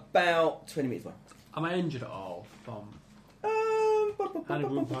is about 20 minutes away. Am I injured at all from? How many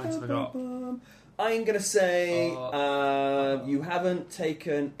wound points have I got? I'm going to say you haven't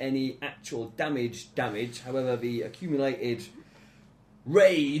taken any actual damage. However, the accumulated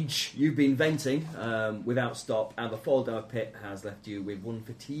rage you've been venting without stop and the fall down a pit has left you with 1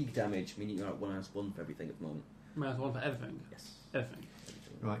 fatigue damage, meaning you're at 1/1 for everything at the moment. Minus 1 for everything. Yes. Everything.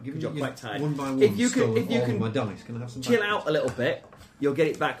 Right, give me You're quite tired. one by one. If you can- stolen if you all can of my dice. Can I have some Chill backwards? out a little bit. You'll get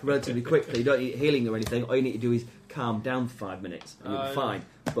it back relatively quickly. You don't need healing or anything. All you need to do is calm down for 5 minutes, and you'll be fine.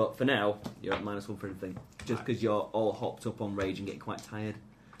 But for now, you're at -1 for everything, just because you're all hopped up on rage and getting quite tired.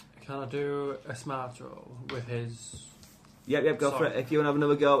 Can I do a smart roll with his? Yep, go for Sorry. it. If you want to have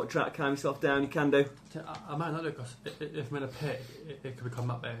another go, try to calm yourself down, you can do. I might not do it because if I'm in a pit, it could be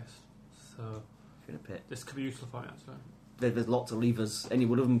combat based. So If you're in a pit. this could be useful for me actually. There's lots of levers. Any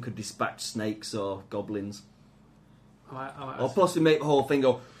one of them could dispatch snakes or goblins. I Or possibly make the whole thing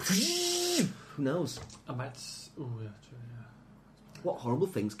go... Who knows? I might. Oh yeah, true. Yeah. What horrible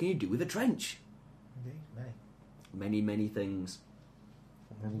things can you do with a trench? Indeed, many. Many, many things.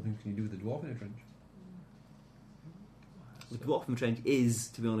 What horrible things can you do with the dwarf in a trench? The dwarf from trench is,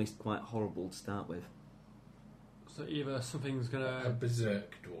 to be honest, quite horrible to start with. So either something's A gonna.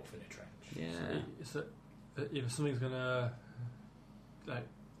 berserk dwarf in a trench. Yeah. So either something's gonna like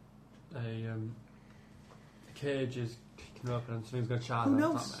a cage is kicking open and something's gonna charge. Who on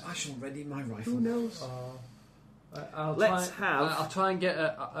knows? top I shall ready my rifle. Who knows? I'll Let's try, have- I'll try and get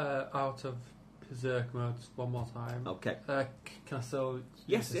out of berserk mode just one more time. Okay. Can I still use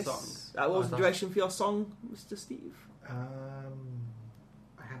Yes, the yes. song? What was the That's- duration for your song, Mr. Steve?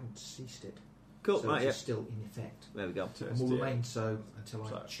 I haven't ceased it. Cool, So right, it's yeah. still in effect. There we go. And will remain so until I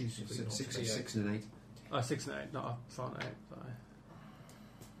Sorry. choose to put it on 6 and an 8. Oh, 6 and 8, not a front 8. Sorry.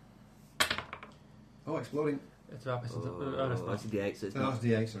 Oh, exploding. It's about Oh, that's that's not. the 8, so it's No, not that's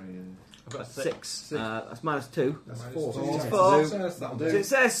D8, sorry. I've got 6. That's minus 2. That's Minus 4. two. So It's it's 4. That'll do.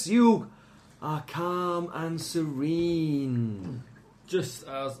 Success! You are calm and serene. Just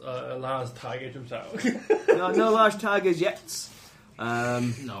as a large tiger jumps out. No large tigers yet.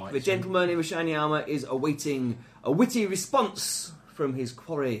 No, The gentleman in the shiny armour is awaiting a witty response from his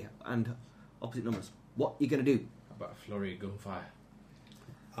quarry and opposite numbers. What are you going to do? How about a flurry of gunfire?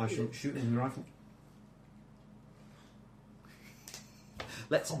 I shall shoot him with a rifle.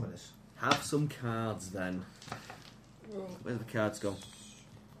 Let's Ominous. have some cards then. Where do the cards go?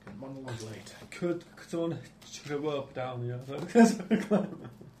 Monologue later. Could someone chuck a rope down the other?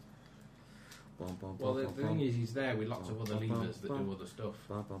 Well, the thing is, he's there with lots of other levers that do other stuff.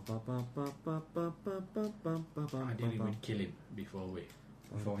 Ideally, we'd kill him before we.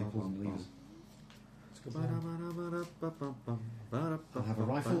 Before he pulls the levers. I have a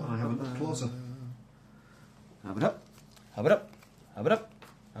rifle and I have a look closer. Have it up. Have it up. Have it up.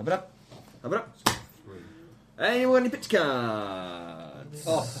 Have it up. Have it up. Anyone any picture cards?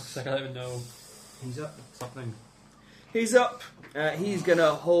 Oh, fuck's sake, I don't even know He's up. what's happening. He's up. He's going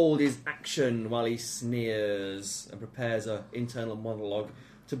to hold his action while he sneers and prepares an internal monologue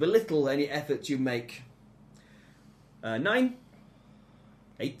to belittle any effort you make. 9,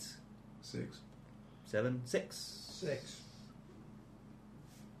 8, 6. 7, 6. 6.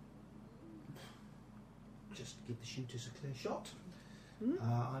 Just to give the shooters a clear shot.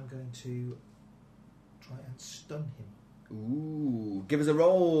 I'm going to try and stun him. Ooh, give us a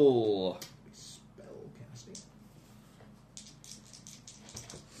roll. Spell casting.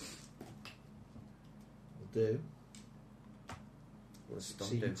 Will do. What does stun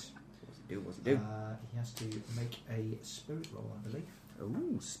do? Succeeds. What's it do? What's it do? He has to make a spirit roll, I believe.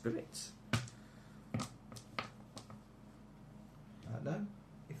 Ooh, spirit. No.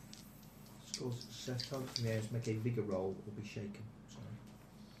 If scores a success, target from the air, make a vigor roll or be shaken. Sorry.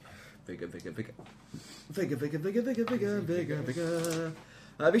 Vigor.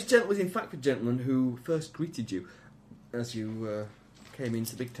 This gentleman was in fact the gentleman who first greeted you as you came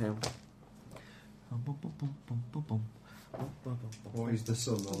into Big Town. Or he's the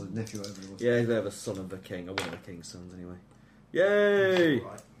son or the nephew, whatever it was. Yeah, he's the son of the king, or one of the king's sons anyway. Yay!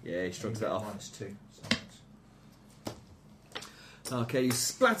 Right. Yeah, he shrugs that off. -2. So Okay, you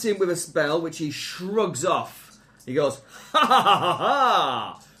splat him with a spell, which he shrugs off. He goes, ha ha ha ha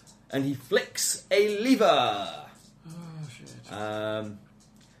ha! And he flicks a lever. Oh shit.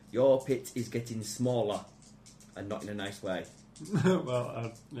 Your pit is getting smaller, and not in a nice way.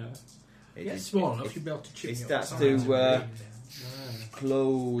 Well, yeah. It Yeah, is- it's small enough you'd be able to chip it me up starts the to sides.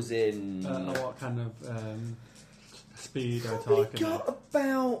 close in. What kind of speed are we Probably talking got about?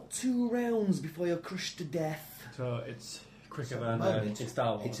 about 2 rounds before you're crushed to death. So it's quicker at the than moment, in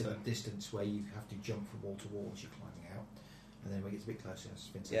Star Wars. it's at a then. distance where you have to jump from wall to wall as you're climbing out, and then when it gets a bit closer,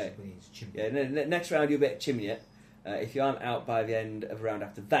 Spencer Yeah. we need to chimney. Yeah, next round you'll be at chimney it. If you aren't out by the end of a round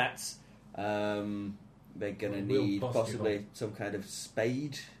after that, they're going to We'll need bust you possibly some kind of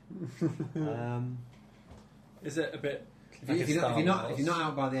spade. Is it a bit? If you're not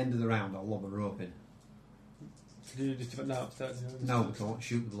out by the end of the round, I'll lob a rope in. Do you just do it now? No, because I want to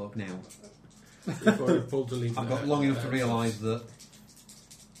shoot with the lock now. Before you pull the lever. I've got long enough to realise that.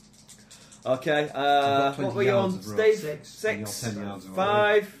 Okay, got 20 what were you on, yards of rope. Steve? Six. And you're 10 yards away.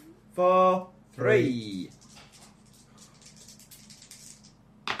 5, 4, 3.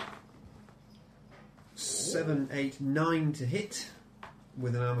 7, 8, 9 to hit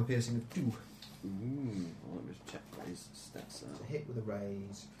with an armour piercing of 2. Ooh, let me just check what his stats It's a are. hit with a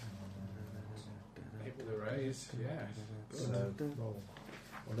raise. Hit with a raise, yeah. So roll.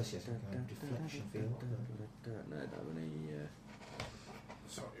 Unless he has some kind of deflection field. No, I don't have any.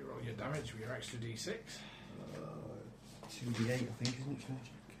 So you roll your damage with your extra d6. 2d8, I think, isn't it?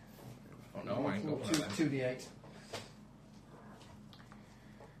 Oh no, I ain't got one of them. 2d8.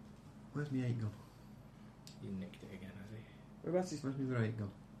 Where's my 8 gone? You nicked it again, has he? Whereabouts is Where's my 8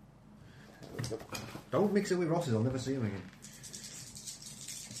 gone? Don't mix it with Ross's, I'll never see him again.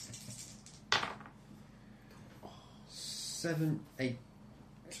 7, 8.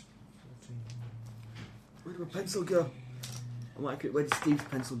 Where did my pencil go? Where did Steve's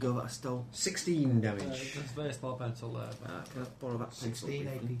pencil go that I stole? 16 damage. There's a very small pencil there. Can I borrow that pencil? 16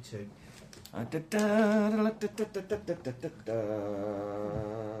 briefly? AP2.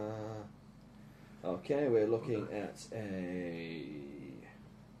 Okay, we're looking at a.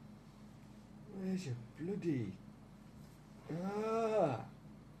 Where's your bloody?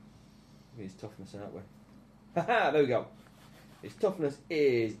 his toughness, aren't we? Haha, there we go. His toughness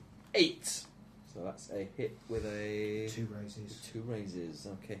is 8. So that's a hit with a... 2 raises. 2 raises.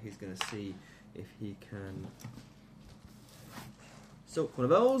 Okay, he's going to see if he can soak one of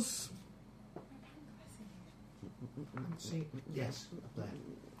those. See? Yes, up there.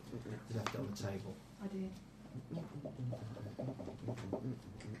 You left it on the table. I did.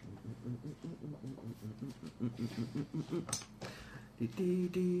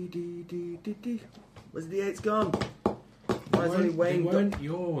 Where's the D8's gone? Where's only They Wayne? weren't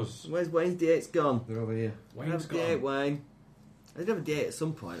yours. Where's Wayne's D8's gone? They're over here. I have Wayne's a D8, gone. Wayne. I did have a D8 at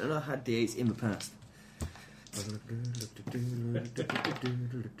some point. I know I had D8s in the past.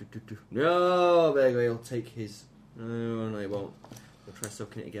 No, there you go. He'll take his. No, he won't. We'll try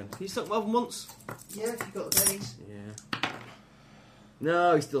soaking it again. Can you soak more than once? Yeah, if you've got the bennies. Yeah.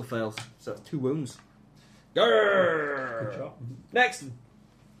 No, he still fails. So that's 2 wounds. Grrr! Good shot. Next.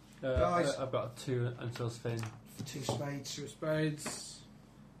 Guys. I've got 2 and so's Finn. 2 spades. 2 spades.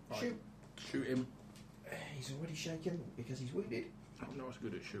 Shoot. Right, shoot him. He's already shaken because he's wounded. I'm not as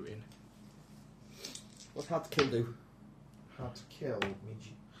good at shooting. What's hard to kill do? Hard to kill means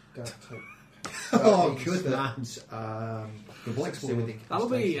you don't take. Oh, means good that, man. Good something to do with That'll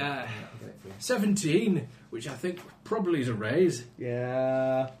be, incapacitation. Yeah, I'll get it for you. 17, which I think probably is a raise.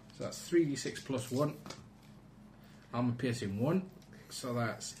 Yeah. So that's 3d6 plus 1. Armour piercing 1. So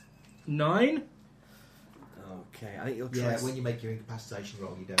that's 9. Okay, I think you'll try. Yeah, when you make your incapacitation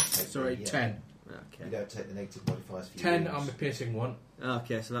roll, you don't take. Sorry, the, 10. You Okay. don't take the negative modifiers for your 10 wounds. armour piercing 1.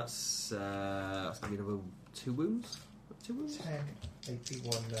 Okay, so that's going to be another 2 wounds. 2 wounds. 10 AP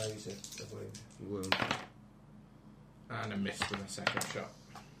 1 nose of wound. Wound. And a miss with a second shot.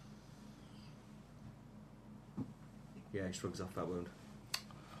 Yeah, he shrugs off that wound.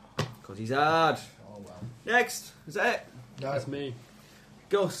 Because he's hard. Oh well. Next, is that it? No, That's me.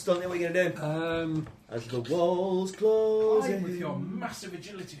 Ghost, don't know what you're going to do. As the walls close. With your massive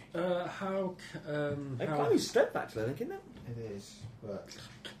agility. How Climbing strength, actually, I think, isn't it? it is, but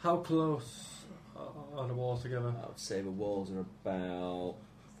how close are the walls together? I would say the walls are about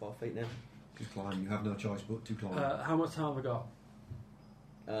 4 feet now. To climb. You have no choice but to climb. How much time have I got?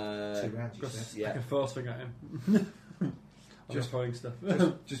 2 rounds, you Because said. yeah. I can force thing at him. I'm just throwing stuff.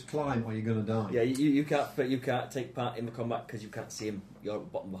 just climb or you're going to die. Yeah, you can't take part in the combat because you can't see him. You're at the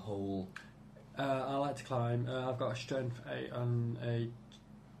bottom of the hole. I like to climb. I've got a strength 8 and a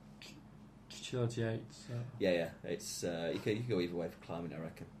agility 8. So. Yeah. It's you can go either way for climbing, I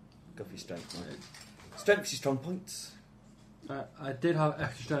reckon. Go for your strength, mate. Strength's your strong points. I did have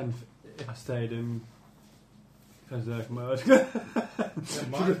extra strength if I stayed in berserk mode.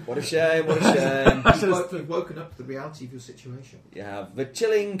 What a shame, what a shame. You've woken up to the reality of your situation. You have the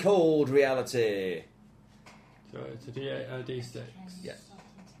chilling cold reality. So it's a D8 and a D6. Yeah.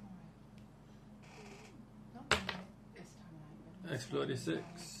 Explode D6.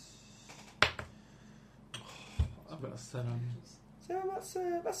 I've got a 7.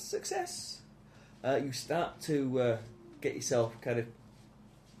 So that's a success. You start to get yourself kind of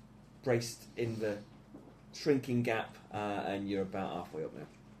braced in the shrinking gap, and you're about halfway up now.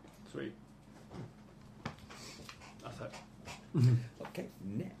 Sweet. That's it. Okay,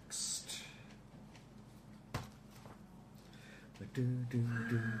 next.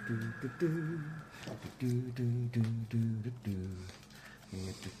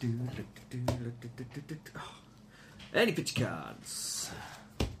 Any picture cards?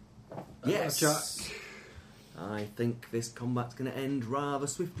 Yes. Jack. I think this combat's going to end rather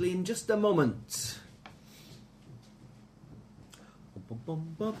swiftly in just a moment.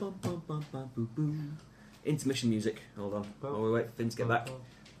 Intermission music. Hold on. While we wait for Finn to get back.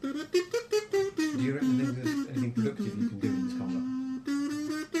 Do you reckon there's anything productive you can do in this combat?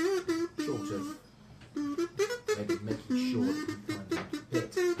 Sort of. Maybe making sure that you find a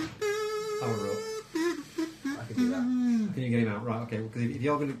pit. Power up. I can do that. Can you get him out? Right, okay. Because if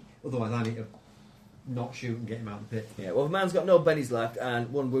you're going to... Otherwise, I need to not shoot and get him out of the pit. Yeah, well, the man's got no bennies left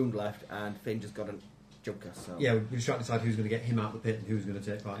and 1 wound left, and Finn just got a joker, so... Yeah, we're just trying to decide who's going to get him out of the pit and who's going to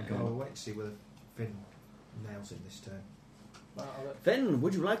take part in We'll combat. wait and see whether Finn nails him this turn. Finn,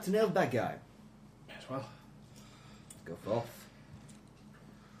 would you like to nail the bad guy? As well. Go forth.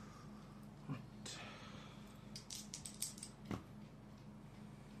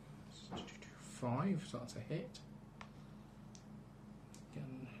 Five, so that's a hit.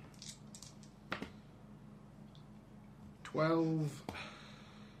 Again. 12.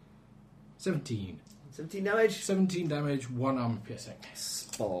 17. 17 damage. 17 damage, 1 armor piercing.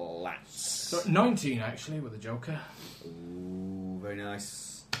 Splats. So 19 actually with the Joker. Ooh, very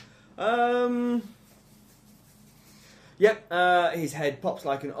nice. Yep, his head pops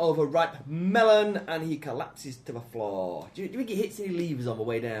like an overripe melon and he collapses to the floor. Do you think he hits any levers on the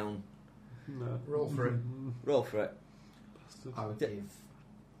way down? No. Roll for it. Roll for it. Bastard. I would give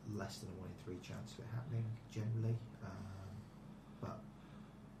less than a 1 in 3 chance of it happening, generally. But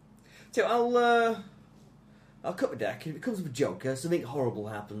So I'll cut the deck. If it comes with a joker, something horrible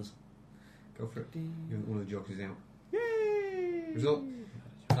happens. Go for it. One of the jokers is out. Yay! Result.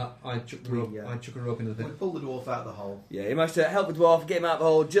 I chuck the rope. I chuck a rope into the we pit. pull the dwarf out of the hole. Yeah, he managed to help the dwarf get him out of the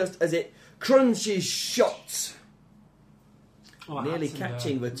hole just as it crunches shots, Oh, nearly that's in there.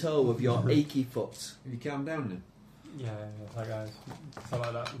 catching the toe of your achy foot. Have you calmed down then? Yeah, that guys.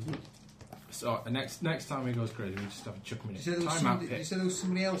 Something like that. So next time he goes crazy, we just have to chuck him in Did you say there was time out somebody, did you pit. say there was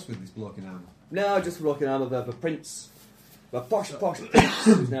somebody else with this bloke in armour? No, just rocking arm of the prince. The posh prince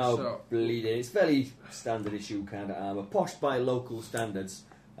who's now So- bleeding. It's fairly standard issue kind of armour. Posh by local standards,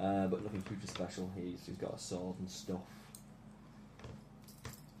 but nothing too special. He's got a sword and stuff.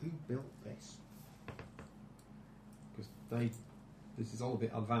 Who built this? Because this is all a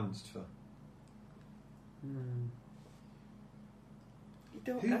bit advanced for. You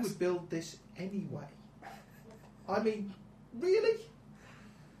don't Who ask. would build this anyway? I mean, really?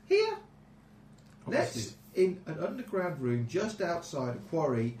 Here? Obviously. Let's, in an underground room just outside a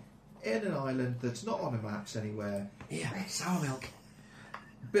quarry, in an island that's not on the maps anywhere, Yeah, sour milk.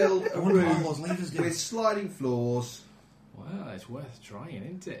 build I a wonder what all room those levers do. with sliding floors. Well, it's worth trying,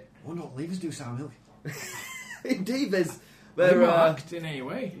 isn't it? I wonder what levers do sour milk. Indeed, They there marked in any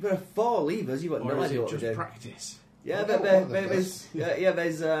way. are 4 levers. You've got Or no is idea it what to just do. practice? Yeah, Well, one of them there's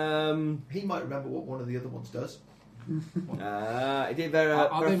He might remember what one of the other ones does. there are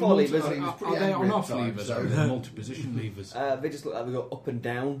they 4 levers. he was Are pretty they angry at on-off the time, levers so- or are they multi-position levers? They just look like they go up and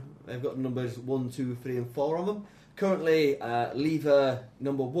down. They've got numbers 1, 2, 3 and 4 on them. Currently, lever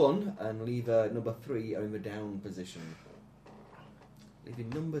number 1 and lever number 3 are in the down position. Leaving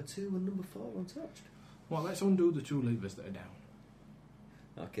number 2 and number 4 untouched. Well, let's undo the 2 levers that are down.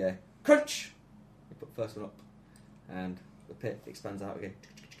 Okay. Crunch! You put the first one up and the pit expands out again.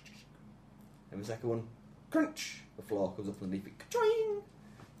 And the second one, crunch! The floor comes up underneath it. Ka-choing!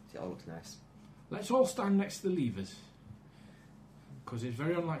 See, it all looks nice. Let's all stand next to the levers. Because it's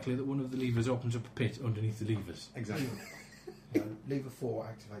very unlikely that one of the levers opens up a pit underneath the levers. Exactly. Lever 4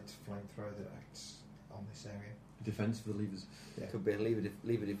 activates a flamethrower that acts on this area. Defence for the levers. Yeah. Could be a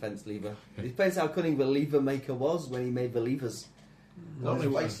lever defence lever. It depends how cunning the lever maker was when he made the levers. Well, Only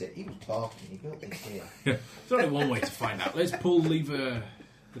let's face it, he was barking, he built this here. There's only one way to find out. Let's pull the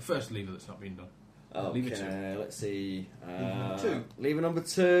first lever that's not been done. Lever Okay, let's see. Lever number 2. Lever number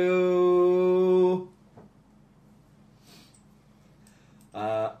 2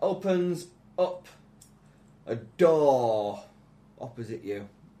 opens up a door opposite you.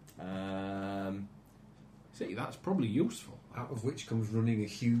 See, that's probably useful. Out of which comes running a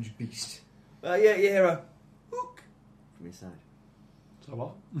huge beast. Yeah, you hear a hook from inside. So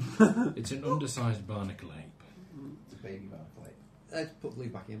what? It's an undersized barnacle ape. It's a baby barnacle ape. Let's put the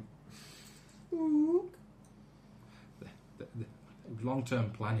lever back in.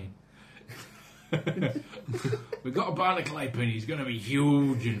 Long-term planning. We've got a barnacle ape and he's going to be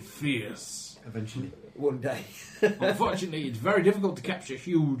huge and fierce. Eventually. One day. Unfortunately, it's very difficult to capture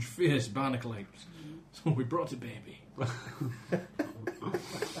huge, fierce barnacle apes. So we brought a baby. I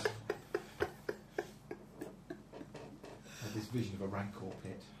had this vision of a rancor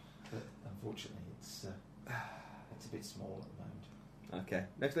pit, but unfortunately it's a bit small at the moment. Okay,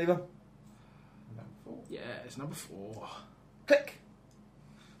 next lever. Number 4. Yeah, it's number 4. Click.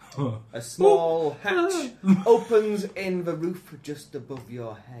 A small hatch opens in the roof just above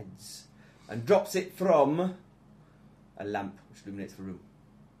your heads and drops it from a lamp which illuminates the room.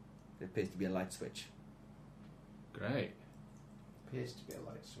 It appears to be a light switch. Great. Appears to be a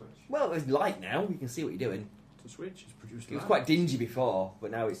light switch. Well, there's light now. You can see what you're doing. The switch is produced. It was light. quite dingy before,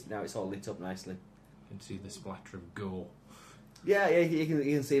 but now it's all lit up nicely. You can see the splatter of gore. Yeah, you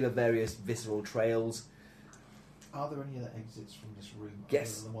can see the various visceral trails. Are there any other exits from this room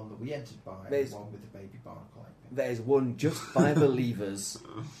Yes. other than the one that we entered by, There's- the one with the baby barnacle ape? There's one just by the levers.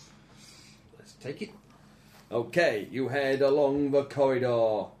 Let's take it. Okay, you head along the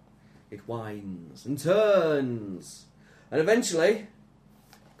corridor. It winds and turns, and eventually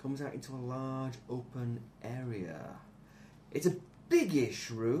comes out into a large open area. It's a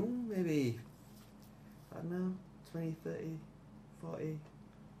biggish room, maybe, I don't know, 20, 30, 40,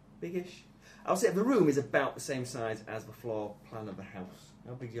 biggish. I'll say the room is about the same size as the floor plan of the house.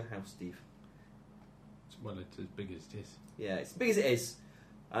 How big is your house, Steve? Well, it's as big as it is. Yeah, it's as big as it is.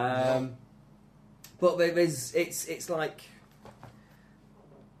 But it's like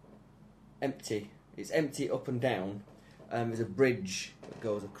empty. It's empty up and down. there's a bridge that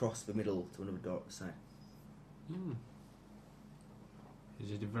goes across the middle to another door at the side.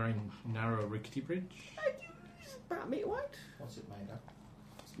 Is it a very narrow, rickety bridge? It's about a metre wide. What's it made of?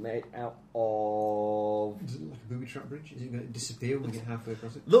 It's made out of... Is it like a booby trap bridge? Is it going to disappear when we get halfway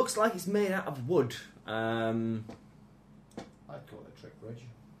across it? Looks like it's made out of wood. I'd call it a trick bridge.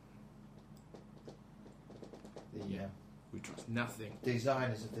 The We trust nothing.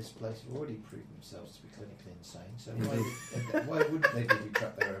 designers of this place have already proven themselves to be clinically insane, so why wouldn't they booby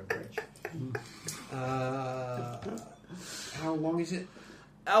trap their own bridge? How long is it?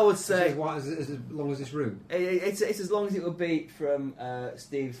 I would say... As long as this room? It's as long as it would be from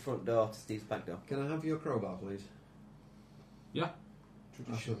Steve's front door to Steve's back door. Can I have your crowbar, please? Yeah.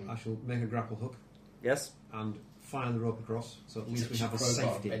 I shall make a grapple hook Yes? and fire the rope across, so at least we have a Crowbar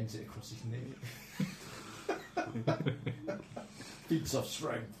safety. bends it across his knee. Feats off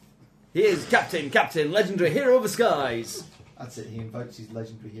strength. He is Captain, legendary hero of the skies. That's it, he invokes his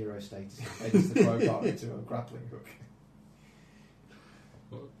legendary hero status and bends the crowbar into a grappling hook.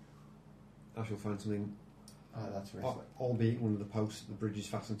 I shall find something, That's where albeit one of the posts that the bridge is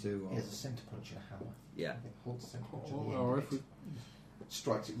fastened to. he has a centre punch and a hammer. Yeah. It holds the centre punch at the Or end. if we...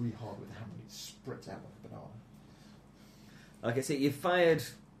 Strikes it really hard with the hammer and it spreads out like a banana. Okay, so you fired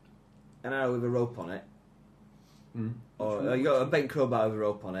an arrow with a rope on it, Mm. or you got a bent crowbar with a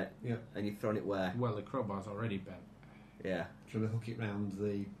rope on it, Yeah. and you've thrown it where? Well, the crowbar's already bent. Yeah. Trying to hook it round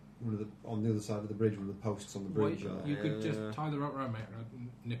on the other side of the bridge, one of the posts on the Well, bridge. you could just tie the rope around, mate, and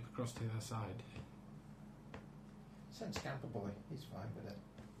nip across to the other side. Send Scamper Boy, he's fine with it.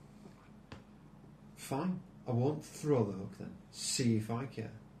 Fine. I won't throw the hook then. See if I care.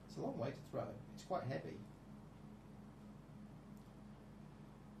 It's a long way to throw. It's quite heavy.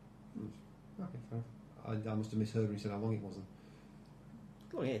 Okay, fair. I must have misheard when he said how long it wasn't.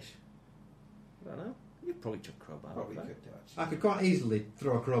 Longish. I don't know. You probably chuck crowbar. Probably off could do I actually. could quite easily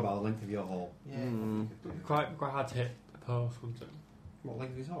throw a crowbar the length of your hole. Yeah, Mm. probably could do. Quite hard to hit the post, wasn't it? What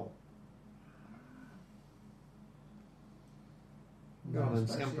length of his hole? No, Go on then,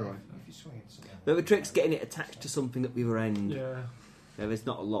 especially scamper away. if you swing it to something. But the trick's getting it attached to something at the other end. Yeah. There's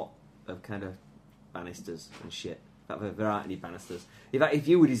not a lot of kind of banisters and shit. In fact, there aren't any banisters. In fact, if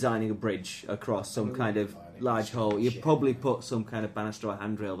you were designing a bridge across some kind of large hole, you'd probably put some kind of banister or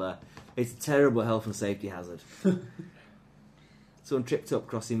handrail there. It's a terrible health and safety hazard. Someone tripped up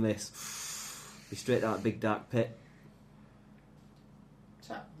crossing this. Be straight down that big dark pit.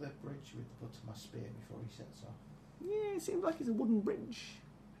 Tap the bridge with the butt of my spear before he sets off. Yeah, it seems like it's a wooden bridge.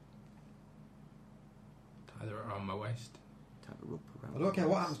 Tie the rope around my waist. Type of rope around. I don't care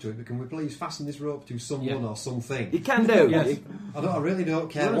what happens to it, but can we please fasten this rope to someone or something? You can do. Yes. I really don't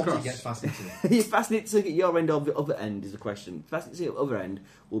care Run what across. it gets fastened to. You fasten it to your end or the other end is the question. Fasten it to the other end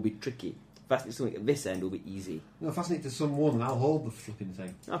will be tricky. Fasten it to something at this end will be easy. No, fasten it to someone and I'll hold the flipping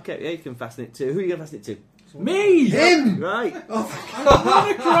thing. Okay, yeah, you can fasten it to. Who are you going to fasten it to? Me! Him! Right.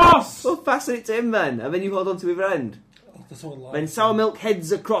 Run across! Well, fasten it to him then, and then you hold on to the other end. Oh, there's someone like Then Sour Milk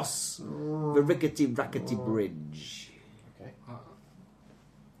heads across the rickety rackety bridge. Okay.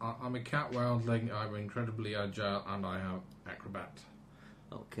 I'm a cat wildling, I'm incredibly agile, and I have acrobat.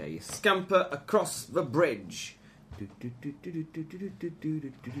 Okay, you scamper across the bridge. If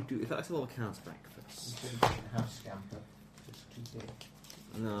that's all the cards back You first. shouldn't have Scamper. Just keep it.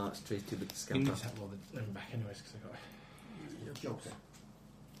 No, it's too big to You scamper. need to have all them back anyways, because I got... Joker.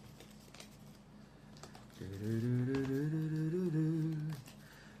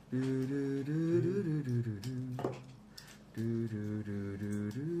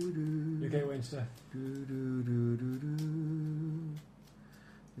 You get Wednesday.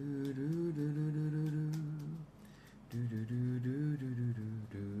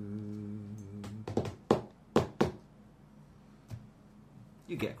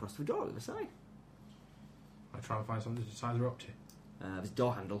 You get across the door at the side. I try and find something to tie the rope to. There's a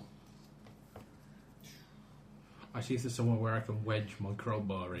door handle. I see if there's somewhere where I can wedge my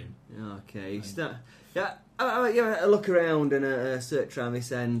crowbar in. Okay, you start. Yeah, a look around and a search around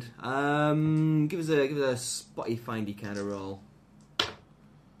this end. Give us a spotty findy kind of roll.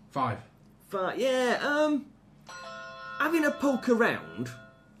 5. Yeah. Having a poke around,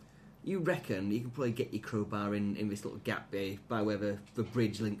 you reckon you can probably get your crowbar in this little gap there by where the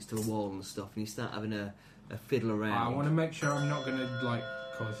bridge links to the wall and stuff, and you start having a fiddle around. I want to make sure I'm not going to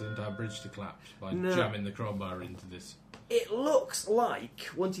cause the entire bridge to collapse by No. jamming the crowbar into this. It looks like,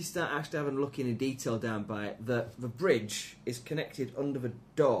 once you start actually having a look in detail down by it, that the bridge is connected under the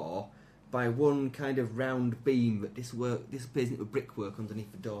door by one kind of round beam that disappears into brickwork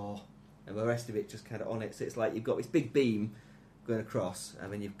underneath the door, and the rest of it just kind of on it. So it's like you've got this big beam going across,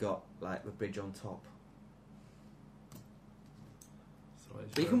 and then you've got like the bridge on top.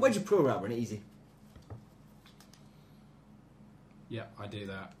 But you can wedge a crowbar in it easy. Yeah, I do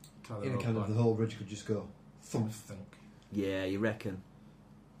that. Tie the In a rope kind of on. the whole bridge could just go I thump. think Yeah, you reckon?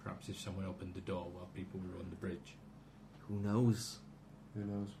 perhaps if someone opened the door while people were on the bridge. Who knows? Who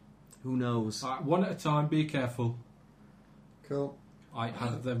knows? Who knows? One at a time. Be careful. Cool. I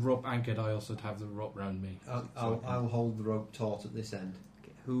have the rope anchored. I also have the rope round me. I'll hold the rope taut at this end.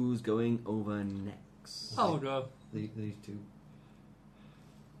 Okay, who's going over next? Oh no. These two.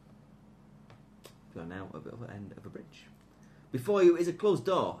 You are now at the other end of a bridge. Before you is a closed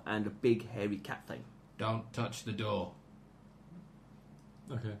door and a big hairy cat thing. Don't touch the door.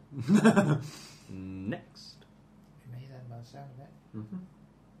 Okay. Next. Me then, by the sound of it. Mm-hmm.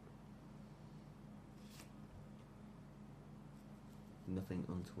 Nothing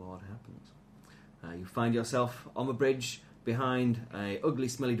untoward happens. You find yourself on the bridge behind a ugly,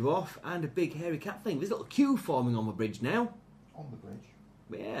 smelly dwarf and a big hairy cat thing. There's a little queue forming on the bridge now. On the bridge.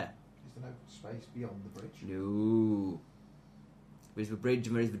 Yeah. Is there no space beyond the bridge? No. There is the bridge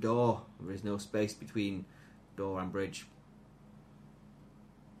and there is the door. There is no space between door and bridge.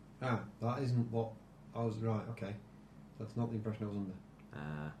 Ah, that isn't what I was... Right, okay. That's not the impression I was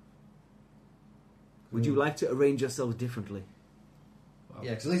under. Would you like to arrange yourselves differently? Well,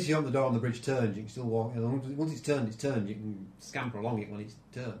 Yeah, because at least you open the door and the bridge turns, you can still walk. Once it's turned, you can scamper along it when it's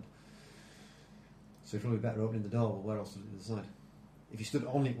turned. So it's probably better opening the door, but where else is it to the side? If you stood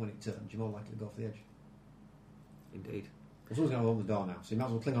on it when it turns, you're more likely to go off the edge. Indeed. Well, someone's going to open the door now, so you might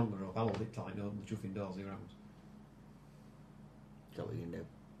as well cling on to the rope. I'll hold it tight and open the chuffing door, see what happens. Is that what you can do?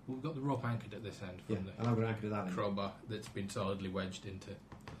 We've got the rope anchored at this end Yeah, from and I'm going to anchor to that the end. crowbar that's been solidly wedged into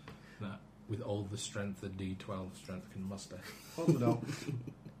that with all the strength that D12 strength can muster. Open the door.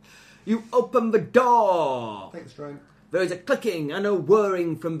 You open the door! Take the strain. There is a clicking and a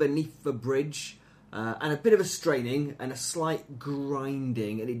whirring from beneath the bridge, and a bit of a straining and a slight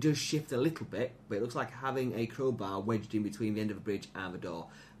grinding, and it does shift a little bit, but it looks like having a crowbar wedged in between the end of the bridge and the door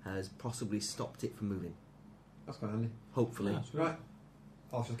has possibly stopped it from moving. That's quite handy. Hopefully. Right.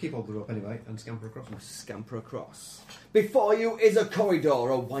 I'll just keep hold of the rope anyway and scamper across. Scamper across. Before you is a corridor,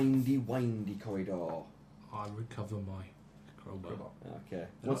 a windy, windy corridor. I recover my crowbar. Okay. They're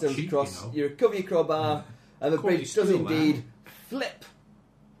Once not it's cheap, across, you know. you recover your crowbar, and the Quality bridge does steel, indeed man. flip.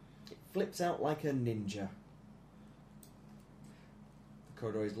 It flips out like a ninja. The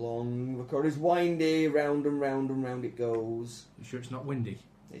corridor is long, the corridor is windy, round and round and round it goes. You sure it's not windy?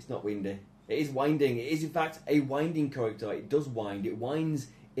 It's not windy. It is winding. It is in fact a winding corridor. It does wind. It winds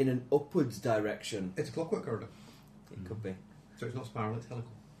in an upwards direction. It's a clockwork corridor, It could be. so it's not spiral, it's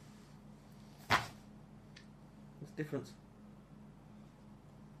helical. What's the difference?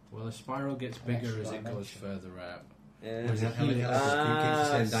 Well, the spiral gets bigger extra as it goes dimension. further out. Yeah. Whereas helical keeps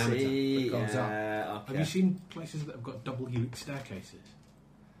the same diameter. See, but goes up. yeah, okay. Have you seen places that have got double helix staircases?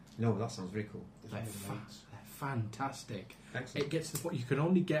 No, that sounds very cool. There's They're, no leads. they're fantastic. Excellent. It gets to the point you can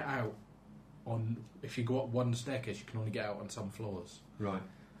only get out on... If you go up one staircase, you can only get out on some floors. Right.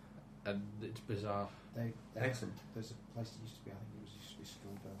 And it's bizarre. They Excellent. There's a place that used to be, I think it was used to be a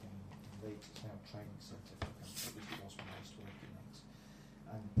school building in Leeds. It's now a training centre for companies. It was when I used to work in Leeds.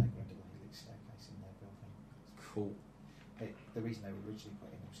 And they've got a double helix staircase in their building. Cool. The reason they were originally put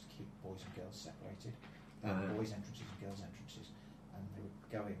in was to keep boys and girls separated. Ah. Boys' entrances and girls' entrances. And they would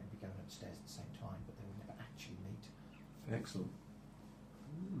go in and be going upstairs at the same time, but they would never actually meet. Excellent.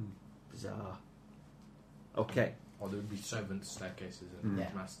 Bizarre. Okay. Or there would be servants' staircases and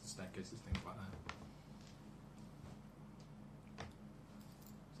Yeah. master staircases, things like that.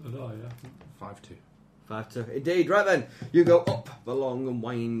 So did I, yeah. 5-2. 5-2. Indeed. Right then, you go up the long and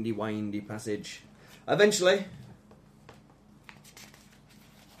windy, windy passage. Eventually,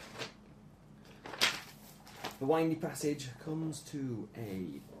 the windy passage comes to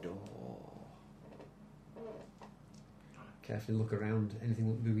a door. Carefully look around. Anything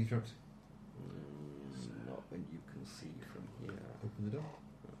that booby traps? Not when you can see from here. Open the door.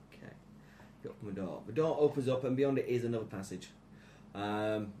 Okay. You open the door. The door opens up, and beyond it is another passage.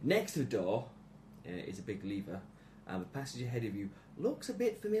 Next to the door is a big lever, and the passage ahead of you looks a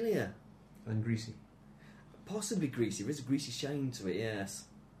bit familiar. And greasy. Possibly greasy. There is a greasy shine to it, yes.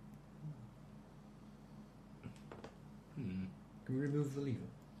 Hmm. Can we remove the lever?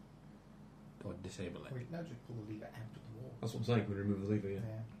 Or disable it. Well, no, just pull the lever out of the wall. That's what I'm saying. Can we remove the lever?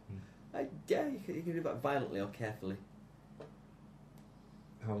 Yeah. Yeah, you can do that violently or carefully.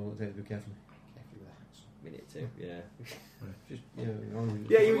 How long will it take to do carefully? Carefully with a hacksaw. Minute two, yeah. Just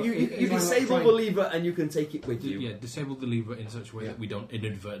Yeah, you disable the lever and you can take it with you. Yeah, disable the lever in such a way that we don't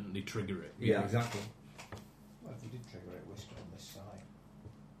inadvertently trigger it. Yeah, Yeah. exactly. Well, if we did trigger it, we're still on this side.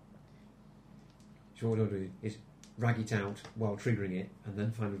 So what we're going to do is drag it out while triggering it, and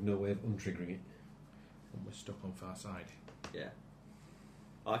then find no way of untriggering it. And we're stuck on far side. Yeah.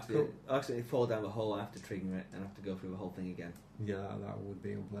 I accidentally fall down the hole after triggering it and have to go through the whole thing again. Yeah, that would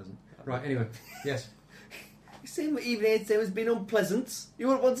be unpleasant. Right, anyway, yes. You seem even here today has been unpleasant. You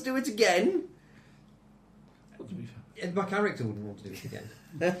wouldn't want to do it again? My character wouldn't want to do it again.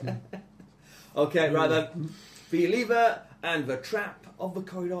 Okay, right then. The lever and the trap of the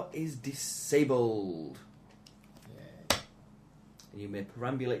corridor is disabled. Yeah. And you may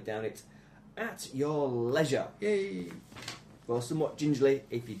perambulate down it at your leisure. Yay! Well, somewhat gingerly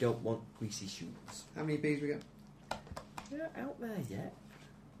if you don't want greasy shoes. How many Bs we got? They're out there yet.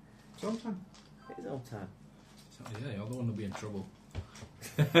 Sometime. It is on time. So, yeah, you're the one who'll be in trouble.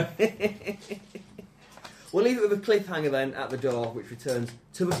 We'll leave it with a cliffhanger then at the door, which returns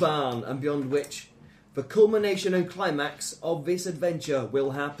to the barn, and beyond which the culmination and climax of this adventure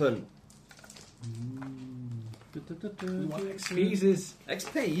will happen. What XPs is?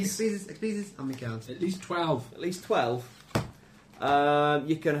 XPs? Expeses. How many cards? At least 12. At least 12.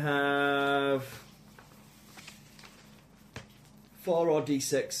 You can have 4 or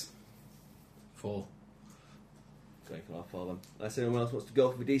D6. 4. So you can have 4 of them. Unless anyone else wants to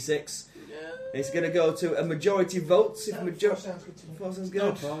go for the D6. It's going to go to a majority votes. If 4 sounds good to me. 4 sounds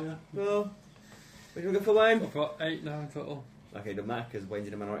good. Yeah. Well, what do you want to go for, Wayne? I've got 8 now in total. Okay, the mark because Wayne's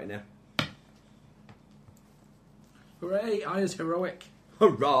in a minority now. Hooray, I is heroic.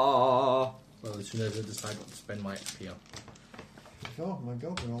 Hurrah! Well, as soon as I decide what to spend my XP on. Oh my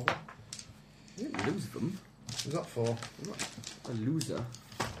god, we're all there. You didn't lose them. Was that 4? I'm not a loser.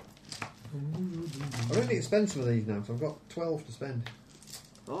 I don't need to spend some of these now, so I've got 12 to spend.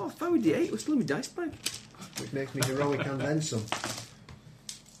 Oh, I found the 8. We're still in my dice bag. Which makes me heroic and then some.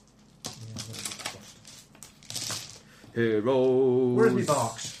 Heroes. Where's my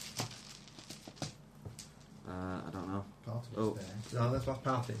box? I don't know. Part of Oh. it's there. No, that's part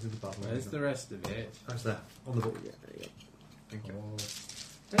of it. It's at the bottom. Where's the rest of it? That's there, on the book. Yeah, there you Thank you. Oh.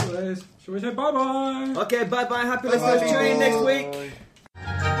 Anyways, shall we say bye bye? go. Okay, bye bye. Happy Bye-bye. listeners. Tune in next week. Bye.